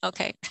everything.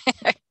 Okay.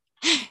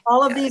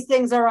 All of these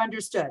things are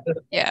understood.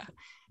 Yeah.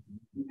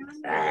 The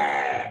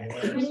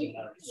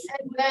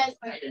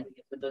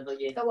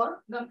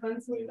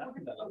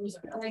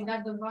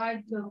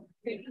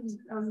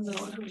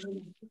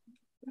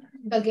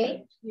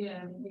gate?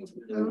 Yeah.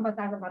 We're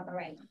talking about the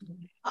right.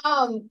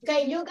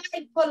 Can you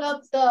guys pull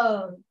up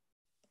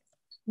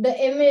the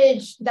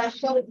image that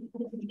shows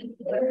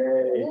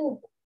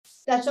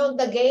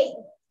the gate.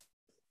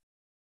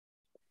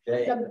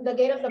 The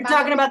gate of the. You're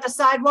talking about the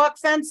sidewalk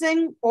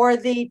fencing or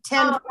the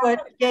 10-foot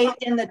gate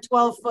in the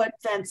 12-foot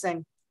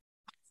fencing?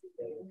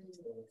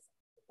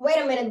 Wait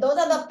a minute, those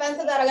are the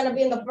fences that are going to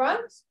be in the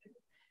front?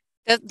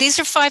 These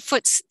are 5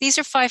 foot. These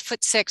are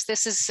 5'6".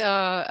 This is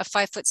a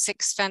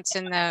 5'6" fence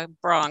in the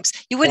Bronx.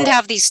 You wouldn't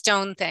have these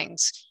stone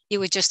things. You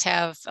would just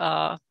have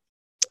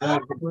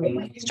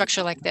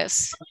structure like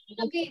this.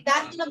 Okay,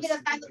 that's going to be the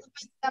size of the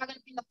fences that are going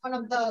to be in the front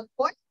of the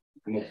court?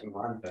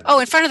 Oh,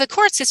 in front of the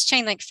courts, it's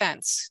chain link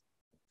fence.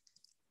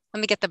 Let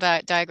me get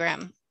the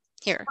diagram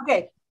here.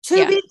 Okay,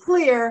 to be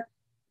clear,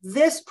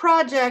 this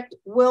project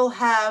will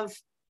have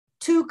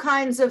 2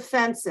 kinds of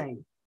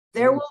fencing.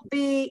 There will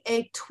be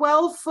a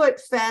 12-foot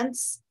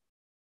fence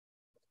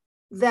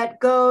that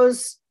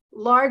goes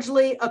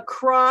largely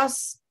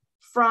across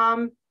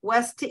from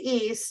west to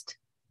east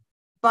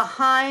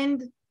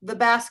behind the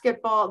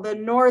basketball, the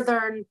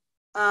northern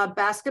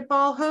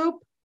basketball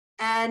hoop,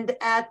 and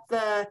at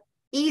the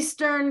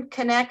eastern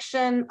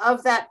connection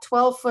of that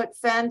 12-foot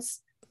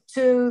fence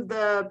to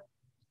the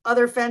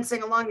other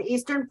fencing along the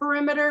eastern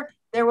perimeter,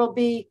 there will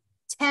be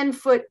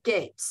 10-foot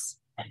gates.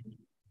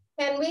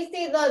 Can we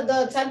see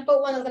the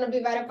 10-foot one is going to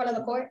be right in front of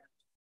the court?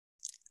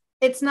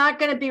 It's not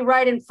going to be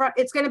right in front.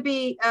 It's going to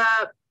be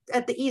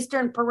at the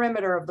eastern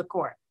perimeter of the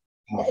court.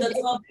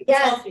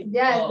 Yes,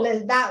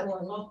 yes, that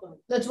one.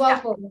 The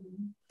 12-foot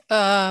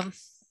one.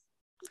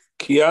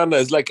 Kiana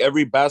is like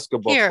every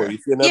basketball here. court.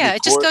 Yeah,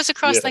 it just goes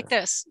across like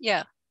this.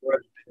 Yeah.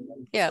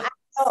 Yeah.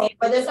 Oh,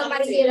 but there's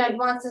somebody here that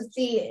wants to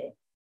see it.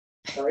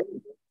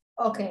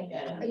 Okay.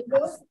 Are you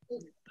good?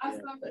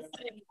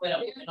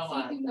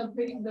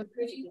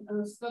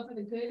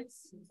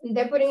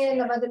 They're putting it in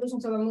the resolution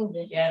to remove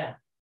it. Yeah.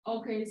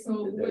 Okay,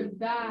 so with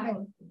that,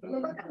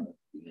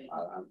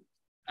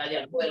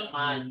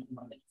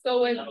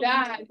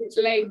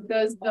 like,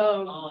 does the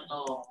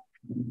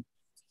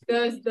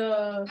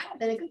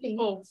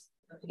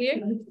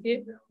here?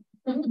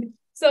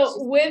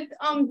 So with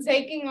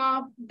taking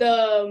off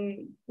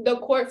the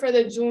court for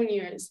the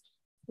juniors,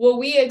 will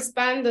we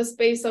expand the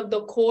space of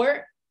the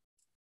court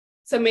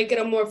to make it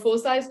a more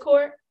full-size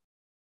court?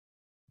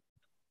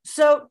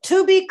 So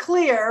to be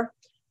clear,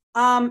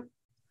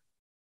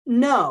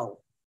 no.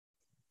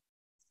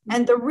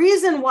 And the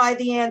reason why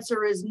the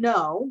answer is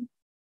no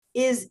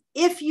is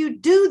if you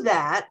do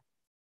that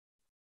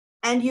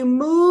and you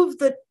move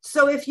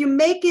so if you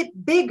make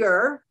it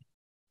bigger,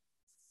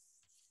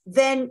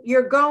 then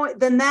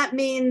then that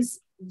means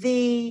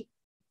the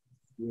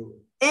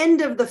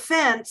end of the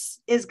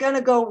fence is going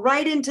to go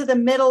right into the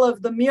middle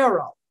of the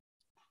mural.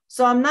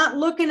 So I'm not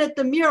looking at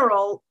the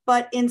mural,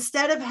 but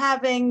instead of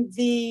having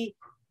the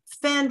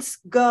fence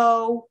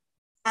go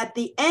at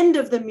the end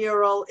of the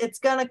mural, it's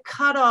going to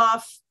cut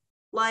off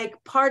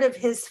like part of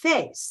his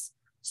face.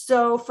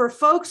 So for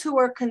folks who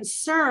are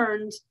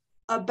concerned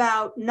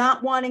about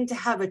not wanting to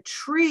have a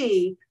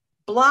tree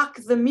block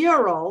the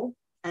mural,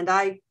 and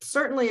I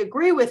certainly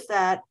agree with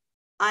that,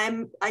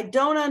 I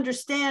don't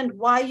understand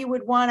why you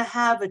would want to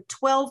have a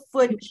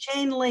 12-foot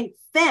chain link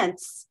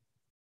fence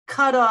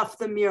cut off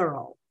the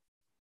mural.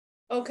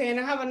 Okay, and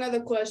I have another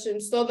question.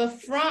 So the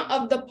front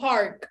of the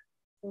park,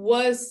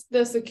 was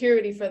the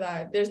security for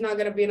that? There's not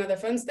going to be another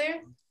fence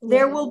there?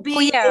 There will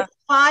be a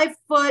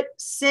 5-foot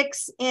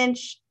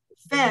 6-inch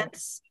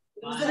fence.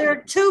 So there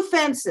are 2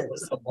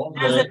 fences.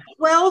 There's a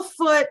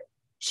 12-foot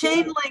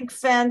chain link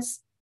fence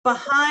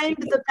behind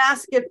the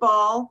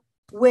basketball,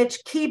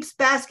 which keeps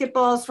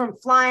basketballs from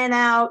flying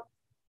out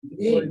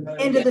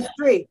into the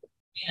street.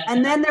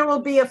 And then there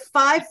will be a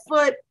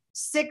 5-foot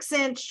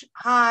 6-inch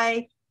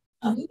high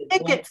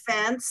picket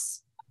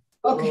fence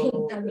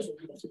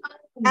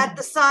at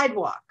the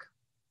sidewalk.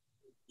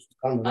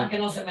 All right,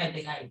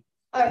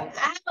 I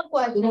have a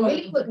question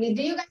really quickly.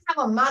 Do you guys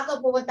have a mock-up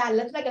of what that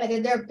looks like? Like,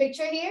 is there a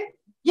picture here?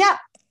 Yeah.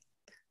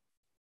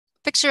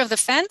 Picture of the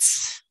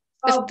fence?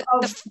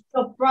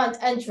 The front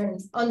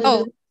entrance.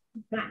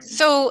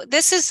 So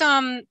this is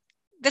a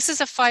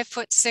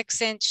 5-foot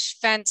 6-inch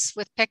fence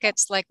with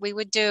pickets like we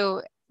would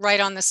do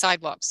right on the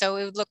sidewalk. So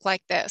it would look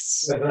like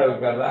this.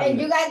 And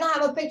you guys don't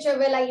have a picture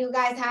of it like you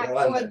guys have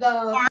for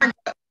the...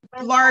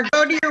 Laura,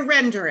 go to your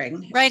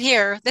rendering. Right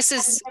here. This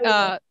is,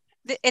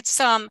 it's,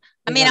 I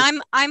mean,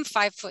 I'm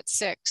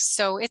 5'6",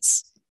 so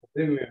it's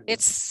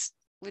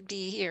would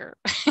be here.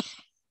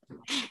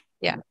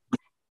 Yeah.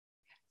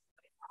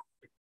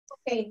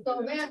 Okay,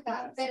 so give me 1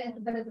 second.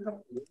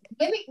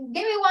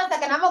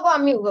 I'm gonna go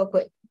on mute real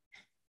quick.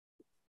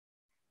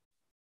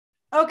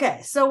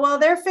 Okay, so while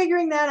they're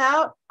figuring that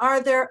out,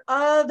 are there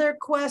other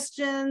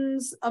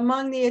questions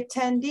among the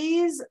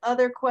attendees?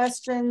 Other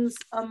questions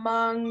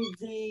among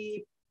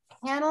the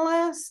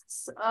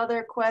panelists?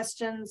 Other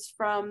questions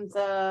from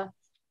the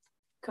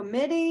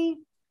committee?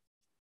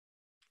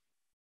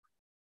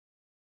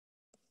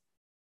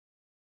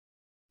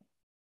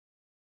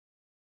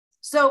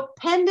 So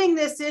pending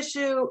this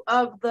issue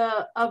of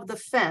the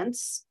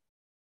fence,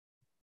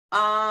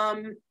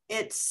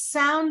 it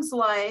sounds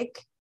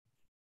like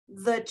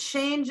the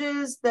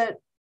changes that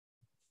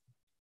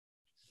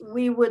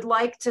we would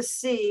like to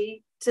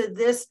see to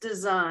this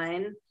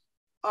design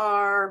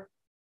are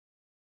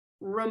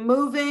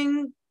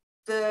removing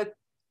the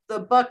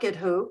bucket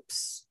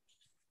hoops,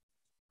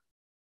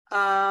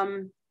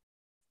 adding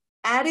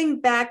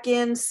back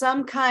in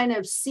some kind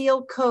of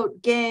seal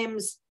coat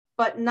games,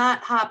 but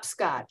not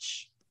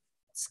hopscotch.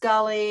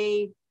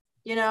 Scully,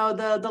 you know,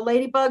 the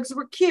ladybugs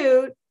were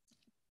cute,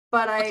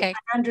 but I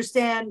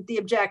understand the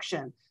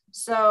objection.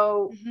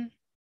 So,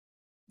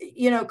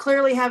 you know,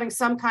 clearly having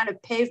some kind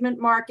of pavement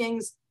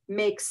markings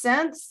makes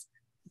sense,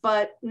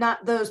 but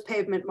not those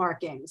pavement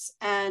markings.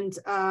 And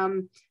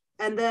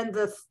then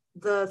the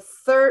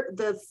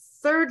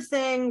third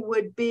thing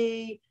would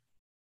be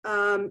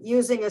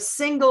using a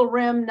single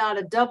rim, not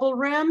a double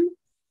rim.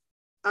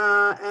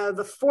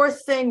 The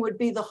fourth thing would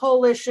be the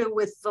whole issue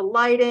with the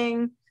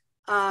lighting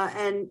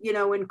and, you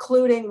know,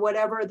 including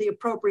whatever the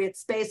appropriate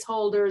space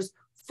holders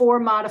for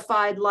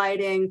modified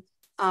lighting,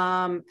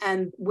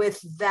 and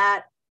with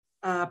that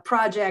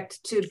project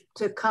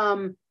to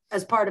come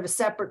as part of a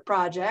separate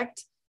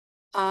project.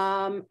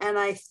 And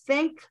I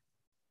think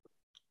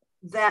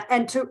that,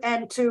 and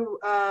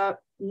to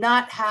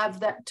not have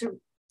that, to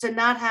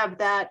not have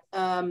that,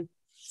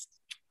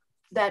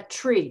 that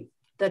tree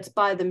that's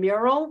by the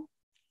mural.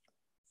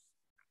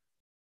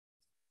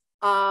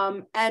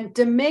 And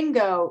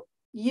Domingo,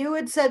 you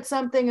had said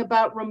something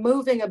about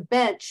removing a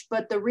bench,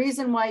 but the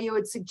reason why you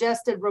had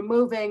suggested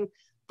removing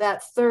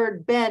that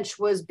third bench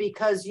was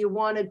because you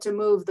wanted to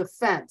move the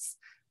fence.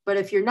 But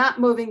if you're not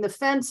moving the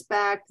fence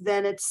back,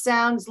 then it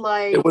sounds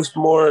like it was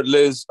more,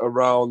 Liz,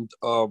 around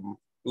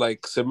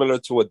like similar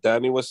to what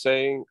Danny was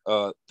saying.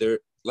 There,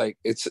 like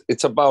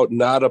it's about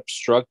not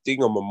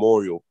obstructing a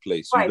memorial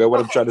place. You get what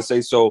I'm trying to say?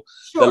 So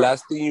the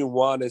last thing you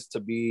want is to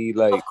be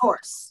like, of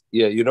course,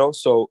 yeah, you know.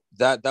 So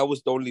that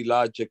was the only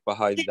logic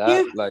behind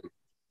that. Like,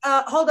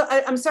 hold on,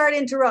 I'm sorry to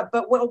interrupt,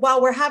 but while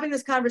we're having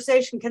this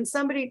conversation, can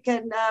somebody,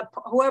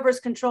 whoever's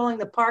controlling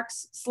the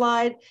parks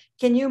slide,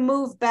 can you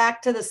move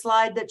back to the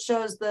slide that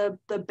shows the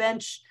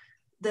bench,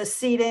 the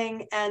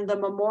seating, and the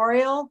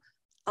memorial?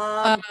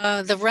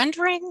 The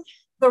rendering?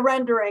 The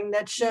rendering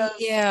that shows.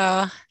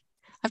 Yeah,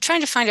 I'm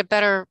trying to find a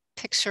better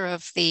picture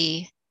of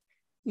the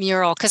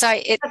mural because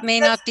it may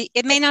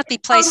not be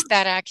placed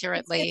that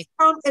accurately.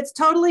 It's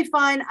totally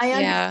fine. I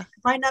understand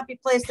it might not be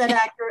placed that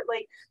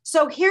accurately.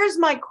 So here's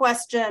my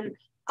question,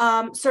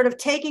 sort of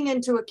taking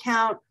into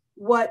account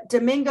what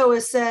Domingo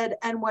has said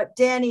and what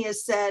Danny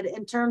has said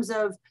in terms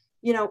of,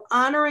 you know,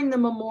 honoring the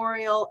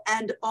memorial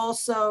and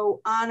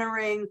also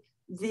honoring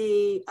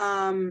the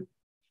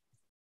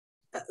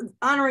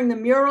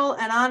mural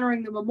and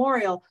honoring the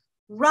memorial,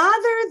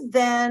 rather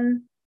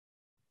than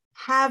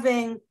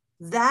having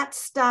that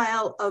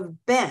style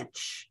of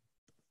bench.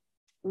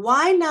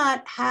 Why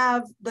not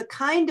have the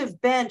kind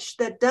of bench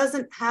that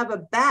doesn't have a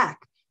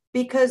back?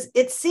 Because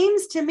it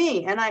seems to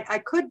me, and I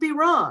could be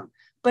wrong,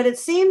 but it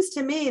seems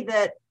to me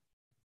that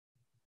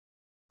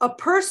a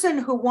person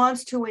who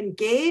wants to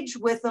engage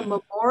with a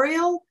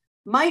memorial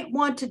might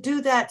want to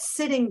do that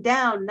sitting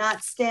down,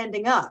 not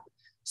standing up.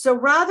 So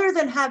rather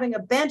than having a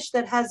bench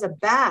that has a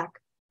back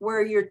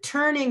where you're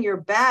turning your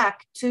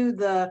back to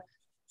the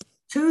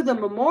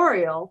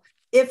memorial,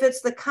 if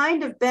it's the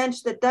kind of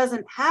bench that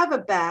doesn't have a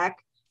back,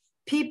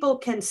 people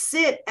can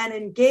sit and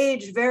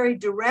engage very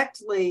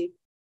directly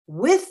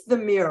with the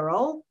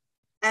mural,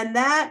 and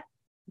that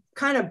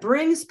kind of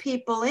brings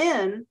people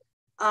in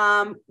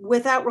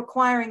without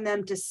requiring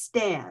them to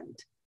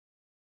stand.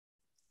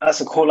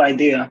 That's a cool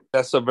idea.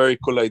 That's a very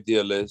cool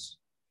idea, Liz.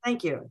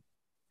 Thank you.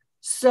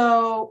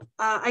 So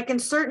I can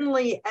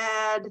certainly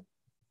add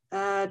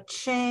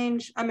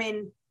change. I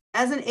mean,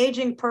 as an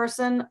aging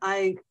person,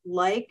 I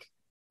like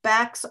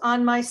backs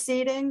on my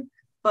seating,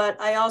 but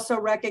I also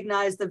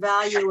recognize the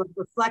value of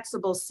the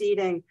flexible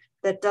seating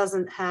that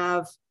doesn't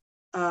have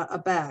a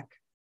back.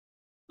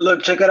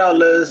 Look, check it out,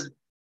 Liz.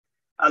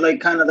 I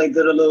kind of did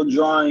a little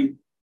drawing.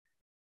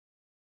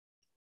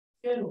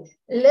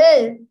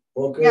 Liz.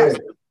 Okay. Yes.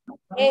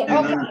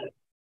 Okay.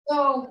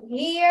 So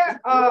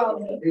here,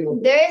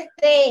 they're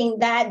saying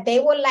that they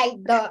would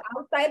like the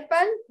outside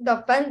fence,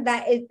 the fence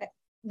that is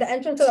the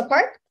entrance to the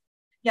park,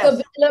 to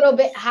be a little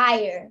bit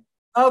higher.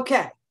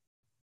 Okay.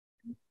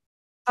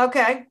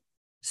 Okay.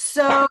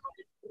 So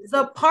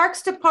the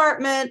Parks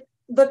Department,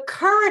 the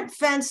current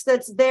fence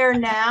that's there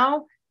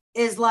now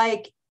is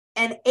like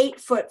an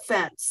 8-foot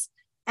fence.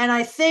 And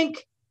I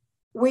think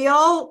we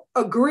all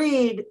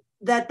agreed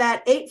that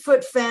that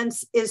 8-foot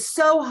fence is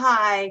so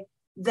high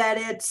that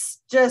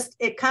it's just,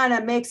 it kind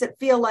of makes it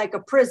feel like a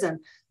prison.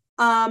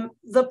 The I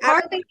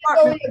don't think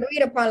that's what we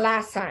agreed upon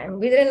last time.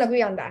 We didn't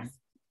agree on that.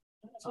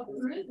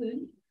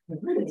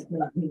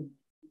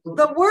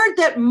 The word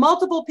that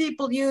multiple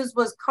people used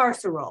was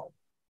carceral,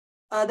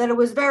 that it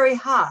was very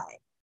high.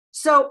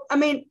 So, I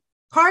mean,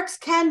 parks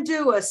can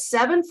do a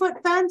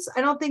 7-foot fence.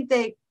 I don't think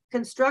they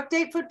construct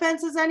 8-foot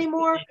fences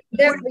anymore.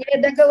 They're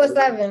good with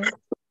 7.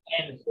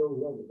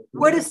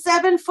 Would a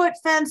 7-foot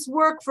fence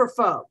work for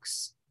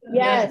folks?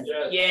 Yes.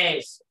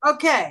 Yes.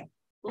 Okay.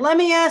 let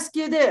me ask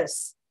you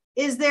this.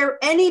 Is there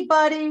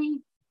anybody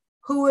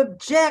who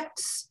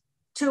objects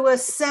to a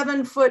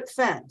 7-foot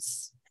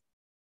fence?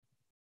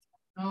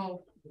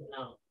 No.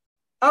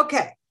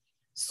 Okay,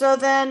 so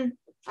then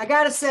I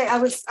gotta say, I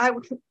was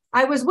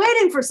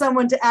waiting for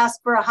someone to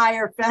ask for a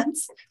higher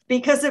fence,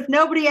 because if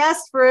nobody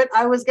asked for it,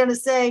 I was gonna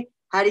say,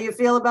 how do you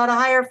feel about a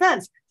higher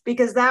fence?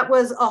 Because that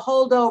was a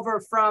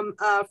holdover from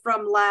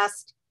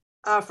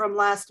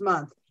last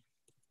month.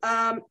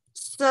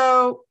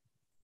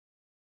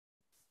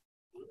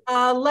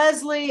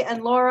 Leslie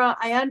and Laura,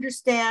 I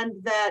understand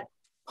that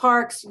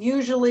Parks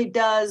usually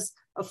does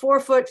a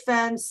 4-foot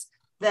fence,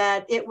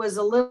 that it was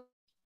a little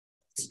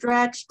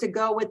stretch to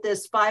go with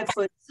this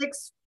 5'6"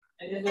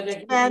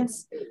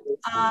 fence.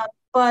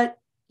 But,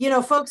 you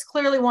know, folks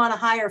clearly want a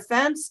higher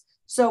fence.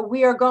 So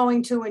we are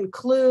going to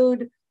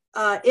include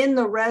in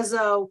the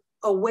reso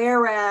a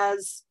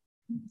whereas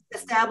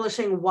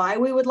establishing why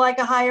we would like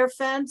a higher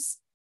fence,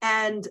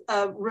 and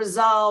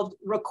resolved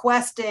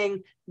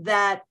requesting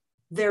that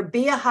there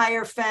be a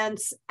higher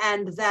fence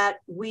and that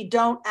we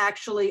don't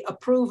actually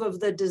approve of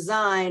the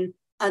design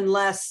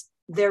unless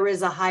there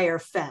is a higher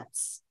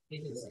fence.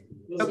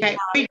 Okay,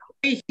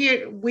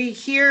 we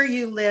hear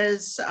you,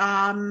 Liz,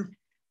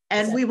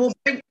 and we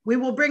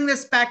will bring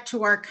this back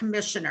to our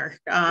commissioner.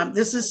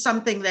 This is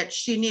something that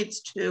she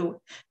needs to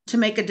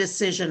make a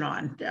decision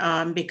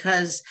on,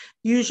 because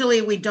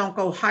usually we don't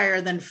go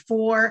higher than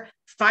 4.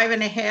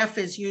 5.5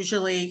 is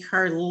usually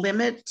her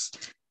limit,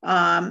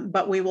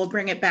 but we will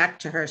bring it back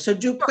to her. So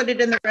do put it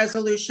in the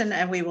resolution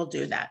and we will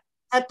do that.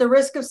 At the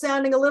risk of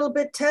sounding a little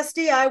bit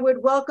testy, I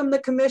would welcome the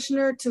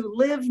commissioner to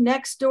live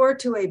next door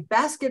to a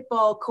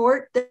basketball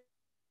court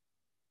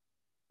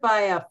by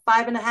a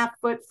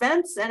 5.5-foot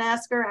fence and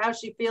ask her how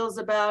she feels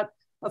about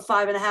a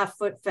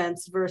 5.5-foot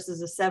fence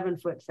versus a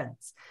 7-foot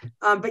fence.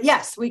 But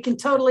yes, we can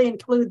totally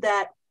include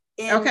that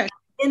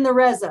in the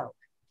reso.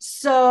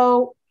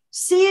 So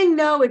seeing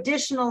no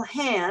additional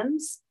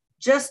hands,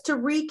 just to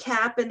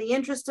recap in the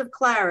interest of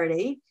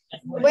clarity.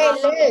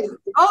 Wait, Liz.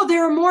 Oh,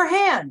 there are more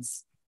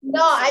hands.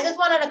 No, I just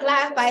wanted to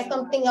clarify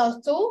something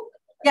else too.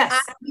 Yes.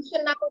 We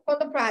should not postpone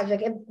the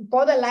project.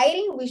 For the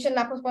lighting, we should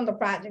not postpone the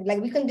project.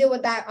 Like, we can deal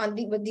with that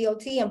with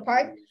DOT and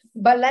park,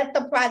 but let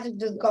the project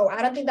just go.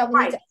 I don't think that we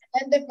need to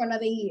end it for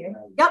another year.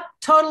 Yep,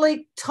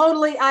 totally.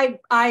 I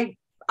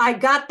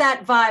got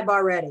that vibe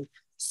already.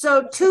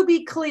 So to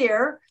be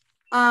clear,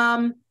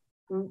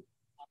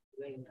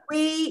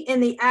 we in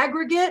the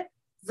aggregate,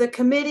 the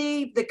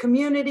committee, the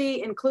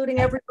community, including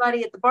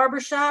everybody at the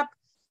barbershop,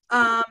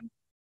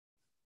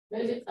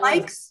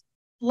 likes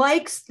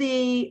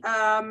the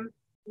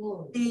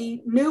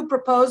new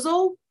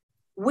proposal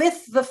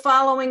with the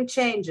following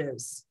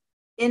changes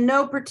in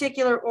no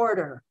particular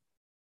order.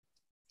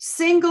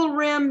 Single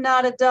rim,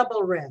 not a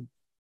double rim.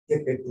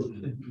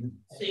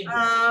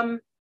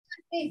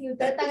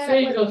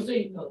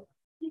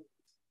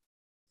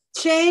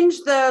 Change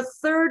the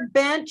third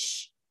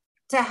bench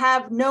to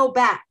have no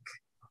back.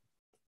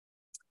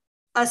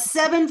 A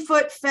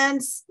 7-foot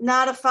fence,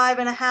 not a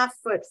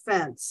 5.5-foot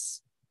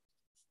fence.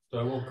 So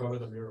I won't cover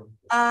the mural.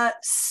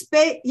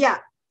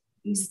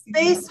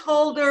 Space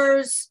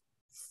holders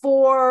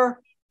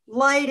for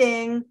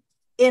lighting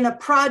in a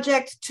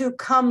project to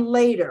come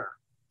later.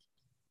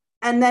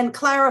 And then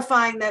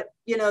clarifying that,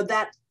 you know,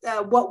 that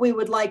what we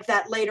would like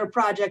that later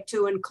project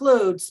to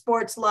include: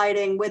 sports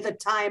lighting with a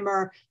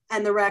timer,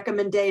 and the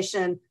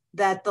recommendation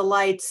that the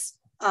lights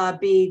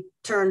be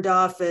turned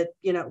off at,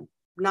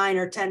 9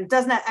 or 10. It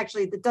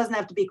doesn't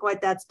have to be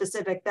quite that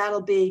specific.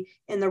 That'll be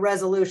in the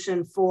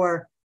resolution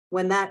for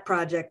when that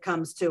project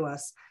comes to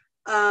us.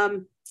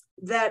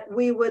 That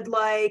we would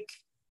like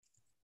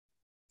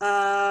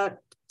to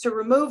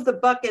remove the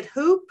bucket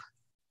hoop.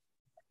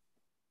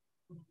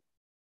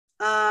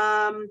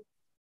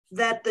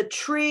 That the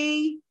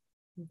tree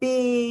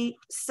be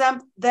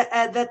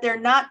that there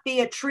not be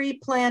a tree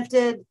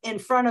planted in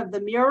front of the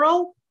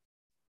mural.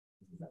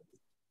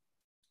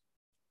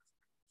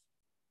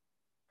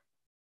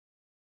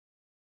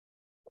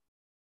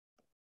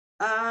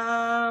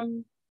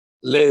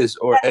 Liz,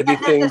 or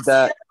anything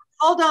that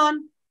hold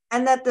on,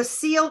 and that the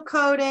seal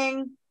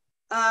coating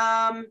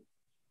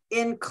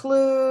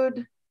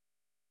include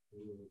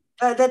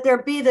that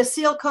there be the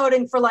seal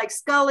coating for like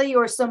Scully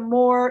or some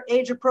more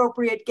age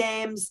appropriate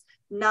games,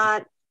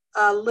 not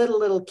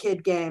little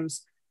kid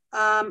games.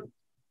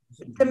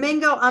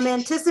 Domingo, I'm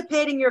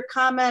anticipating your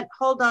comment.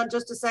 Hold on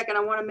just a second.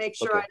 I want to make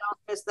sure I don't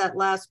miss that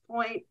last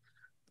point.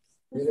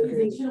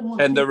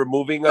 And the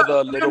removing of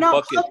the little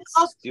buckets,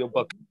 steel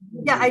bucket.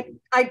 Yeah,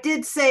 I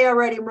did say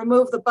already,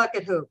 remove the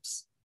bucket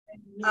hoops.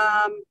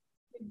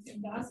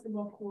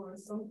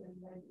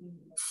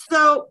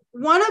 So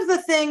one of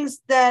the things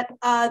that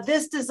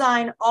this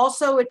design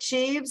also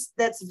achieves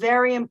that's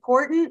very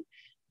important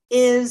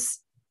is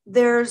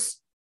there's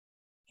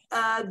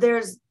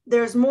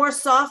more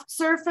soft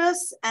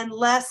surface and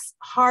less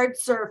hard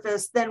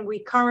surface than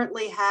we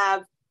currently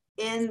have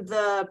in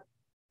the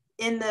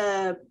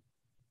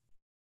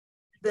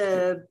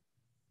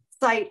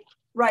site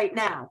right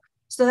now.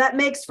 So that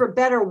makes for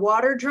better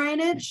water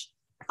drainage.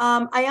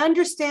 I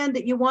understand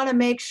that you want to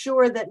make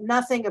sure that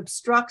nothing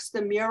obstructs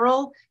the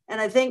mural.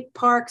 And I think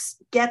Parks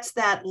gets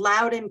that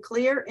loud and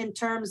clear in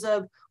terms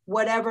of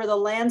whatever the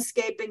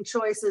landscaping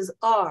choices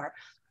are.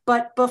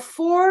 But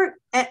before,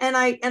 and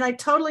I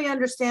totally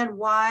understand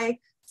why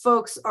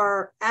folks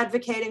are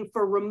advocating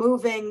for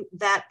removing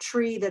that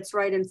tree that's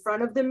right in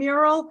front of the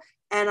mural.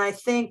 And I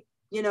think,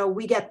 you know,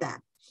 we get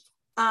that.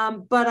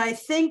 But I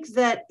think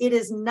that it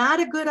is not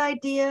a good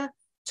idea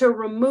to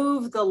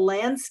remove the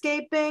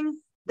landscaping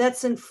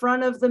that's in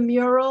front of the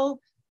mural,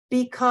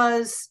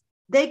 because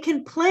they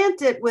can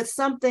plant it with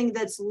something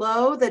that's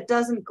low, that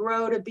doesn't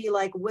grow to be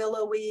like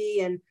willowy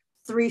and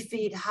 3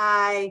 feet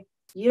high.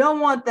 You don't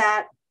want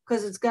that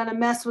because it's going to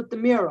mess with the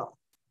mural.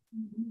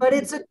 But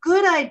it's a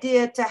good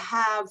idea to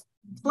have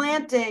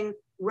planting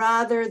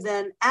rather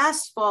than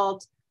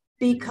asphalt,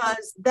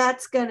 because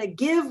that's going to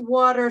give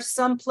water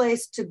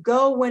someplace to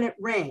go when it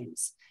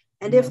rains.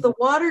 And if the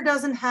water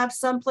doesn't have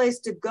someplace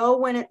to go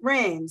when it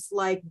rains,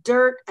 like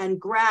dirt and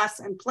grass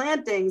and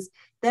plantings,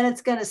 then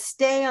it's going to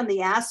stay on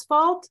the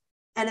asphalt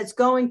and it's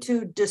going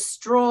to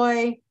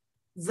destroy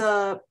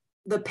the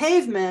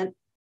pavement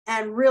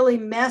and really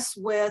mess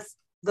with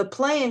the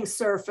playing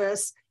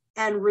surface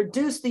and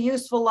reduce the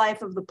useful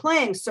life of the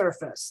playing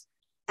surface.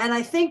 And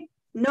I think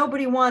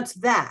nobody wants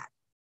that.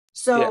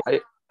 So yeah,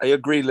 I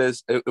agree,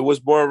 Liz. It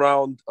was more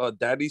around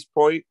Daddy's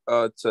point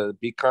to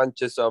be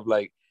conscious of,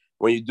 like,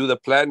 when you do the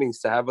plannings,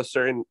 to have a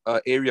certain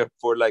area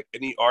for like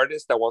any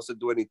artist that wants to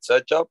do any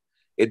touch up.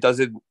 It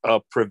doesn't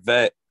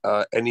prevent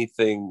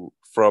anything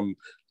from,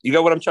 you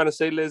get what I'm trying to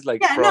say, Liz?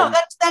 Like, yeah, from, no,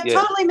 that yeah.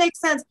 totally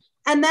makes sense.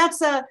 And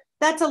that's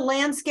a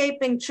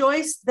landscaping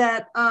choice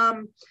that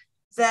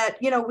that,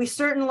 you know, we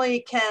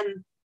certainly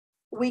can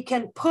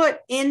put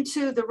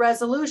into the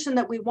resolution,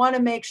 that we want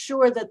to make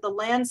sure that the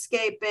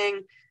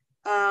landscaping,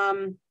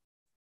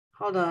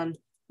 hold on,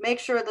 make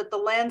sure that the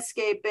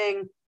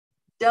landscaping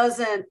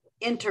doesn't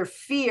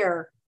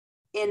interfere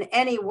in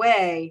any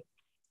way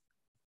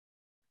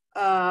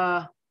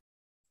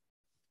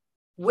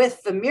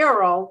with the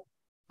mural,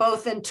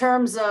 both in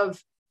terms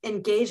of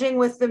engaging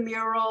with the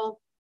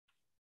mural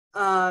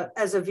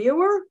as a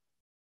viewer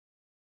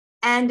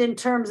and in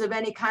terms of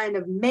any kind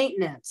of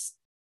maintenance.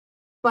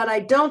 But I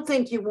don't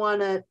think you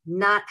want to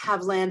not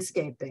have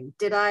landscaping.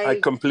 Did I? I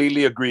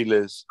completely agree,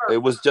 Liz.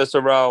 It was just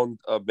around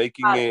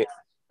making it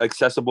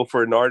accessible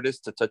for an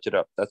artist to touch it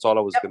up. That's all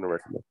I was going to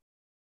recommend.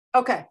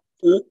 Okay.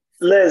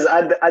 Liz,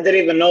 I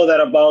didn't even know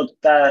that about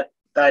that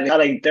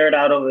like dirt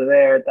out over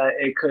there that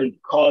it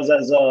could cause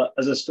as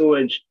a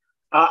sewage.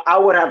 I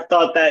would have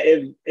thought that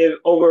if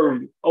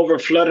over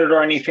flooded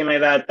or anything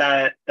like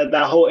that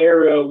whole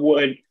area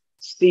would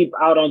seep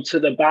out onto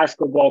the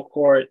basketball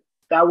court.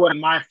 That was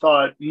my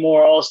thought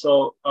more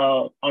also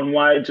on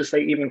why just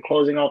like even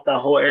closing off that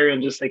whole area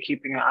and just like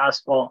keeping it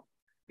asphalt,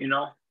 you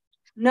know?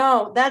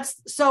 No, that's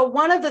so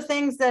one of the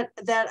things that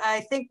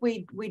I think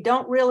we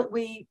don't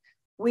really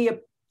we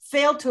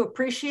fail to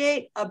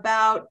appreciate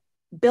about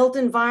built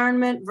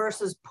environment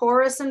versus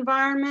porous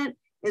environment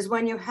is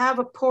when you have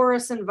a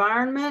porous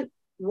environment,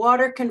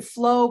 water can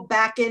flow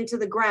back into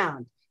the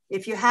ground.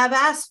 If you have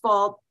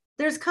asphalt,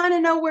 there's kind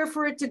of nowhere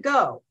for it to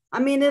go. I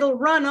mean, it'll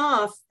run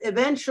off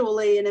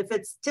eventually, and if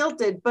it's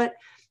tilted, but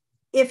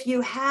if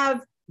you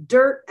have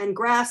dirt and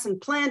grass and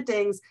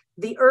plantings,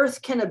 the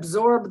earth can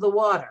absorb the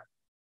water.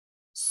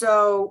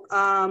 So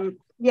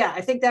yeah,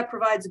 I think that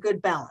provides a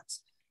good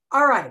balance.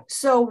 All right,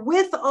 so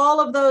with all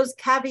of those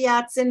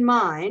caveats in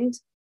mind,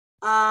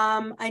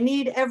 I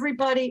need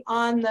everybody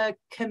on the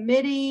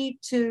committee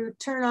to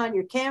turn on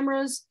your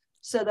cameras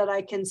so that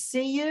I can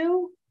see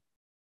you.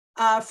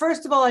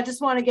 First of all, I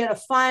just want to get a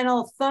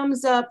final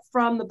thumbs up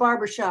from the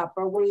barbershop.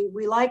 Are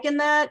we liking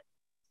that?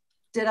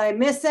 Did I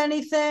miss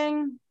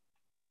anything?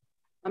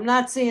 I'm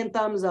not seeing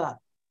thumbs up.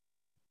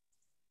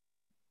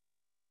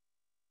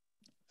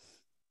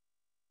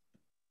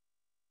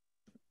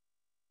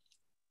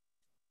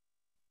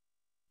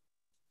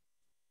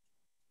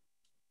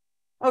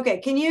 Okay,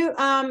 can you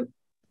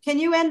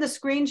end the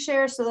screen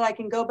share so that I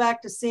can go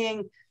back to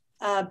seeing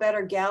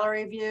better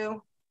gallery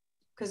view?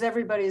 Because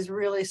everybody's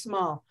really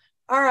small.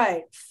 All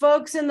right,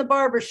 folks in the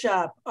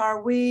barbershop,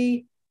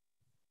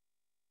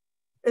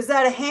 is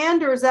that a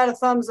hand or is that a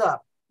thumbs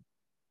up?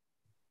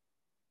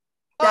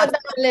 Oh, no,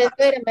 Liz,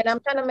 wait a minute. I'm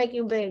trying to make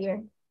you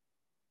bigger.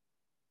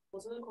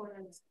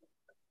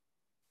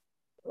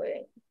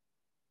 Wait.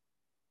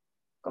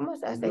 ¿Cómo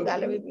se hace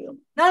gallery view?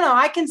 No,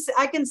 I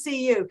can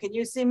see you. Can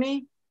you see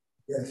me?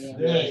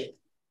 Yes.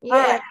 Yeah. All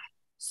right.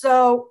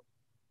 So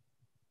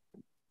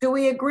do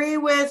we agree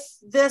with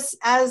this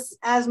as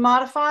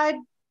modified?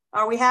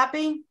 Are we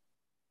happy?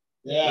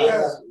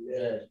 Yes.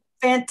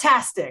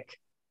 Fantastic.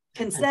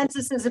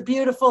 Consensus is a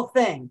beautiful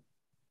thing.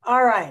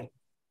 All right.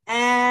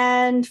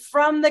 And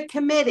from the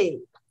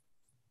committee,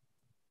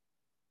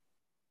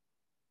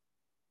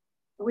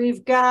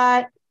 we've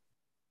got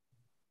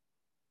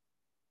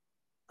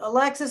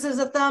Alexis is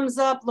a thumbs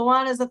up,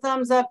 Luana's a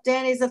thumbs up,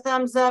 Danny's a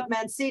thumbs up,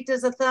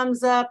 Mansita's a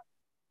thumbs up,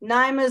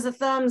 Naima's a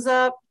thumbs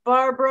up,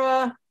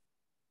 Barbara.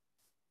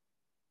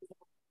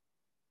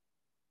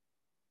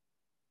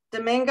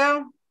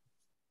 Domingo?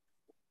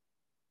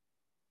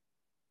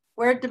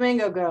 Where'd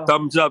Domingo go?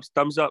 Thumbs up,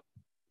 thumbs up.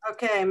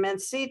 Okay,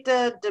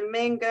 Mancita,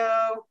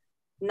 Domingo,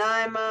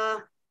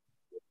 Naima,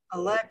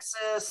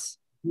 Alexis,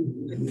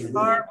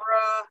 Barbara,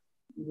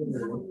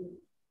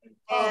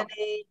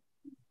 Annie,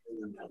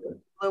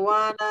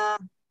 Luana.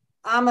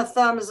 I'm a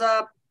thumbs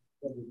up.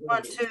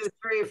 1, 2,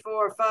 3,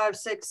 4, 5,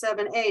 6,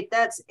 7, 8.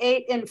 That's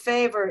 8 in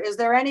favor. Is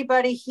there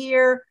anybody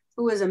here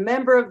who is a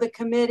member of the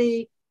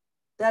committee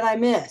that I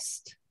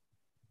missed?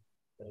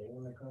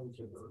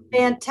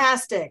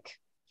 Fantastic.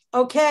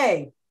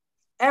 Okay,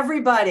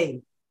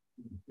 everybody,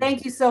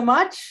 thank you so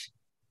much.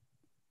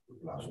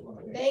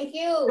 Thank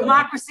you.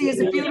 Democracy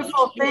is a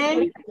beautiful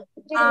thing.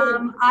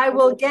 I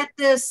will get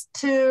this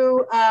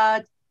to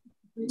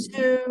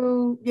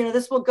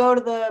this will go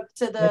to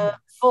the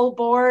full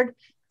board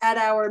at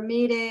our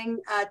meeting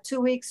 2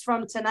 weeks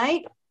from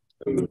tonight.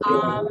 Wait,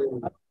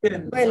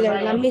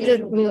 let me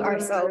just mute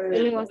ourselves.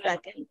 Give me 1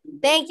 second.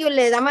 Thank you,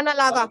 Liz. I'm gonna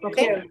log off,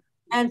 okay?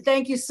 And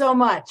thank you so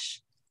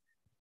much.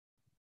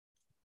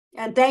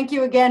 And thank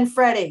you again,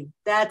 Freddie.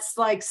 That's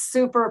like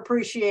super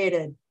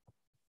appreciated.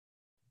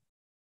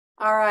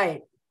 All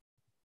right.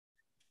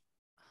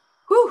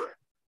 Whew.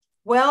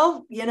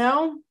 Well,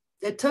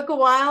 it took a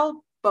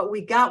while, but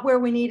we got where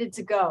we needed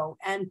to go.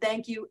 And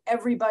thank you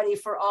everybody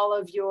for all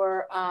of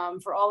your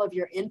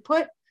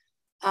input.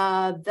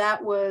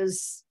 That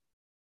was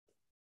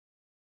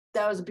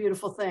a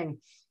beautiful thing.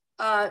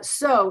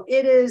 So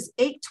it is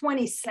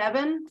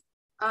 8:27.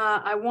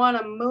 I want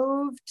to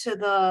move to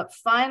the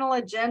final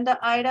agenda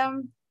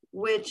item,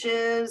 which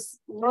is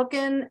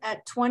looking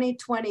at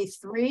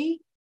 2023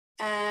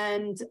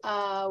 and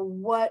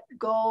what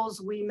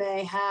goals we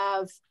may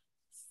have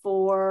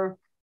for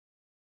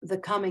the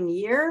coming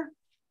year.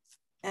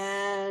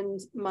 And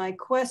my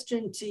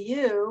question to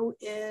you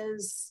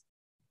is,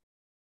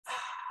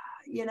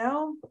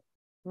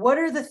 what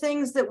are the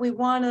things that we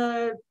want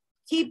to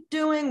keep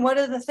doing? What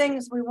are the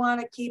things we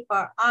want to keep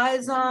our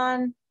eyes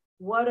on?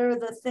 What are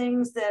the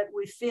things that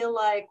we feel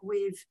like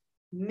we've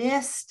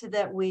missed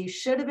that we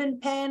should have been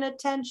paying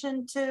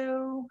attention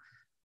to?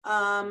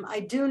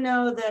 I do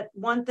know that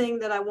one thing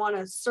that I want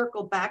to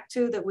circle back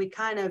to that we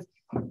kind of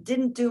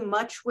didn't do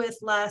much with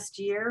last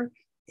year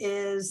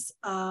is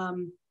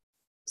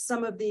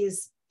some of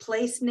these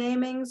place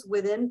namings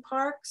within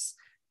parks.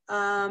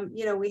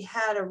 We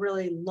had a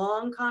really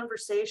long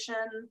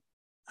conversation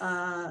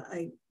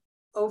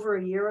over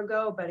a year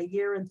ago, about a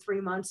year and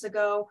 3 months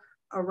ago,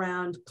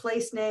 around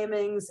place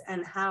namings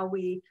and how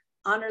we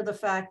honor the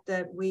fact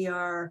that we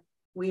are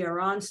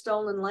on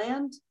stolen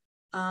land,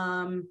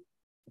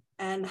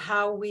 and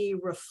how we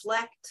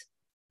reflect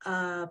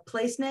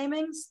place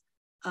namings.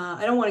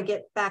 I don't want to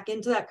get back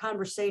into that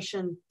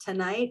conversation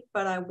tonight,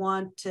 but I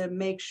want to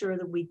make sure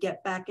that we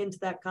get back into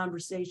that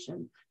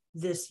conversation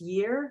this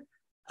year.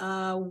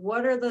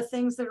 What are the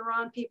things that are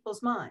on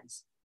people's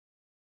minds?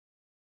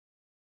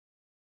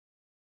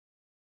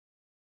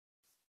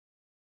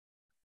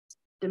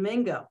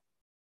 Domingo.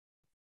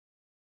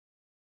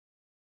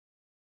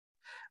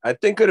 I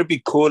think it'd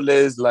be cool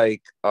is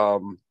like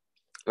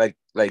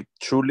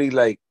truly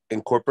like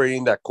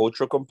incorporating that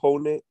cultural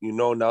component,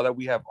 now that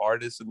we have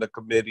artists in the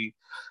committee.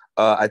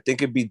 I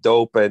think it'd be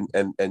dope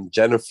and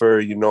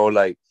Jennifer,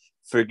 like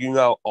figuring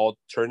out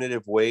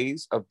alternative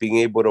ways of being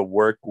able to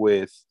work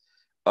with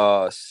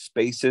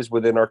spaces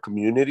within our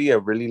community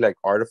and really like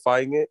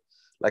artifying it.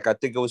 Like, I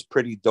think it was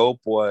pretty dope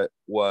what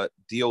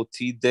DOT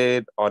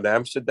did on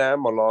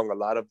Amsterdam along a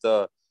lot of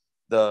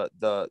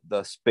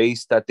the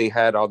space that they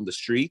had on the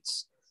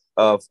streets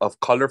of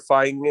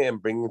colorifying it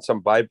and bringing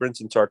some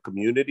vibrance into our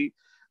community.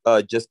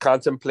 Just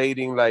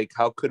contemplating like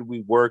how could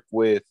we work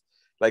with,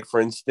 like, for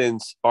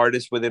instance,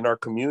 artists within our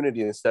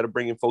community, instead of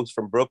bringing folks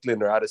from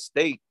Brooklyn or out of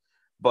state,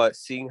 but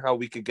seeing how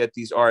we could get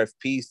these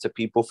RFPs to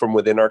people from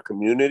within our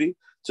community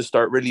to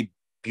start really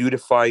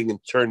beautifying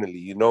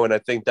internally, and I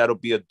think that'll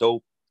be a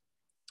dope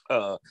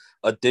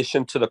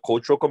addition to the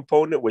cultural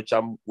component, which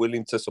I'm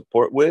willing to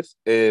support with,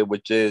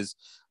 which is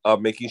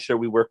making sure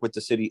we work with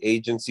the city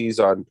agencies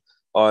on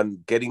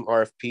getting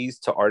RFPs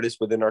to artists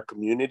within our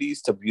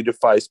communities to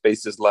beautify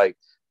spaces like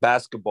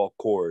basketball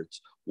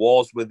courts,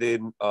 walls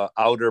within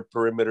outer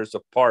perimeters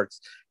of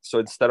parks. So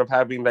instead of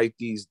having like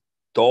these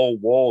dull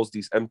walls,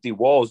 these empty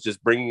walls,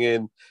 just bringing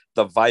in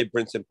the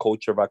vibrance and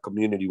culture of our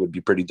community would be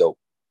pretty dope.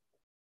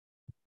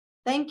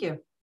 Thank you.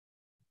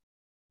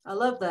 I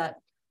love that.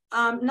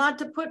 Not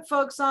to put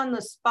folks on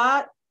the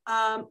spot.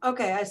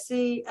 Okay, I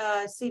see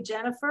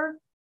Jennifer.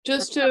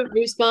 Just to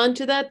respond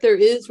to that, there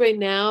is right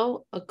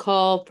now a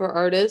call for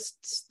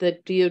artists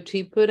that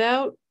DOT put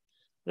out.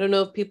 I don't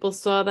know if people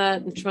saw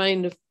that and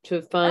trying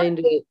to find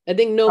it. I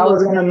think I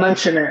was going to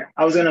mention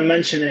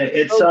it.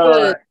 It's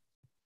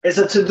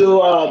a to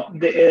do.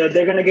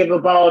 They're going to give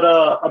about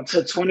up to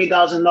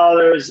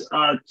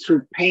 $20,000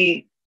 to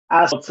paint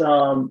asphalt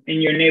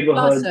in your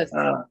neighborhood.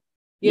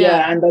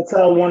 Yeah, and that's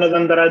one of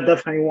them that I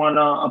definitely want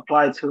to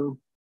apply to.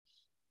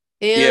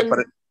 Yeah, but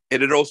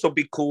it'd also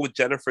be cool with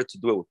Jennifer to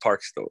do it with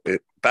parks, though.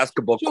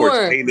 Basketball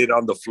courts painted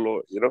on the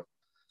floor,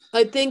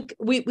 I think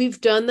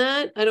we've done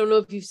that. I don't know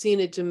if you've seen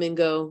it,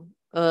 Domingo,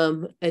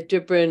 at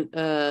different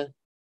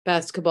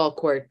basketball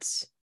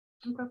courts.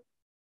 Okay.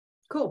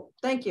 Cool.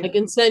 Thank you. I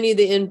can send you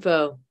the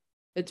info.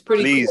 It's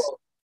pretty Please. cool.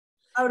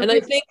 And I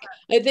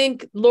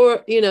think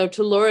Laura,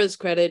 to Laura's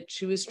credit,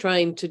 she was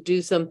trying to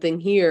do something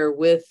here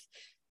with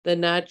the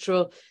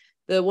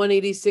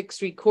 186th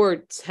Street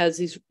Courts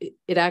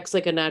it acts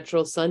like a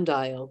natural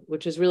sundial,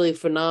 which is really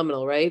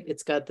phenomenal, right?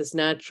 It's got this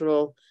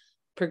natural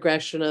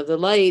progression of the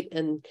light,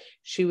 and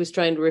she was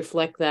trying to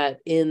reflect that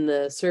in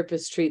the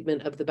surface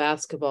treatment of the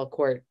basketball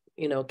court,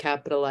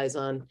 capitalize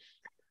on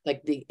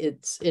like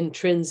its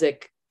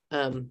intrinsic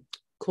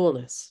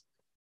coolness.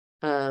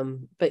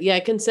 But yeah,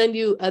 I can send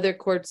you other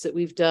courts that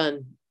we've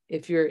done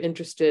if you're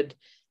interested,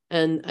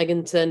 and I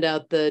can send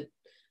out the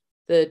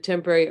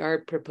temporary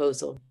art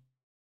proposal.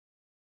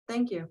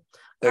 Thank you.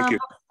 Thank you.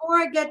 Before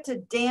I get to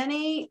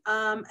Danny,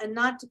 and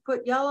not to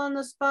put y'all on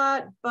the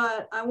spot,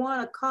 but I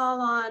want to call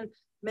on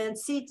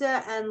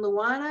Mansita and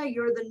Luana.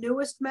 You're the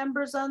newest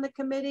members on the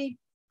committee.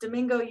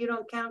 Domingo, you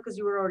don't count because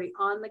you were already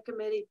on the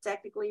committee.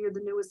 Technically, you're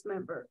the newest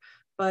member,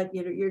 but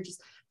you're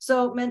just,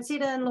 so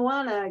Mansita and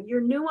Luana, you're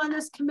new on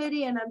this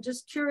committee, and I'm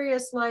just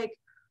curious, like,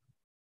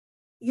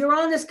 you're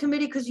on this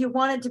committee because you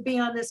wanted to be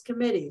on this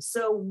committee.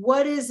 So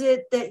what is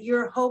it that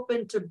you're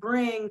hoping to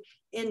bring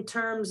in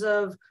terms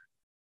of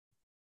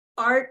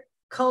art,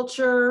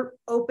 culture,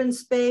 open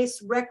space,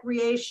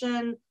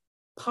 recreation,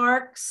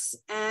 parks,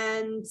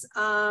 and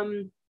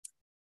I'm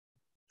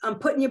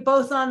putting you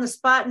both on the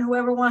spot, and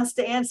whoever wants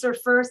to answer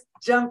first,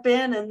 jump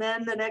in, and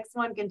then the next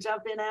one can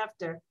jump in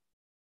after.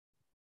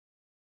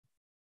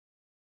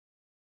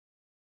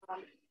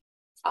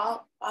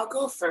 I'll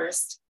go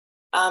first.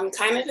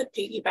 Kind of to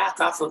piggyback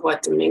off of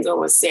what Domingo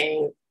was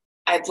saying,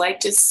 I'd like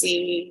to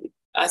see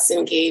us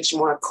engage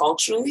more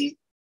culturally,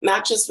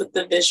 not just with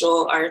the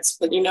visual arts,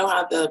 but you know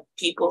how the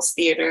People's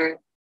Theater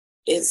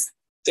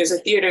there's a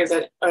theater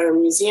or a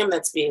museum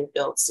that's being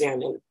built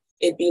soon, and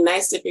it'd be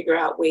nice to figure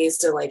out ways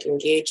to like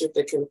engage with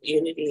the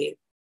community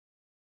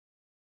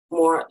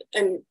more,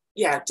 and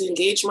yeah, to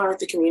engage more with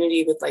the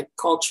community with like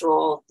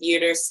cultural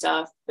theater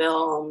stuff,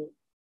 film,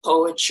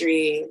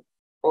 poetry,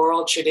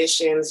 oral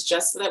traditions,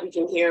 just so that we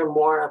can hear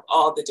more of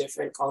all the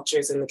different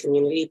cultures in the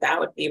community.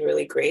 That would be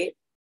really great.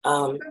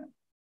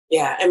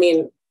 Yeah, I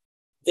mean,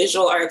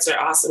 visual arts are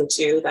awesome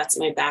too. That's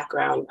my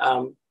background.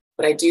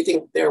 But I do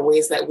think there are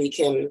ways that we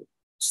can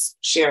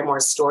share more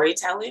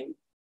storytelling.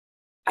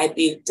 I'd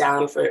be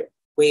down for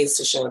ways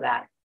to show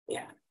that.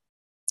 Yeah.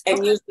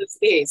 And use the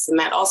space. And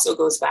that also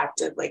goes back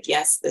to like,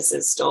 yes, this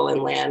is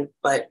stolen land,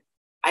 but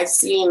I've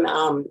seen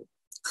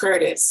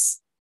Curtis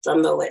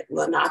from the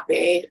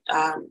Lenape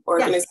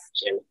organization.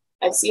 Yes.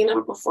 I've seen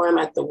him perform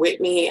at the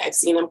Whitney. I've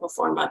seen him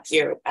perform up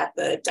here at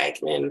the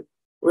Dykeman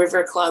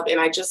River Club.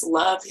 And I just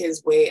love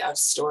his way of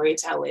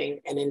storytelling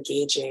and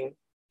engaging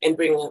and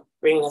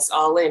bringing us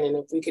all in. And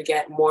if we could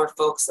get more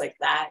folks like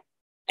that,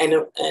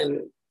 and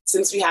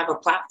since we have a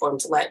platform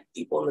to let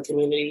people in the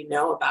community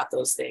know about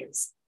those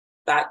things,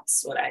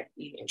 that's what I'd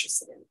be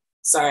interested in.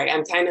 Sorry,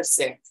 I'm kind of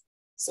sick.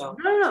 So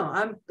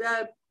no,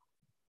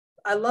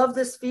 I love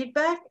this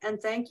feedback,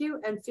 and thank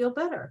you, and feel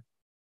better.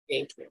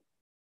 Thank you.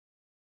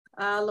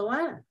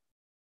 Luana.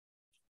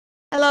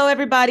 Hello,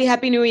 everybody.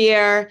 Happy New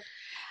Year.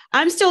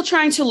 I'm still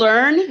trying to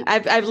learn.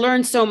 I've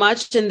learned so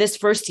much in this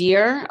first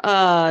year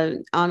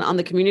on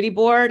the community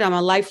board. I'm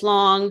a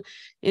lifelong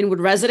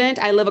Inwood resident.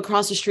 I live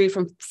across the street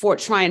from Fort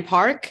Tryon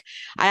Park.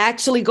 I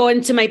actually go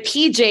into my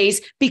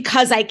PJs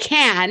because I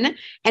can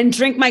and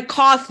drink my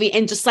coffee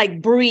and just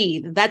like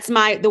breathe. That's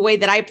the way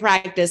that I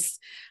practice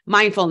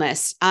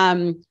mindfulness.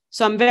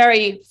 So I'm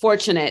very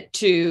fortunate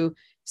to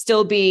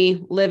still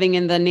be living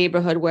in the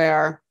neighborhood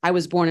where I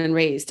was born and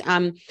raised.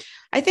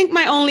 I think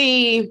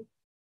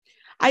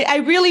I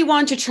really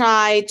want to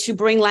try to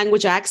bring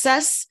language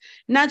access,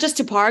 not just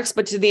to parks,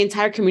 but to the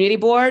entire community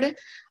board.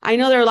 I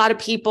know there are a lot of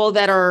people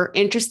that are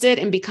interested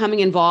in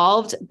becoming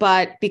involved,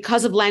 but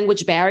because of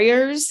language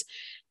barriers,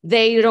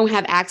 they don't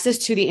have access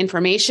to the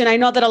information. I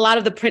know that a lot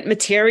of the print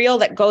material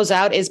that goes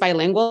out is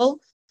bilingual,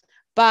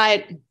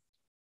 but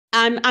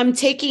I'm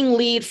taking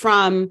lead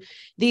from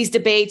these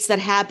debates that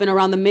happen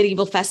around the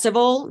Medieval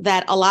Festival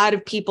that a lot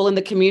of people in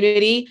the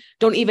community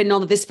don't even know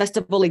that this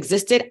festival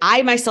existed.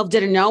 I myself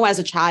didn't know as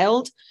a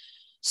child.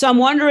 So I'm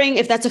wondering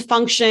if that's a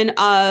function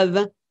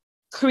of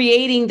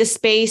creating the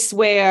space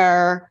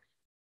where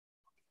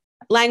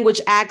language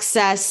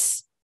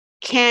access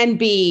can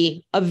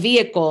be a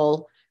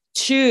vehicle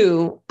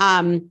to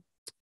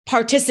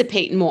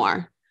participate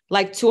more,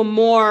 like to a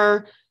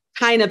more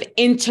kind of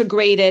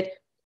integrated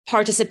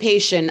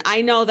participation.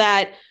 I know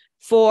that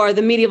for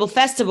the Medieval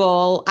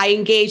Festival, I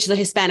engaged the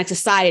Hispanic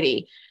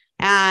Society,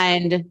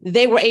 and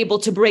they were able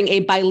to bring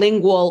a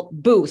bilingual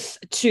booth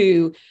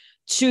to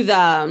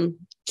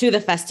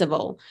the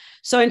festival.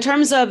 So in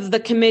terms of the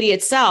committee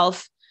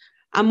itself,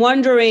 I'm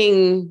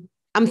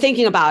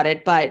thinking about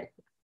it, but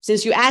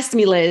since you asked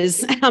me,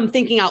 Liz, I'm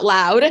thinking out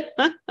loud.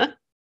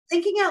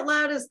 Thinking out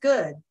loud is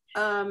good.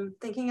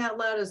 Thinking out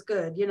loud is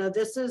good. You know,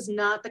 this is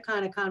not the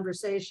kind of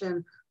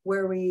conversation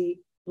where we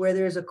where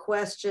there's a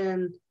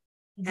question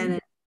and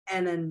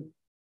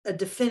a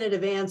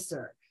definitive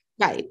answer.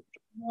 Right.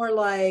 More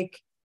like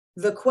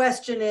the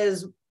question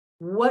is,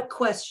 what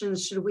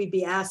questions should we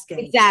be asking?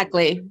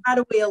 Exactly. How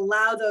do we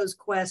allow those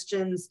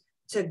questions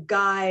to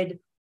guide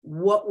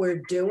what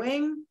we're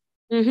doing?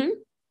 And,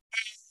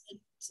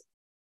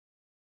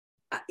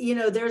 you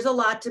know, there's a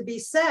lot to be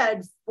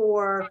said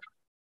for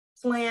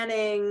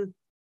planning,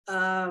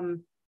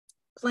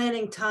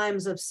 planning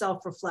times of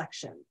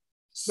self-reflection.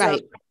 So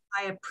right.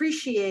 I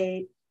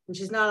appreciate, and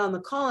she's not on the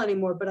call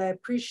anymore, but I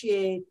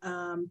appreciate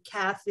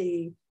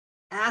Kathy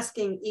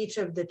asking each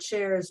of the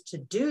chairs to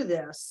do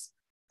this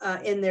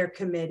in their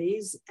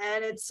committees.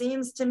 And it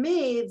seems to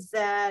me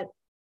that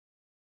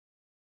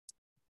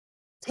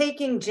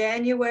taking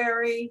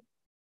January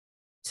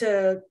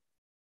to,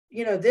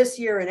 you know, this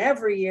year and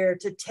every year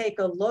to take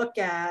a look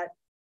at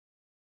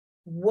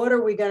what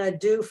are we going to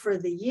do for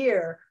the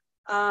year.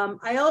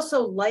 I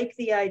also like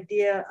the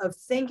idea of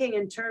thinking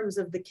in terms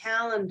of the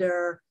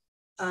calendar,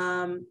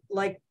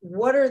 like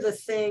what are the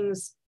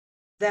things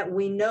that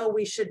we know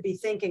we should be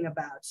thinking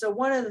about. So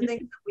one of the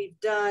things that we've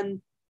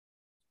done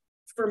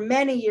for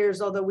many years,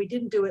 although we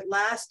didn't do it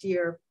last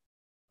year,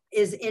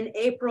 is in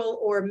April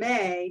or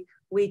May,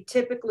 we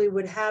typically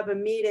would have a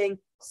meeting,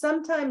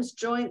 sometimes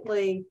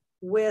jointly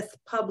with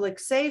public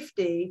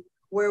safety,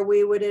 where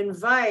we would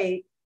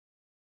invite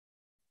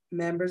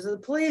members of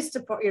the police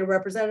department, you know,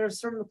 representatives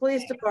from the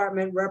police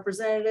department,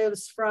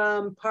 representatives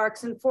from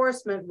parks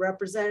enforcement,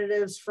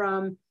 representatives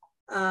from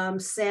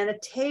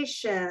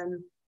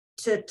sanitation,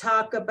 to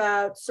talk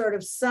about sort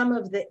of some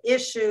of the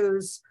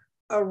issues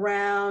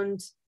around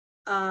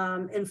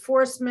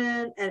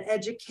enforcement and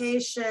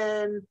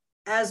education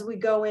as we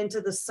go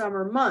into the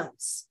summer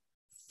months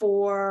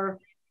for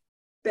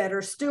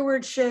better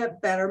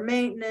stewardship, better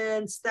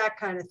maintenance, that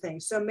kind of thing.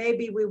 So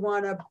maybe we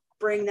want to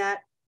bring that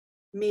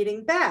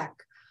meeting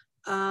back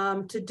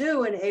to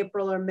do in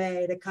April or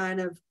May to kind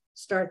of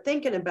start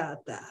thinking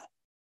about that.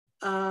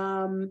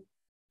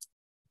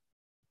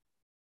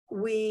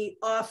 We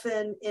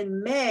often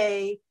in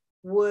May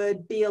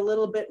would be a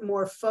little bit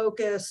more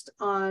focused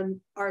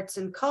on arts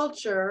and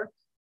culture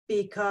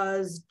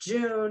because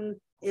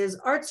June is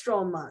Art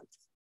Stroll month.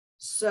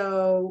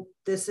 So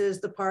this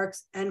is the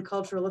Parks and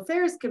Cultural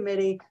Affairs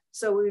Committee.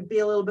 So we'd be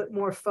a little bit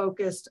more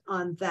focused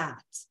on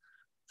that.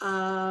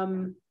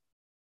 Are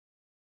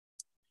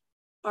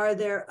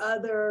there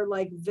other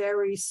like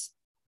very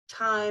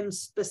time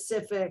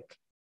specific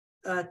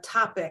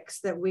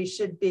topics that we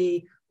should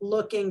be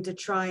looking to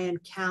try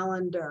and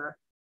calendar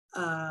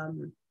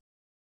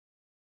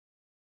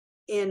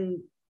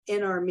in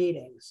our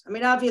meetings? I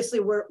mean, obviously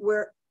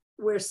we're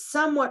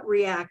somewhat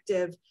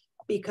reactive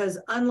because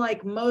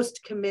unlike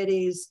most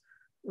committees,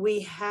 we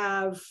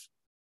have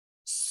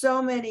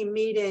so many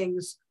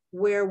meetings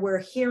where we're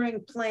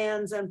hearing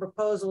plans and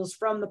proposals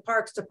from the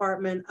Parks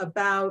Department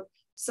about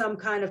some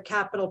kind of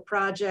capital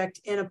project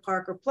in a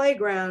park or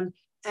playground,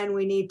 and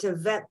we need to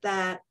vet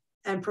that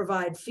and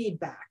provide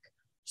feedback.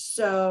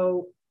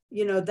 So,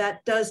 you know,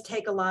 that does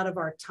take a lot of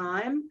our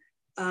time,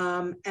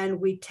 and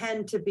we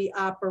tend to be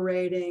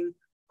operating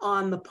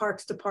on the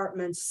Parks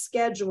Department's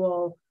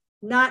schedule,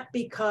 not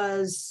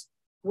because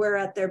we're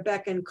at their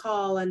beck and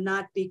call and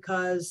not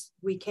because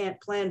we can't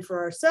plan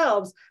for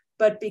ourselves,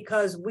 but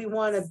because we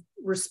want to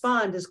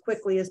respond as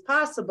quickly as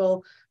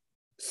possible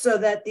so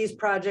that these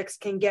projects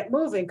can get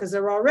moving, because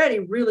they're already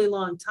really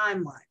long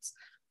timelines.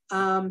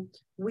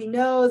 We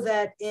know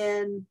that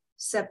in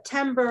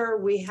September,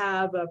 we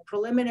have a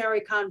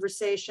preliminary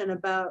conversation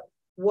about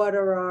what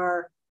are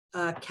our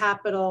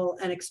capital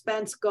and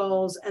expense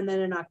goals. And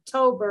then in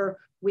October,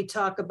 we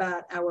talk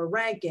about our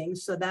rankings.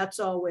 So that's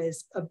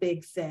always a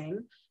big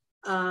thing.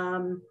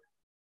 But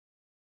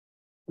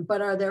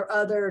are there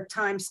other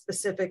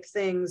time-specific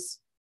things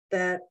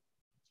that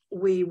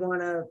we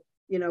want to,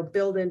 you know,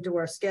 build into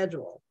our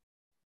schedule?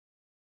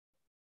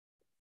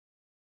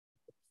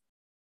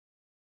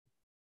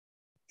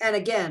 And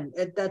again,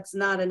 that's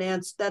not an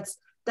answer. That's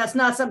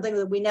not something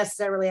that we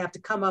necessarily have to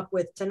come up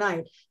with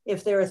tonight.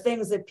 If there are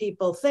things that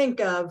people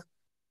think of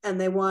and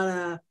they want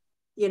to,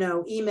 you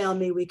know, email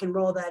me, we can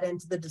roll that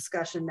into the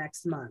discussion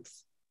next month.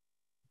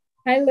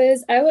 Hi,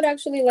 Liz. I would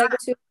actually like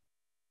to.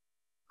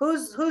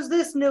 Who's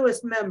this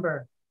newest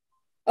member?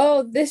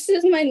 Oh, this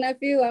is my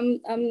nephew. I'm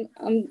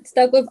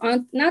stuck with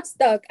not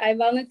stuck. I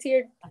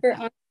volunteered for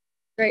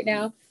right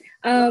now.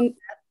 Or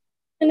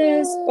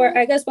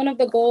I guess one of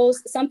the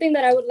goals, something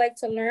that I would like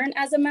to learn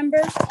as a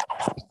member.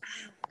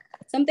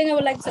 Something I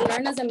would like to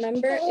learn as a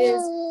member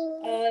is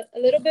a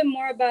little bit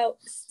more about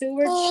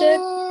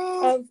stewardship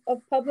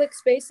of public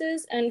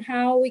spaces and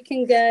how we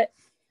can get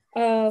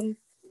how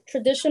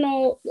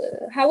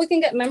we can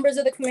get members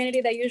of the community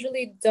that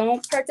usually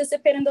don't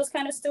participate in those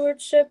kind of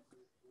stewardship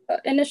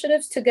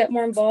initiatives to get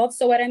more involved.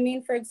 So what I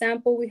mean, for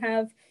example, we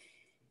have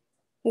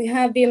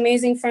the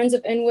amazing Friends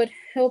of Inwood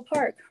Hill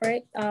Park,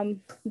 right?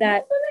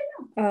 That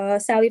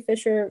Sally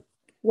Fisher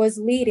was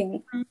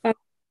leading.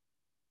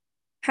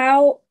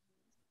 How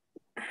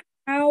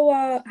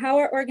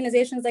are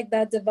organizations like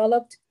that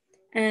developed,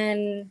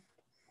 and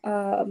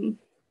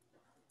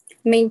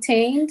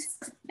maintained,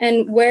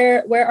 and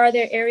where are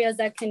there areas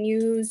that can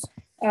use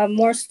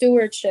more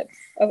stewardship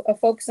of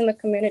folks in the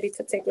community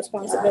to take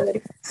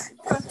responsibility.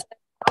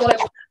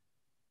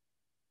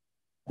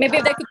 Maybe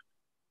if they could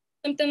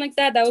something like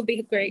that, that would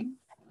be great.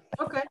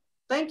 Okay,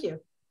 thank you.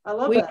 I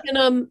love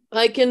that.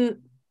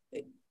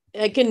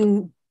 I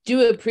can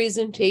do a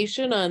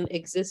presentation on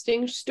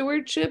existing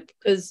stewardship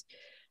because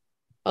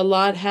a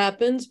lot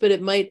happens, but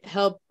it might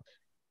help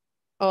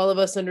all of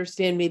us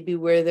understand maybe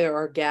where there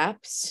are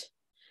gaps.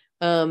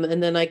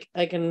 And then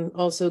I can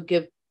also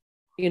give,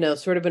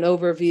 sort of an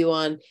overview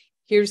on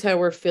here's how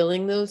we're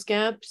filling those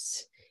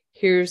gaps.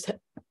 Here's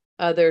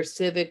other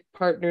civic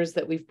partners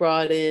that we've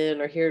brought in,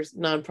 or here's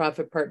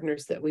nonprofit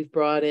partners that we've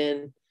brought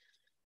in,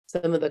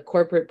 some of the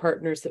corporate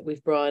partners that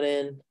we've brought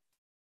in.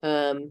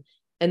 And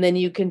then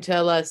you can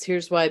tell us,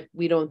 here's why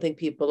we don't think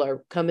people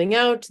are coming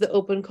out to the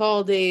open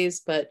call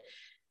days, but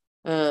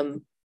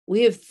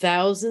we have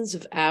thousands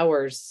of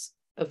hours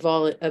of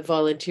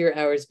volunteer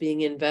hours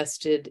being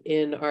invested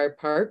in our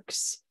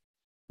parks,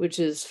 which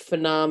is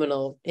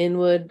phenomenal.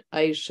 Inwood,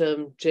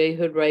 Isham, J.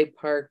 Hood Wright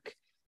Park,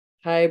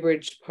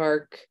 Highbridge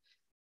Park,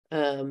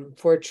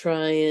 Fort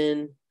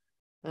Tryon.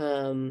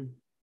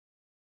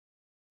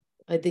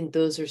 I think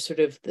those are sort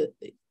of the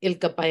El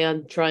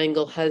Capayan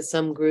Triangle has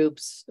some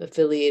groups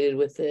affiliated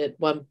with it,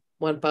 Juan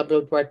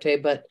Pablo Duarte,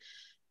 but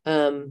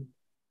I'm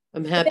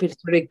happy to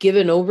sort of give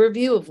an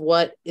overview of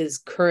what is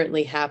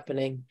currently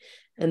happening.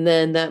 And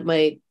then that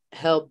might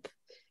help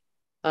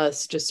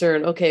us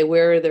discern, okay,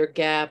 where are there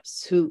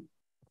gaps?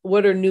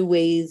 What are new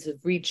ways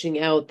of reaching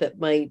out that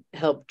might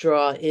help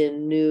draw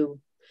in new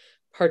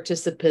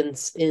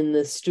participants in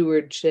the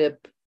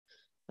stewardship?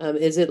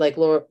 Is it like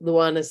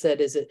Luana said,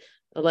 is it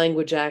a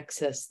language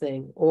access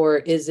thing, or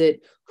is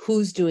it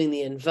who's doing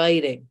the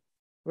inviting,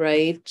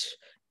 right?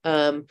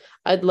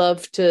 I'd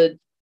love to,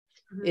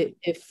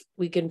 if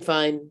we can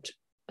find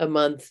a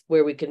month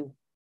where we can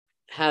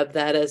have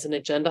that as an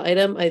agenda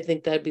item, I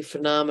think that'd be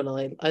phenomenal.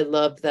 I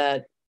love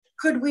that.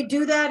 Could we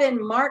do that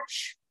in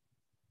March?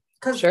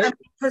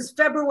 Because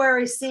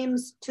February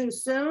seems too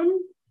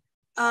soon.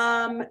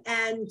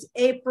 And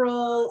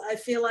April, I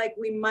feel like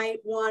we might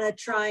want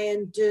to try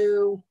and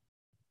do,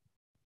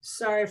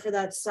 sorry for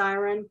that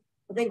siren.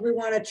 I think we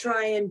want to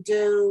try and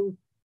do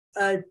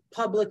a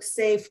public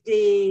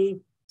safety,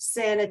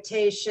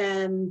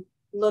 sanitation,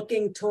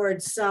 looking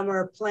towards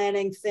summer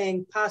planning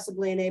thing,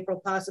 possibly in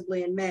April,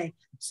 possibly in May.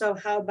 So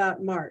how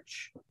about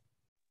March?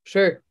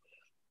 Sure.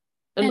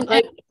 And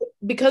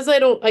because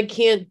I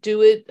can't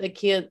do it, I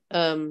can't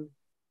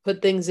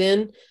put things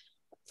in.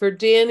 For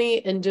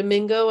Danny and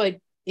Domingo,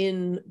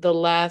 in the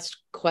last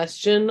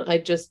question, I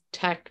just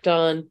tacked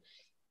on,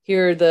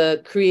 here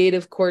the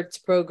creative courts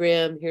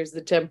program, here's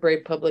the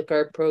temporary public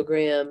art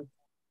program,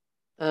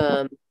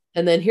 and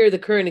then here are the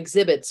current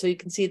exhibits, so you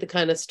can see the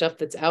kind of stuff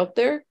that's out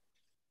there.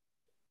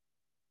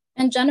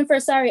 And Jennifer,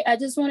 sorry, I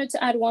just wanted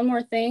to add one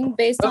more thing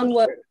based on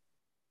what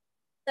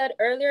said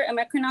earlier. Am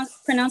I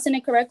pronouncing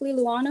it correctly,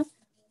 Luana?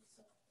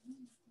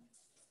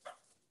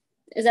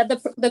 Is that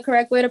the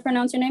correct way to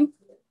pronounce your name?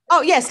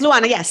 Oh, yes,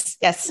 Luana, yes.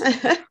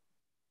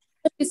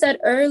 You said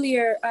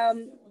earlier,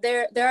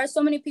 there are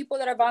so many people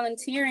that are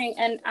volunteering,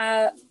 and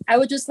I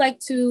would just like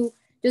to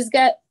just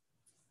get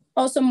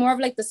also more of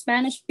like the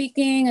Spanish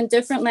speaking and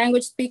different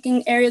language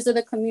speaking areas of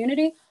the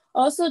community.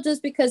 Also,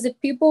 just because if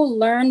people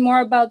learn more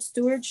about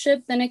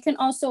stewardship, then it can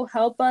also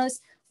help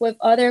us with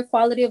other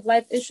quality of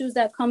life issues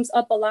that comes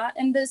up a lot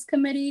in this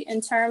committee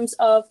in terms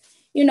of,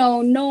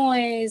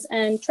 noise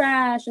and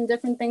trash and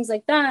different things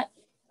like that.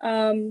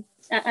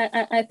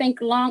 I think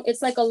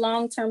it's like a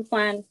long-term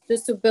plan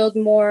just to build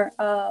more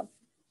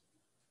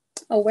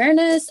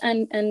awareness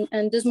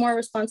and just more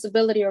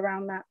responsibility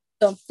around that.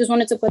 So just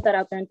wanted to put that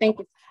out there, and thank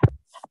you.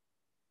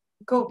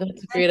 Cool.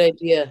 That's a great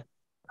idea.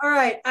 All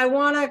right, I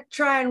want to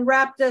try and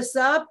wrap this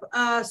up.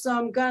 So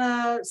I'm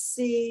gonna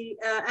see,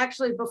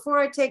 actually, before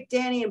I take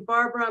Danny and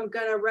Barbara, I'm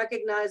gonna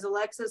recognize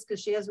Alexis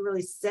because she hasn't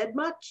really said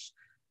much.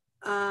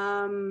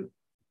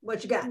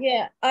 What you got?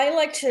 Yeah, I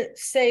like to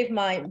save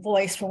my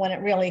voice for when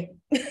it really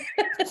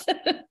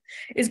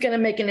is gonna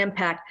make an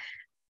impact.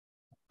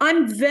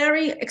 I'm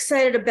very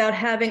excited about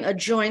having a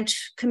joint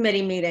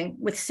committee meeting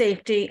with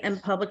safety and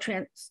public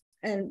trans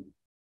and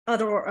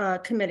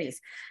other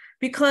committees.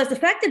 Because the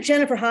fact that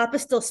Jennifer Hoppe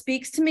still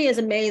speaks to me is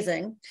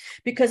amazing,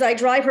 because I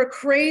drive her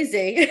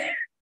crazy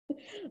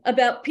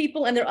about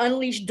people and their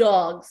unleashed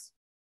dogs.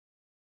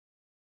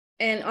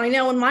 And I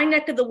know in my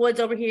neck of the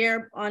woods over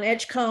here on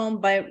Edgecombe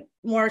by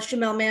Morris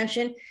Jamel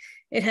Mansion,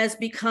 it has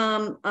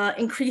become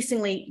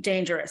increasingly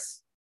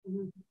dangerous.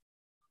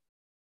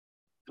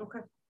 Okay,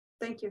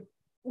 thank you.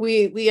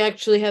 We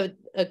actually have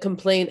a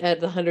complaint at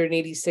the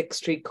 186th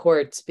Street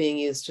Courts being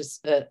used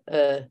just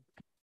a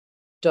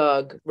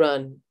dog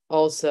run.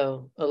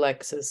 Also,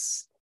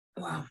 Alexis.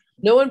 Wow.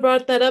 No one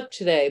brought that up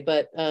today,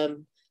 but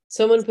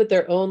someone put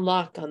their own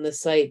lock on the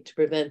site to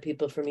prevent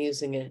people from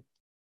using it.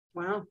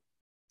 Wow.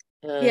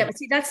 Yeah, but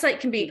see, that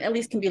site can be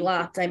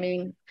locked. I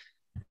mean,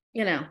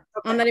 I'm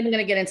not even going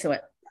to get into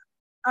it.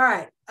 All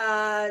right.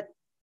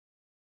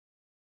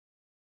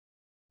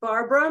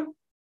 Barbara?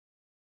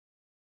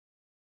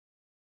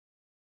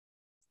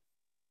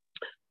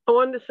 I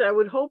wanted to say, I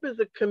would hope as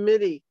a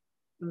committee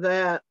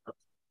that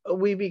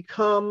we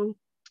become,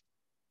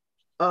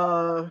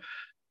 I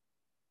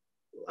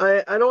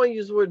don't want to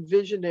use the word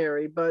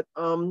visionary, but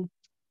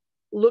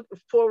look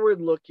forward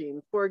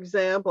looking. For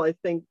example, I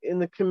think in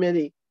the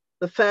committee,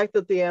 the fact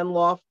that the Ann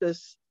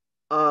Loftus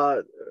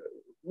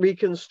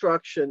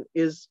reconstruction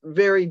is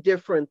very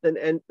different than,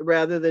 and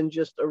rather than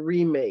just a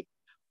remake,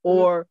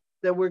 or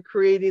that we're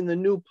creating the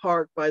new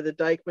park by the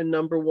Dykeman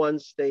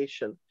 #1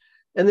 station.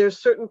 And there's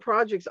certain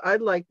projects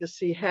I'd like to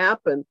see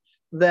happen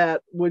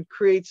that would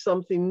create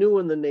something new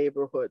in the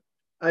neighborhood.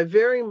 I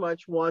very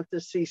much want to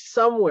see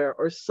somewhere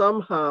or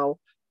somehow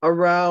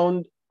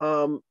around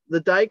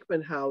the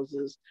Dykeman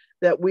houses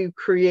that we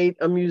create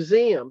a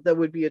museum that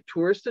would be a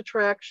tourist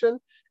attraction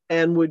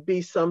and would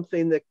be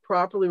something that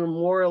properly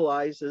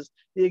memorializes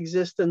the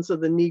existence of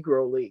the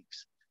Negro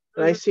Leagues.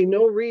 And I see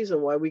no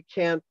reason why we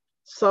can't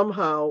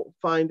somehow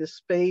find a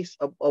space,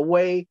 a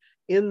way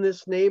in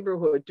this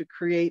neighborhood to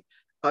create.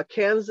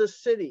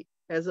 Kansas City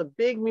has a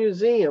big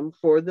museum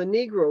for the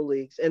Negro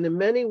Leagues. And in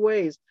many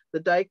ways, the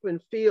Dykeman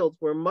Fields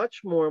were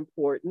much more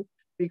important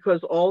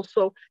because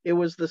also it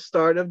was the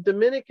start of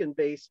Dominican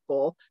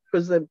baseball,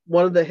 because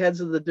one of the heads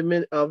of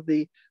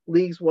the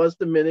leagues was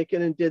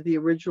Dominican and did the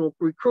original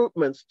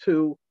recruitments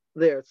to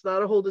there. It's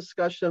not a whole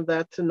discussion of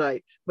that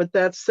tonight. But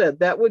that said,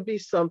 that would be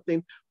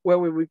something where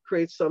we would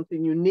create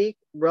something unique,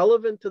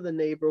 relevant to the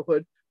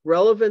neighborhood,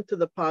 relevant to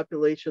the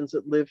populations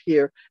that live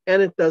here,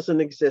 and it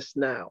doesn't exist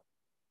now.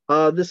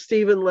 The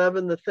Stephen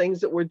Levin, the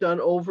things that were done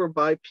over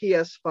by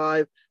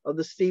PS5 of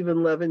the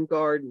Stephen Levin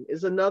Garden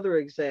is another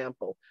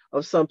example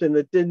of something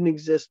that didn't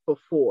exist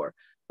before.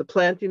 The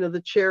planting of the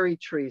cherry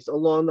trees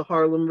along the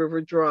Harlem River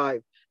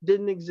Drive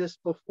didn't exist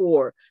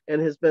before and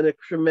has been a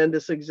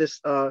tremendous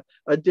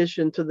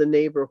addition to the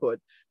neighborhood.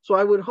 So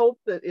I would hope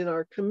that in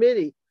our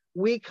committee,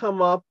 we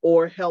come up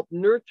or help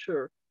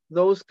nurture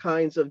those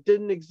kinds of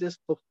didn't exist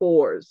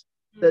befores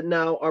that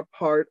now are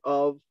part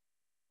of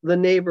the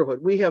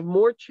neighborhood. We have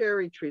more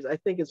cherry trees. I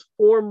think it's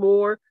 4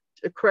 more,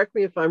 correct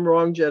me if I'm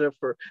wrong,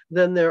 Jennifer,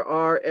 than there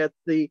are at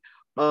the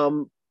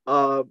what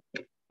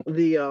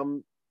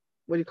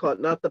do you call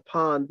it? Not the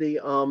pond, the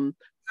Tidal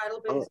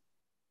basin.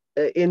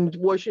 In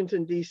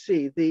Washington,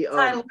 D.C. The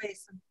Tidal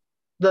basin.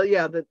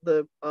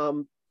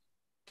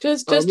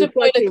 Just a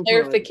point of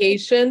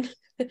clarification.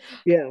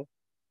 Yeah.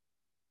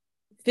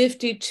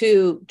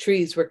 52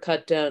 trees were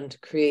cut down to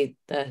create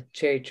the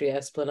cherry tree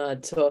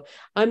esplanade. So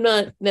I'm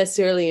not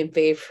necessarily in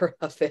favor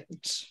of it.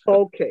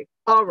 Okay.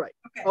 All right.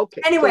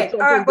 Okay. Anyway, so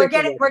all right, we're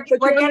getting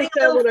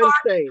a little far.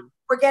 Saying.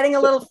 We're getting a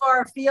little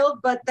far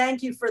afield, but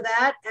thank you for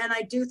that. And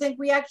I do think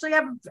we actually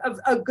have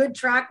a good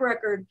track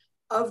record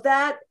of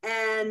that,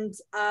 and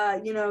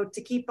you know,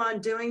 to keep on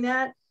doing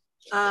that.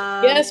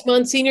 Yes,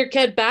 Monsignor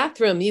Cat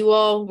bathroom. You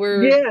all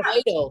were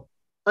vital.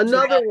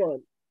 Another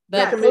one.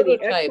 That committee,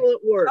 prototype.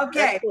 excellent work.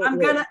 Okay,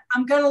 excellent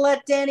I'm gonna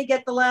let Danny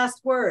get the last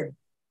word.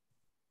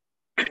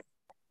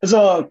 There's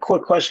a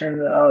quick question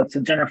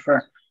to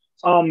Jennifer.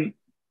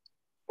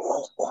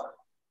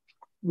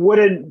 Would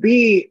it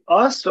be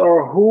us,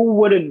 or who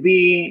would it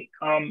be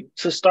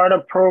to start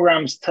up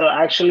programs to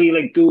actually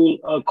like do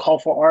a call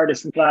for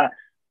artists and that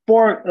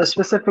for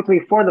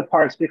specifically for the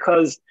parks?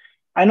 Because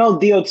I know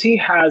DOT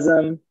has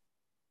them.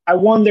 I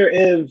wonder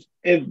if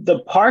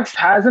the parks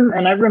has them,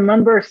 and I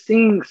remember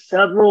seeing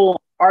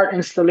several art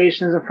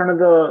installations in front of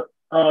the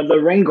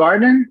Rain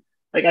Garden.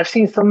 Like I've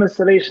seen some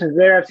installations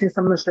there. I've seen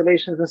some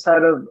installations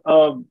inside of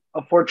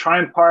Fort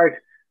Tryon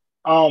Park.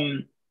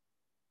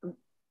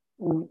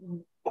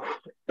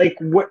 Like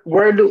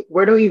where do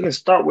we even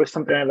start with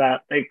something like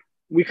that? Like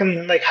we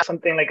can like have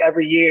something like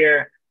every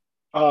year,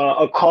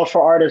 a call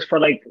for artists for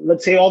like,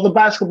 let's say all the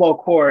basketball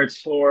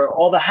courts or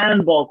all the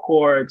handball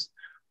courts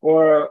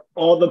or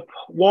all the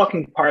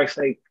walking parks,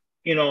 like,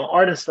 you know,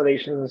 art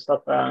installations and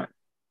stuff like that.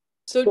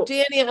 So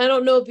Danny, I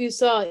don't know if you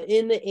saw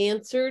in the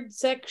answered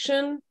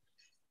section,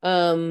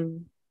 I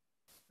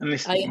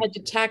had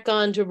to tack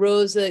on to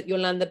Rosa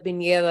Yolanda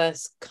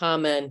Pineda's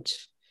comment,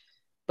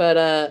 but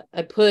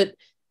I put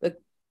the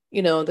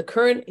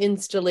current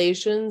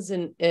installations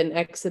and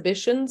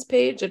exhibitions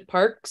page at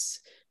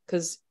parks,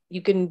 because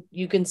you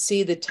can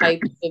see the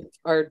type of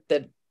art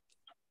that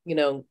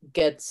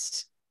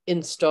gets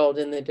installed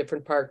in the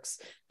different parks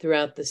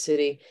throughout the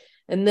city.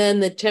 And then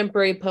the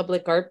temporary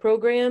public art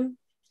program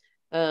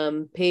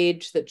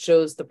page that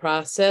shows the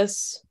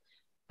process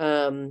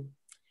and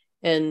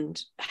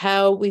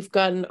how we've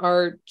gotten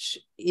art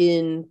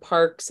in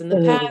parks in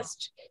the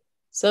past.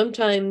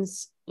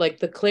 Sometimes, like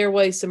the Claire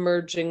Weiss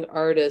Emerging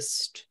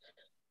Artist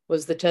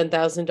was the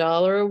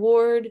 $10,000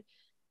 award.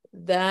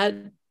 That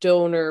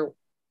donor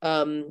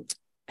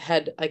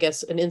had, I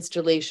guess,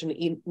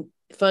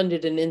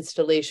 funded an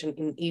installation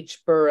in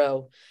each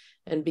borough.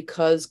 And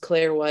because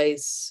Claire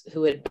Weiss,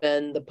 who had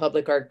been the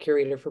public art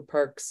curator for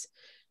parks,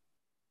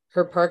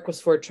 her park was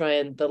Fort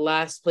Tryon. The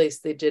last place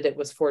they did it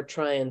was Fort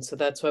Tryon. So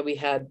that's why we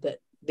had that.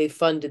 They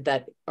funded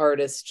that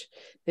artist.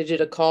 They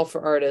did a call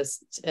for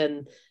artists,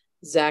 and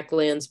Zach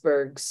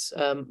Landsberg's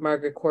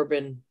Margaret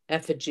Corbin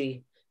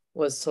effigy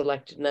was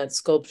selected, and that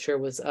sculpture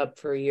was up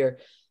for a year.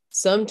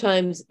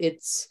 Sometimes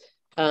it's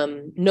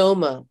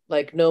NOMA,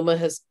 like NOMA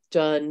has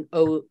done,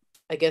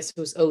 I guess it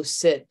was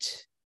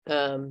OSIT,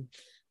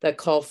 that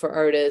call for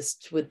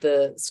artists with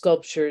the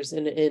sculptures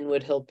in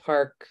Inwood Hill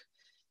Park.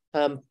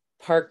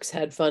 Parks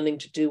had funding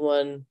to do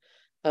one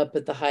up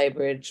at the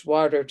Highbridge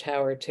Water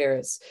Tower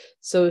Terrace.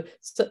 So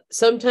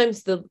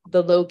sometimes the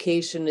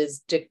location is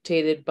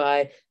dictated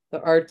by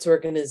the arts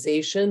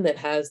organization that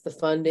has the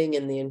funding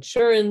and the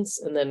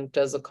insurance and then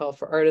does a call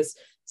for artists.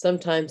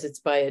 Sometimes it's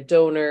by a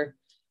donor.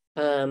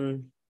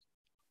 I'm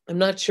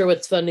not sure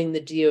what's funding the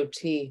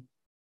DOT.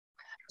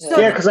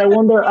 Yeah, because I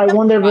wonder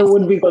if it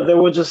would be because they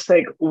would just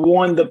take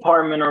one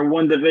department or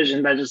one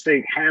division that just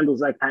handles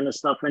that kind of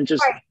stuff and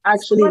just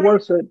actually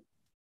works with.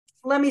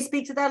 Let me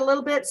speak to that a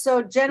little bit.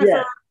 So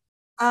Jennifer,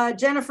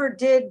 Jennifer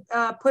did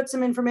put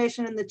some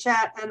information in the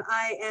chat, and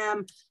I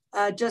am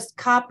just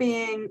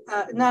copying,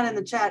 not in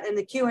the chat, in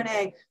the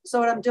Q&A. So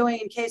what I'm doing,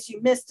 in case you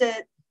missed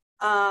it,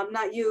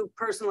 not you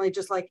personally,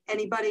 just like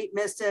anybody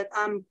missed it,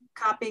 I'm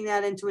copying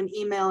that into an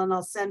email and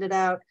I'll send it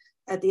out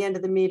at the end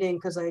of the meeting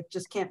because I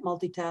just can't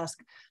multitask.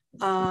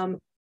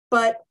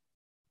 But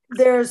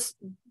there's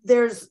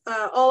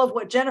all of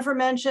what Jennifer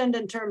mentioned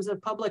in terms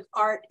of public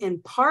art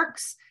in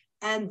parks,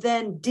 and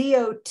then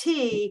DOT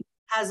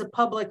has a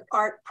public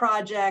art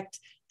project,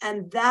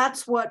 and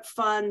that's what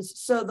funds.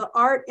 So the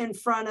art in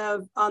front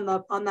of, on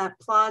that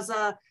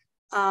plaza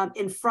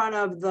in front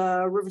of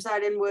the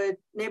Riverside Inwood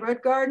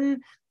Neighborhood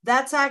Garden,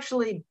 that's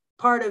actually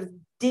part of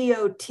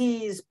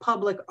DOT's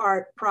public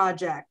art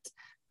project.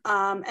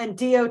 And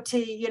DOT,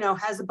 you know,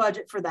 has a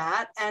budget for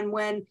that. And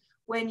when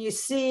you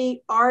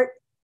see art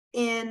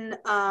in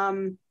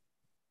the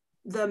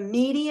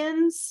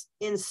medians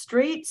in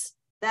streets,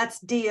 that's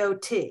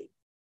DOT.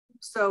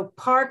 So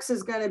parks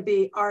is going to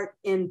be art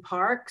in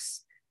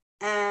parks,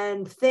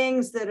 and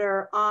things that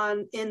are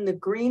in the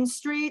green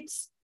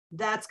streets,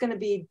 that's going to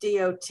be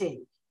DOT.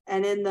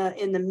 And in the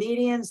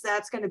medians,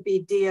 that's going to be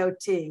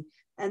DOT.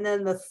 And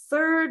then the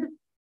third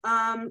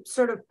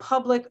sort of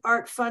public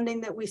art funding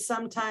that we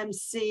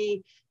sometimes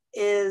see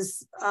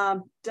is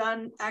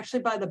done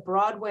actually by the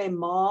Broadway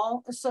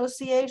Mall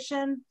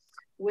Association,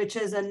 which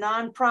is a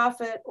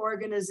nonprofit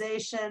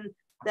organization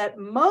that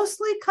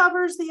mostly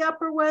covers the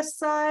Upper West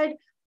Side,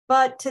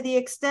 but to the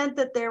extent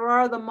that there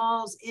are the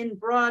malls in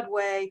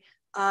Broadway,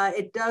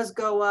 it does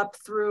go up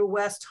through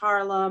West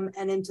Harlem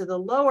and into the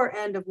lower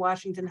end of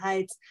Washington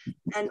Heights.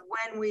 And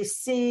when we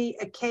see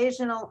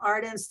occasional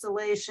art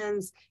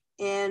installations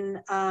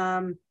in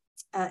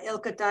Il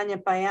Catania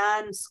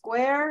Payan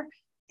Square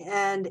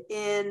and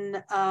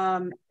in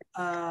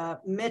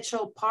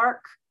Mitchell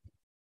Park,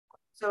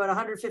 so at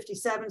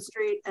 157th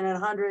Street and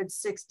at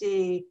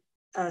 166th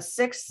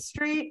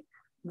Street,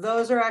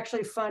 those are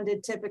actually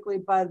funded typically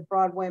by the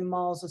Broadway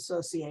Malls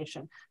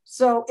Association.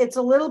 So it's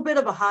a little bit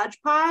of a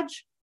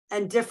hodgepodge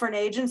and different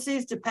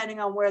agencies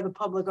depending on where the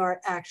public art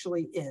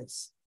actually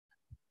is.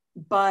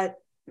 But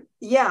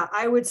yeah,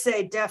 I would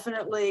say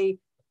definitely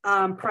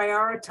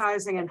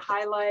prioritizing and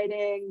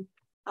highlighting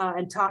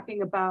and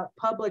talking about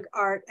public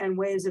art and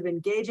ways of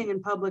engaging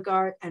in public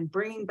art and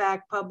bringing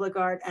back public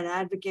art and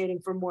advocating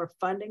for more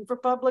funding for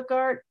public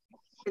art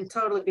can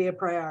totally be a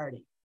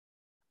priority.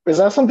 Is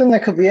that something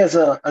that could be as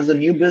a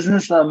new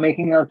business,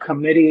 making a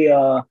committee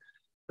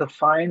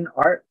define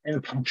art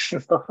and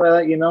stuff like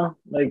that, you know,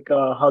 like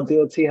how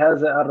DOT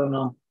has it? I don't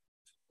know.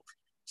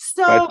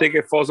 So I think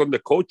it falls under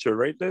culture,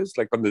 right, Liz?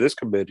 Like under this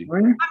committee.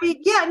 I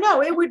mean, yeah,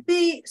 no, it would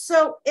be,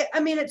 so, I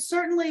mean, it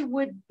certainly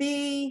would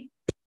be.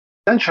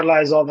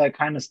 Centralize all that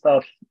kind of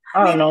stuff.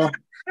 I don't know. How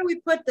do we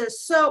put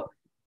this? So,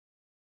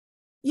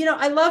 you know,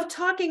 I love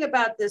talking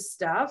about this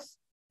stuff,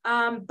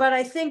 but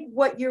I think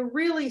what you're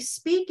really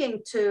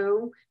speaking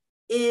to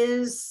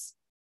is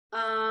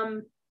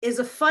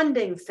a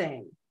funding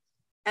thing.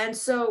 And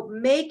so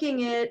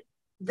making it,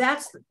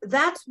 that's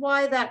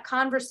why that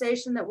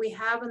conversation that we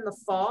have in the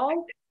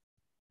fall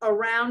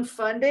around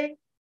funding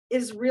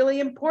is really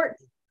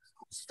important.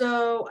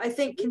 So I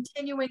think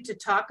continuing to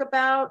talk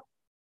about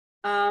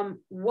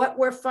what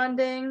we're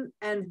funding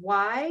and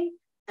why,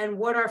 and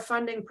what our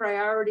funding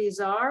priorities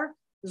are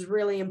is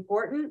really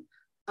important.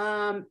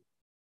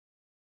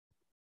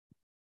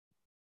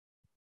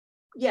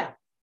 Yeah,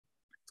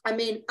 I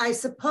mean, I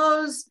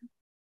suppose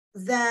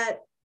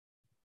that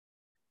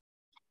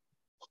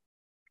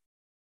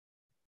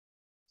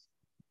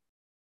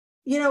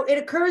you know, it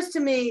occurs to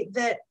me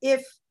that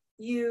if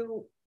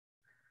you,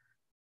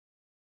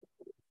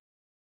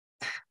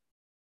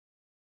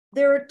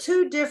 there are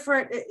two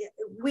different,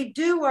 we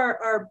do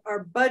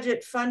our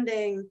budget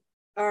funding,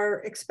 our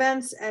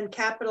expense and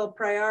capital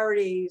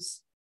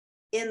priorities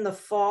in the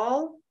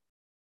fall,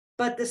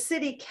 but the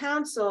city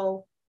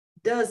council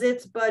does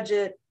its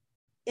budget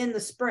in the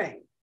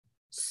spring.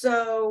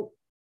 So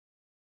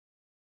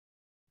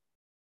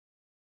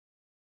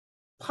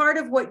part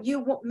of what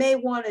you may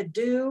want to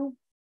do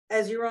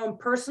as your own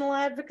personal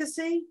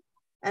advocacy,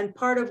 and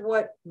part of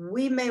what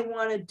we may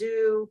want to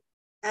do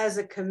as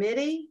a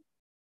committee,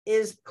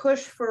 is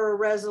push for a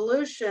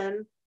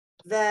resolution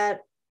that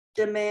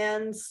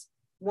demands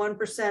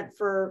 1%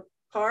 for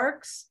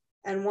parks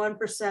and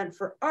 1%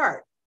 for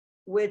art,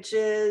 which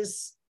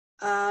is,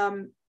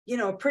 you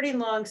know, a pretty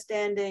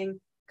long-standing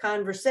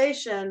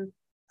conversation.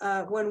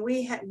 When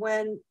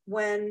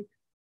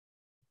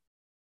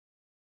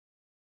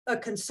a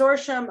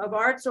consortium of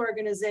arts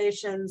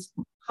organizations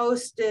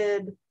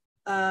hosted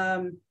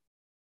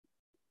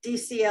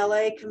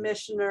DCLA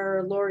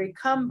Commissioner Lori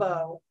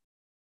Cumbo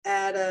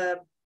at a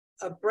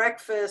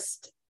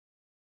breakfast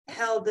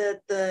held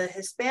at the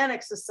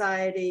Hispanic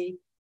Society,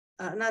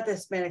 not the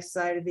Hispanic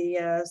Society,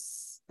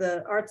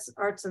 the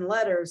Arts and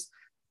Letters.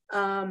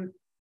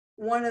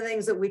 One of the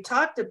things that we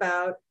talked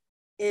about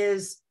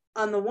is,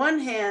 on the one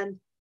hand,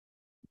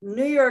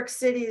 New York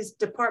City's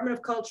Department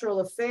of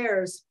Cultural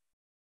Affairs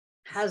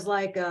has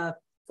like a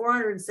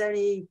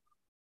 $470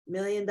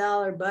 million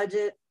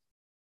budget,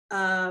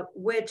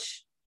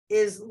 which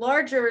is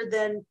larger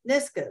than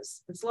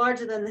NYSCA's. It's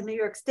larger than the New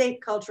York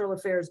State Cultural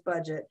Affairs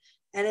budget.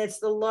 And it's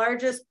the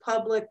largest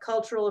public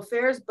cultural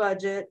affairs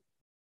budget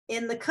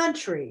in the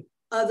country,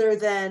 other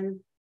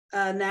than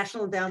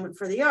National Endowment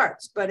for the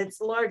Arts. But it's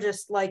the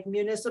largest, like,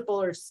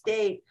 municipal or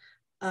state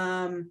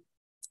arts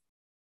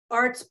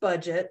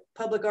budget,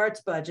 public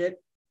arts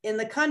budget in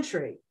the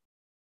country.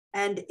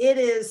 And it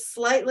is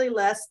slightly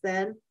less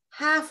than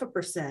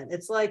 0.5%.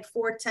 It's like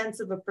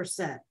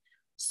 0.4%.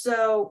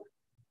 So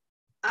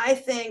I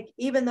think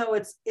even though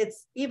it's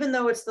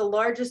the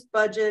largest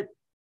budget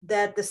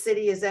that the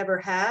city has ever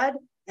had,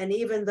 and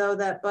even though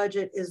that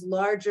budget is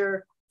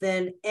larger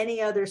than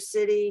any other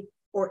city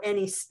or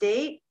any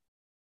state,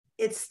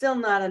 it's still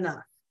not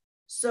enough.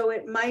 So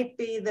it might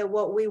be that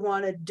what we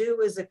want to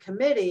do as a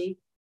committee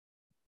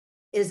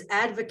is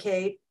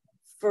advocate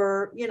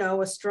for, you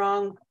know, a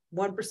strong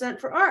 1%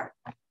 for art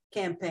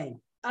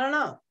campaign. I don't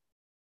know.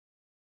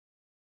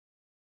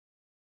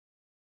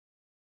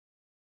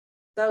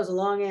 That was a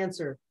long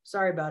answer.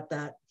 Sorry about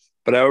that.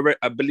 But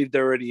I believe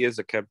there already is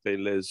a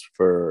campaign, Liz,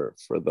 for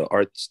the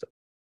art stuff.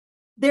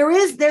 There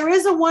is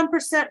a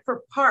 1%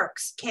 for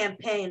parks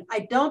campaign.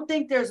 I don't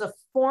think there's a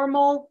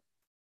formal,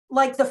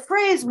 like, the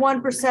phrase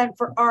 1%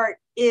 for art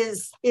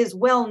is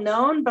well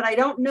known, but I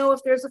don't know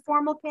if there's a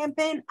formal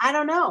campaign. I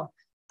don't know.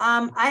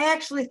 I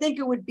actually think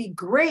it would be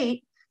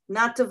great,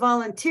 not to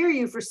volunteer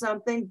you for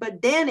something,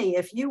 but Danny,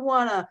 if you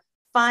want to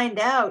find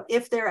out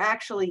if there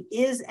actually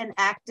is an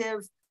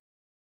active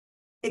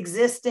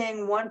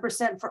existing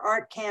 1% for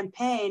art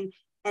campaign,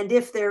 and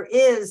if there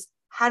is,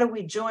 how do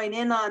we join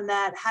in on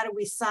that? How do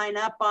we sign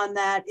up on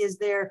that? Is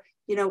there,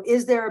 you know,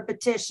 is there a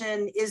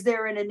petition? Is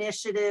there an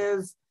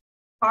initiative?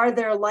 Are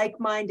there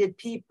like-minded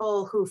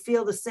people who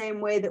feel the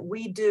same way that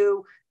we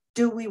do?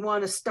 Do we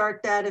want to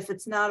start that if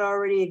it's not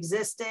already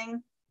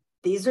existing?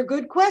 These are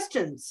good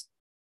questions.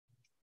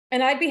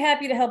 And I'd be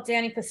happy to help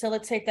Danny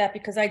facilitate that,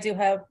 because I do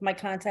have my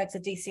contacts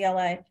at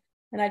DCLA,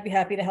 and I'd be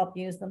happy to help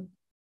use them.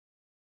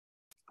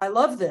 I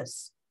love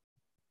this.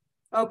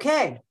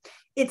 Okay,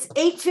 it's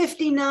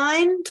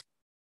 8:59.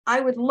 I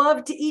would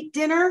love to eat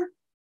dinner.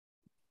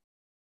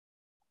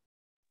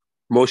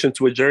 Motion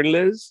to adjourn,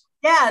 Liz?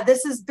 Yeah,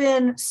 this has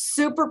been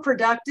super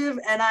productive,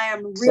 and I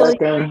am really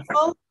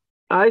grateful.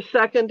 I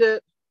second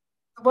it.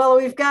 Well,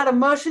 we've got a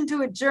motion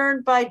to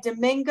adjourn by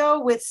Domingo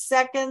with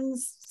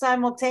seconds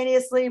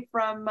simultaneously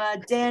from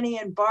Danny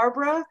and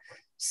Barbara.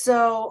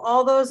 So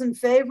all those in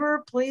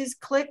favor, please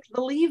click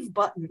the leave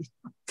button.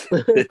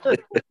 Thank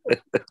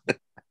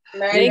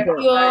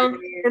you all.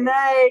 Good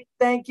night.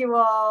 Thank you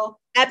all.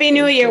 Happy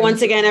New Year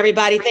once again,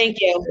 everybody. Thank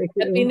you.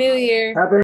 Happy New Year.